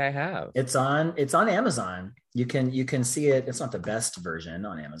 Maybe I have. It's on Amazon. You can see it. It's not the best version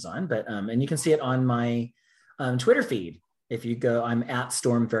on Amazon, but and you can see it on my Twitter feed. If you go, I'm at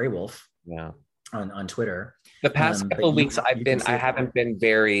Storm Faerywolf. Yeah. On Twitter. The past couple of weeks I haven't been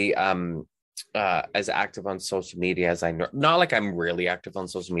very as active on social media as I know. Not like I'm really active on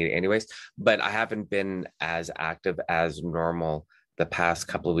social media anyways, but I haven't been as active as normal the past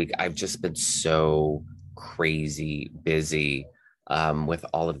couple of weeks, I've just been so crazy busy with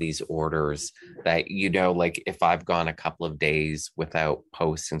all of these orders that, like if I've gone a couple of days without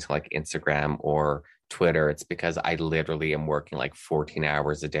posting to like Instagram or Twitter, it's because I literally am working like 14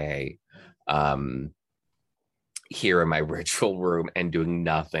 hours a day here in my ritual room and doing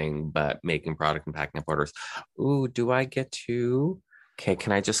nothing but making product and packing up orders. Ooh, do I get to? Okay,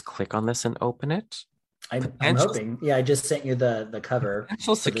 can I just click on this and open it? I'm hoping. Yeah, I just sent you the cover.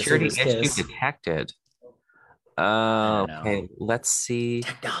 Potential security issue Kiss. detected. Okay, let's see.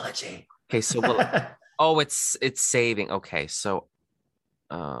 Technology. Okay, so oh, it's saving. Okay, so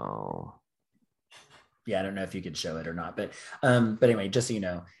oh. Yeah, I don't know if you could show it or not, but anyway, just so you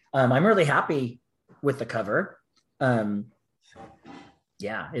know, I'm really happy with the cover.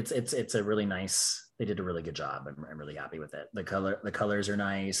 Yeah, it's a really nice. They did a really good job. I'm really happy with it. The colors are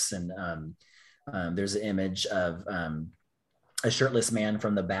nice, and there's an image of a shirtless man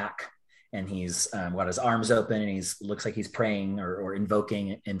from the back, and he's got his arms open, and looks like he's praying or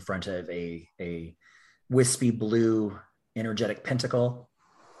invoking in front of a wispy blue energetic pentacle,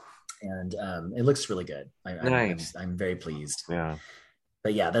 and it looks really good. Nice. I'm very pleased. Yeah.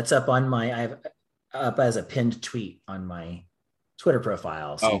 But yeah, that's up on I have up as a pinned tweet on my Twitter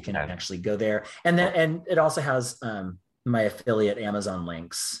profile, so you can actually go there, and it also has my affiliate Amazon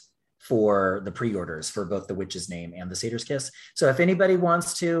links for the pre-orders for both The Witch's Name and The Satyr's Kiss. So if anybody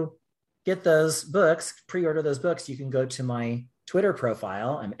wants to get those books, pre-order those books, you can go to my Twitter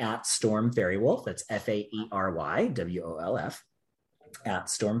profile. I'm at Storm Faerywolf. That's FAERYWOLF at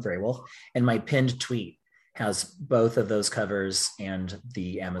Storm Faerywolf. And my pinned tweet has both of those covers and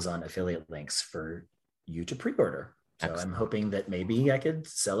the Amazon affiliate links for you to pre-order. So excellent. I'm hoping that maybe I could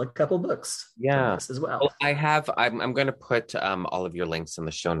sell a couple books as well. I'm going to put all of your links in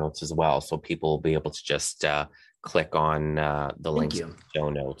the show notes as well, so people will be able to just click on the links in the show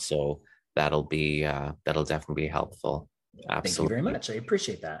notes. So that'll definitely be helpful. Absolutely. Thank you very much. I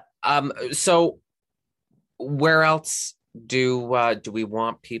appreciate that. So where else do we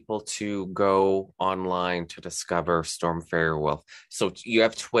want people to go online to discover Storm Faerywolf? So you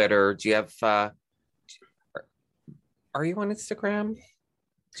have Twitter. Do you have are you on Instagram?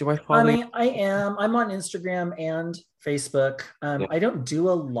 Do I follow you? I am. I'm on Instagram and Facebook. I don't do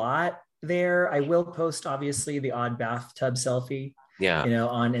a lot there. I will post, obviously, the odd bathtub selfie,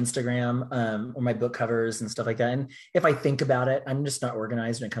 on Instagram, or my book covers and stuff like that. And if I think about it, I'm just not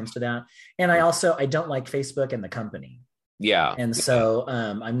organized when it comes to that. And I don't like Facebook and the company. Yeah. And so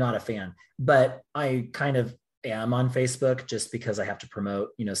I'm not a fan, but I kind of am on Facebook just because I have to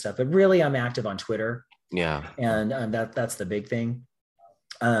promote, stuff. But really, I'm active on Twitter. Yeah. And that's the big thing.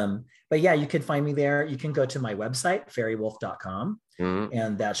 But yeah, you could find me there. You can go to my website, faerywolf.com,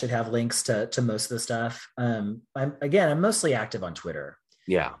 and that should have links to most of the stuff. I'm mostly active on Twitter.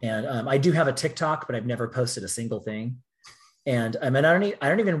 Yeah. And I do have a TikTok, but I've never posted a single thing. And I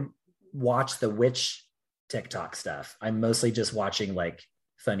don't even watch the witch TikTok stuff. I'm mostly just watching like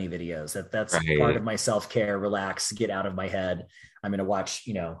funny videos. That's right. Part of my self-care, relax, get out of my head. I'm going to watch,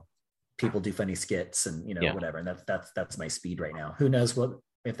 people do funny skits and whatever, and that's my speed right now. Who knows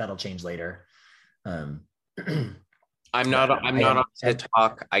if that'll change later. I'm not on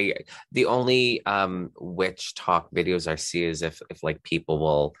TikTok. The only witch talk videos I see is if like people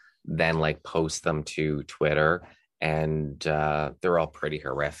will then like post them to Twitter, and they're all pretty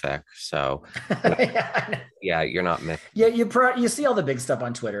horrific. So yeah, you're not missing. Yeah, you see all the big stuff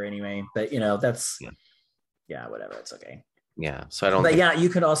on Twitter anyway, but that's whatever, it's okay. Yeah. So I don't. But you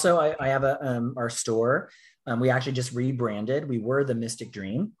can also. I have our store. We actually just rebranded. We were the Mystic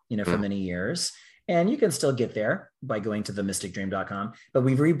Dream, for many years, and you can still get there by going to themysticdream.com. But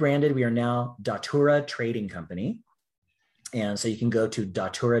we've rebranded. We are now Datura Trading Company, and so you can go to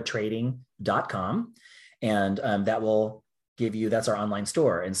daturatrading.com, and that will give you. That's our online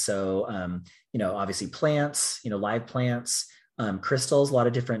store, and so obviously plants, live plants. Crystals, a lot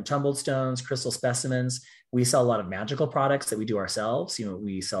of different tumbled stones, crystal specimens. We sell a lot of magical products that we do ourselves.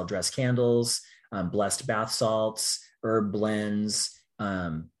 We sell dress candles, blessed bath salts, herb blends,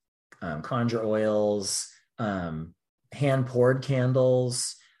 conjure oils, hand poured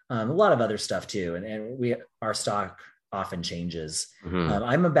candles, a lot of other stuff too. And our stock often changes.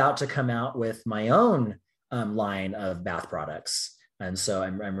 I'm about to come out with my own line of bath products. And so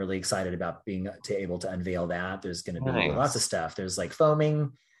I'm really excited about being able to unveil that. There's going to be lots of stuff. There's like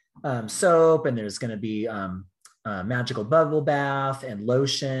foaming soap, and there's going to be magical bubble bath and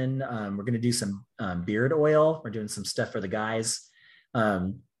lotion. We're going to do some beard oil. We're doing some stuff for the guys.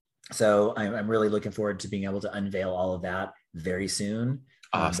 So I'm really looking forward to being able to unveil all of that very soon.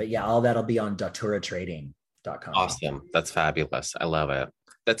 Awesome. But all that'll be on Datura Trading. Awesome. That's fabulous. I love it.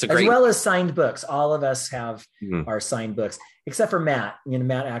 That's a as great, well as signed books. All of us have Mhm. our signed books, except for Matt.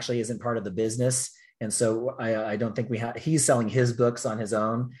 Matt actually isn't part of the business. And so I don't think he's selling his books on his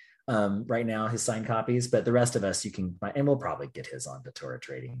own right now, his signed copies, but the rest of us you can find, and we'll probably get his on Datura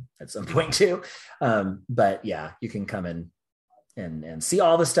Trading at some point too. But yeah, you can come in and see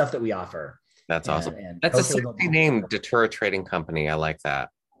all the stuff that we offer. That's awesome. And That's a sexy name, Datura Trading Company. I like that.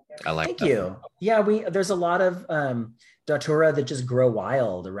 Thank you. Yeah, there's a lot of Datura that just grow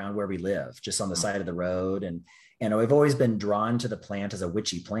wild around where we live, just on the side of the road. And I've always been drawn to the plant as a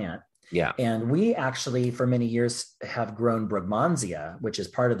witchy plant. Yeah. And we actually, for many years, have grown Brugmansia, which is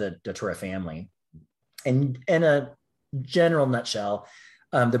part of the Datura family. And in a general nutshell,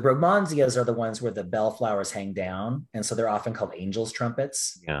 the Brugmansias are the ones where the bellflowers hang down. And so they're often called angels'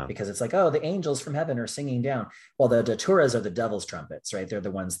 trumpets, because it's like, oh, the angels from heaven are singing down. Well, the Daturas are the devil's trumpets, right? They're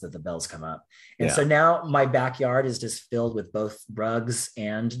the ones that the bells come up. And so now my backyard is just filled with both Brugs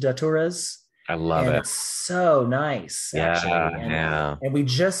and Daturas. I love it. It's so nice, actually. And we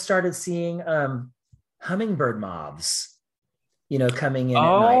just started seeing hummingbird moths, coming in at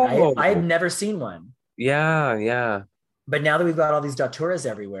night. I had never seen one. Yeah. But now that we've got all these Daturas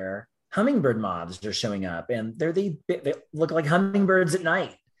everywhere, hummingbird moths are showing up, and they look like hummingbirds at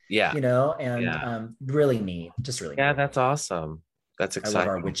night. Yeah. Really neat. Just really neat. That's awesome. That's exciting. I love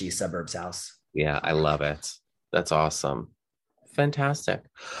our witchy suburbs house. Yeah, I love it. That's awesome. Fantastic.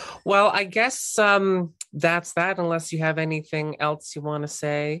 Well, I guess that's that, unless you have anything else you want to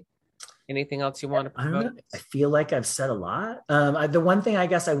say. Anything else you want to promote? I don't know. I feel like I've said a lot. The one thing I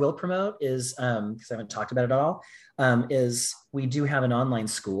guess I will promote is, because I haven't talked about it at all, is we do have an online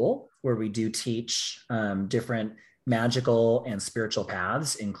school where we do teach different magical and spiritual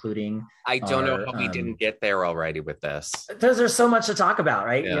paths, including I don't know how we didn't get there already with this. There's so much to talk about,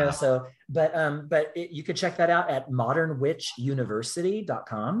 right? But you could check that out at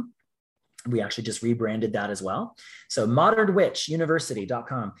modernwitchuniversity.com. We actually just rebranded that as well. So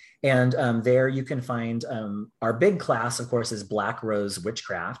modernwitchuniversity.com. And there you can find our big class, of course, is Black Rose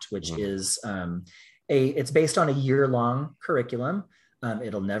Witchcraft, which is it's based on a year-long curriculum.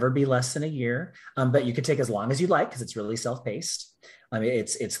 It'll never be less than a year, but you can take as long as you like because it's really self-paced.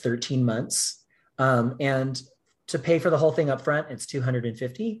 It's 13 months. And to pay for the whole thing up front, it's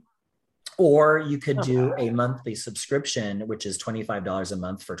 $250. Or you could do a monthly subscription, which is $25 a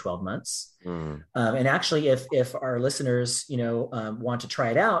month for 12 months. And actually, if our listeners, want to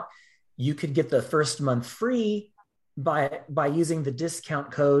try it out, you could get the first month free by using the discount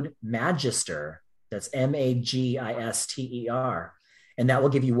code Magister. That's MAGISTER. And that will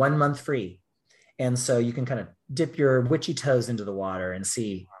give you 1 month free. And so you can kind of dip your witchy toes into the water and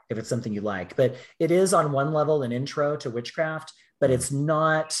see if it's something you like. But it is on one level an intro to witchcraft, but it's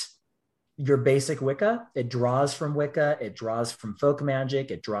not your basic Wicca. It draws from Wicca. It draws from folk magic.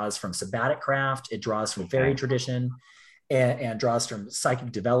 It draws from sabbatic craft. It draws from fairy tradition and draws from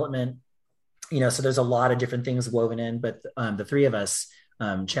psychic development. So there's a lot of different things woven in, but the three of us,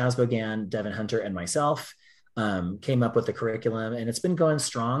 Chaz Bogan, Devin Hunter, and myself, came up with the curriculum, and it's been going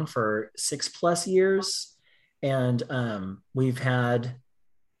strong for 6+ years. And we've had,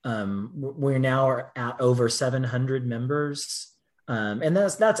 we're now at over 700 members. And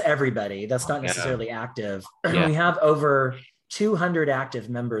that's everybody. That's not necessarily active. We have over 200 active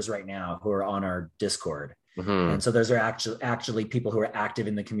members right now who are on our Discord. And so those are actually people who are active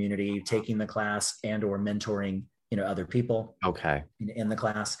in the community, taking the class and or mentoring, other people in the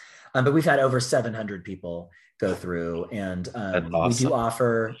class. But we've had over 700 people go through, and awesome. We do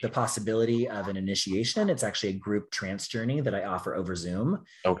offer the possibility of an initiation. It's actually a group trance journey that I offer over Zoom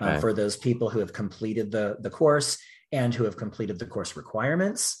for those people who have completed the course and who have completed the course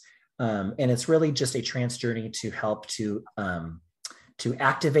requirements. And it's really just a trance journey to help to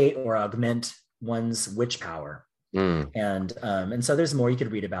activate or augment one's witch power. And so there's more you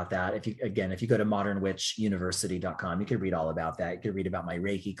could read about that. If you go to modernwitchuniversity.com, you could read all about that. You could read about my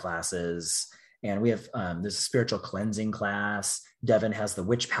Reiki classes. And we have, there's a spiritual cleansing class. Devin has the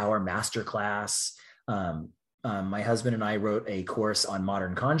witch power master class. My husband and I wrote a course on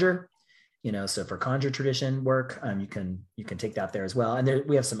modern conjure. So for conjure tradition work, you can take that there as well. And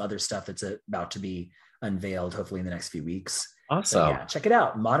we have some other stuff that's about to be unveiled, hopefully in the next few weeks. Awesome. So check it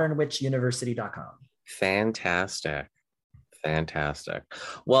out, modernwitchuniversity.com. Fantastic.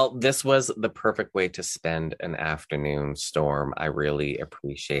 Well, this was the perfect way to spend an afternoon, Storm. I really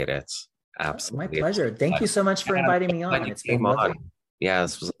appreciate it. Absolutely. My pleasure. Thank you so much for inviting me on. It's been lovely. Yeah,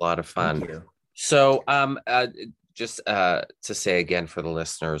 this was a lot of fun. Thank you. So, just to say again for the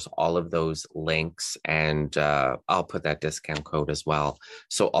listeners, all of those links, and I'll put that discount code as well.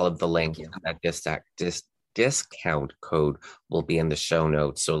 So all of the links, that discount code will be in the show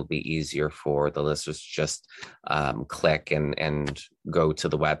notes, so it'll be easier for the listeners to just click and go to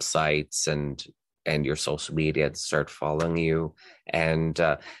the websites and your social media and start following you. And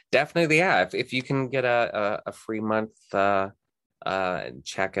definitely, yeah, if you can get a free month,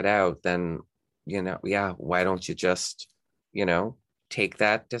 check it out, then, yeah, why don't you just, take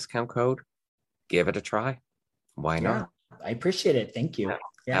that discount code, give it a try. Why not? I appreciate it. Thank you.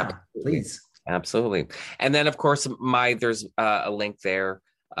 Yeah, please. Absolutely. And then, of course, there's a link there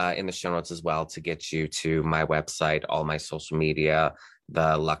in the show notes as well to get you to my website, all my social media,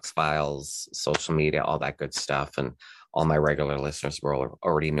 the Lux Files social media, all that good stuff. And all my regular listeners will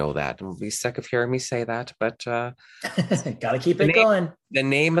already know that and will be sick of hearing me say that. But gotta keep it going. The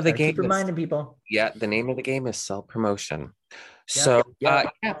name of the game. Keep reminding people. Yeah, the name of the game is self-promotion. So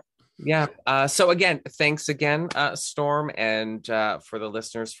so again, thanks again, Storm, and for the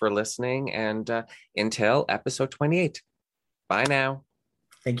listeners for listening, and until episode 28. Bye now.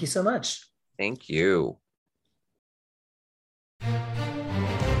 Thank you so much. Thank you.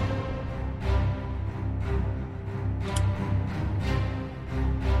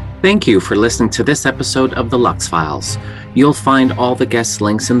 Thank you for listening to this episode of the Lux Files. You'll find all the guest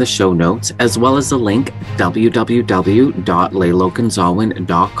links in the show notes, as well as the link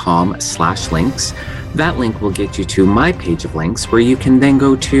www.leiloganzawin.com/links. That link will get you to my page of links, where you can then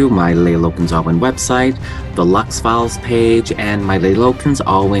go to my Leilo Gonzalwin website, the Lux Files page, and my Leilo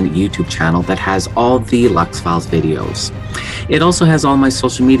Gonzalwin YouTube channel that has all the Lux Files videos. It also has all my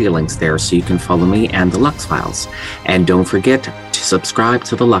social media links there, so you can follow me and the Lux Files. And don't forget to subscribe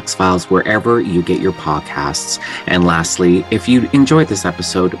to the Lux Files wherever you get your podcasts. And lastly, if you enjoyed this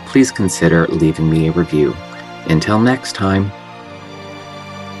episode, please consider leaving me a review. Until next time.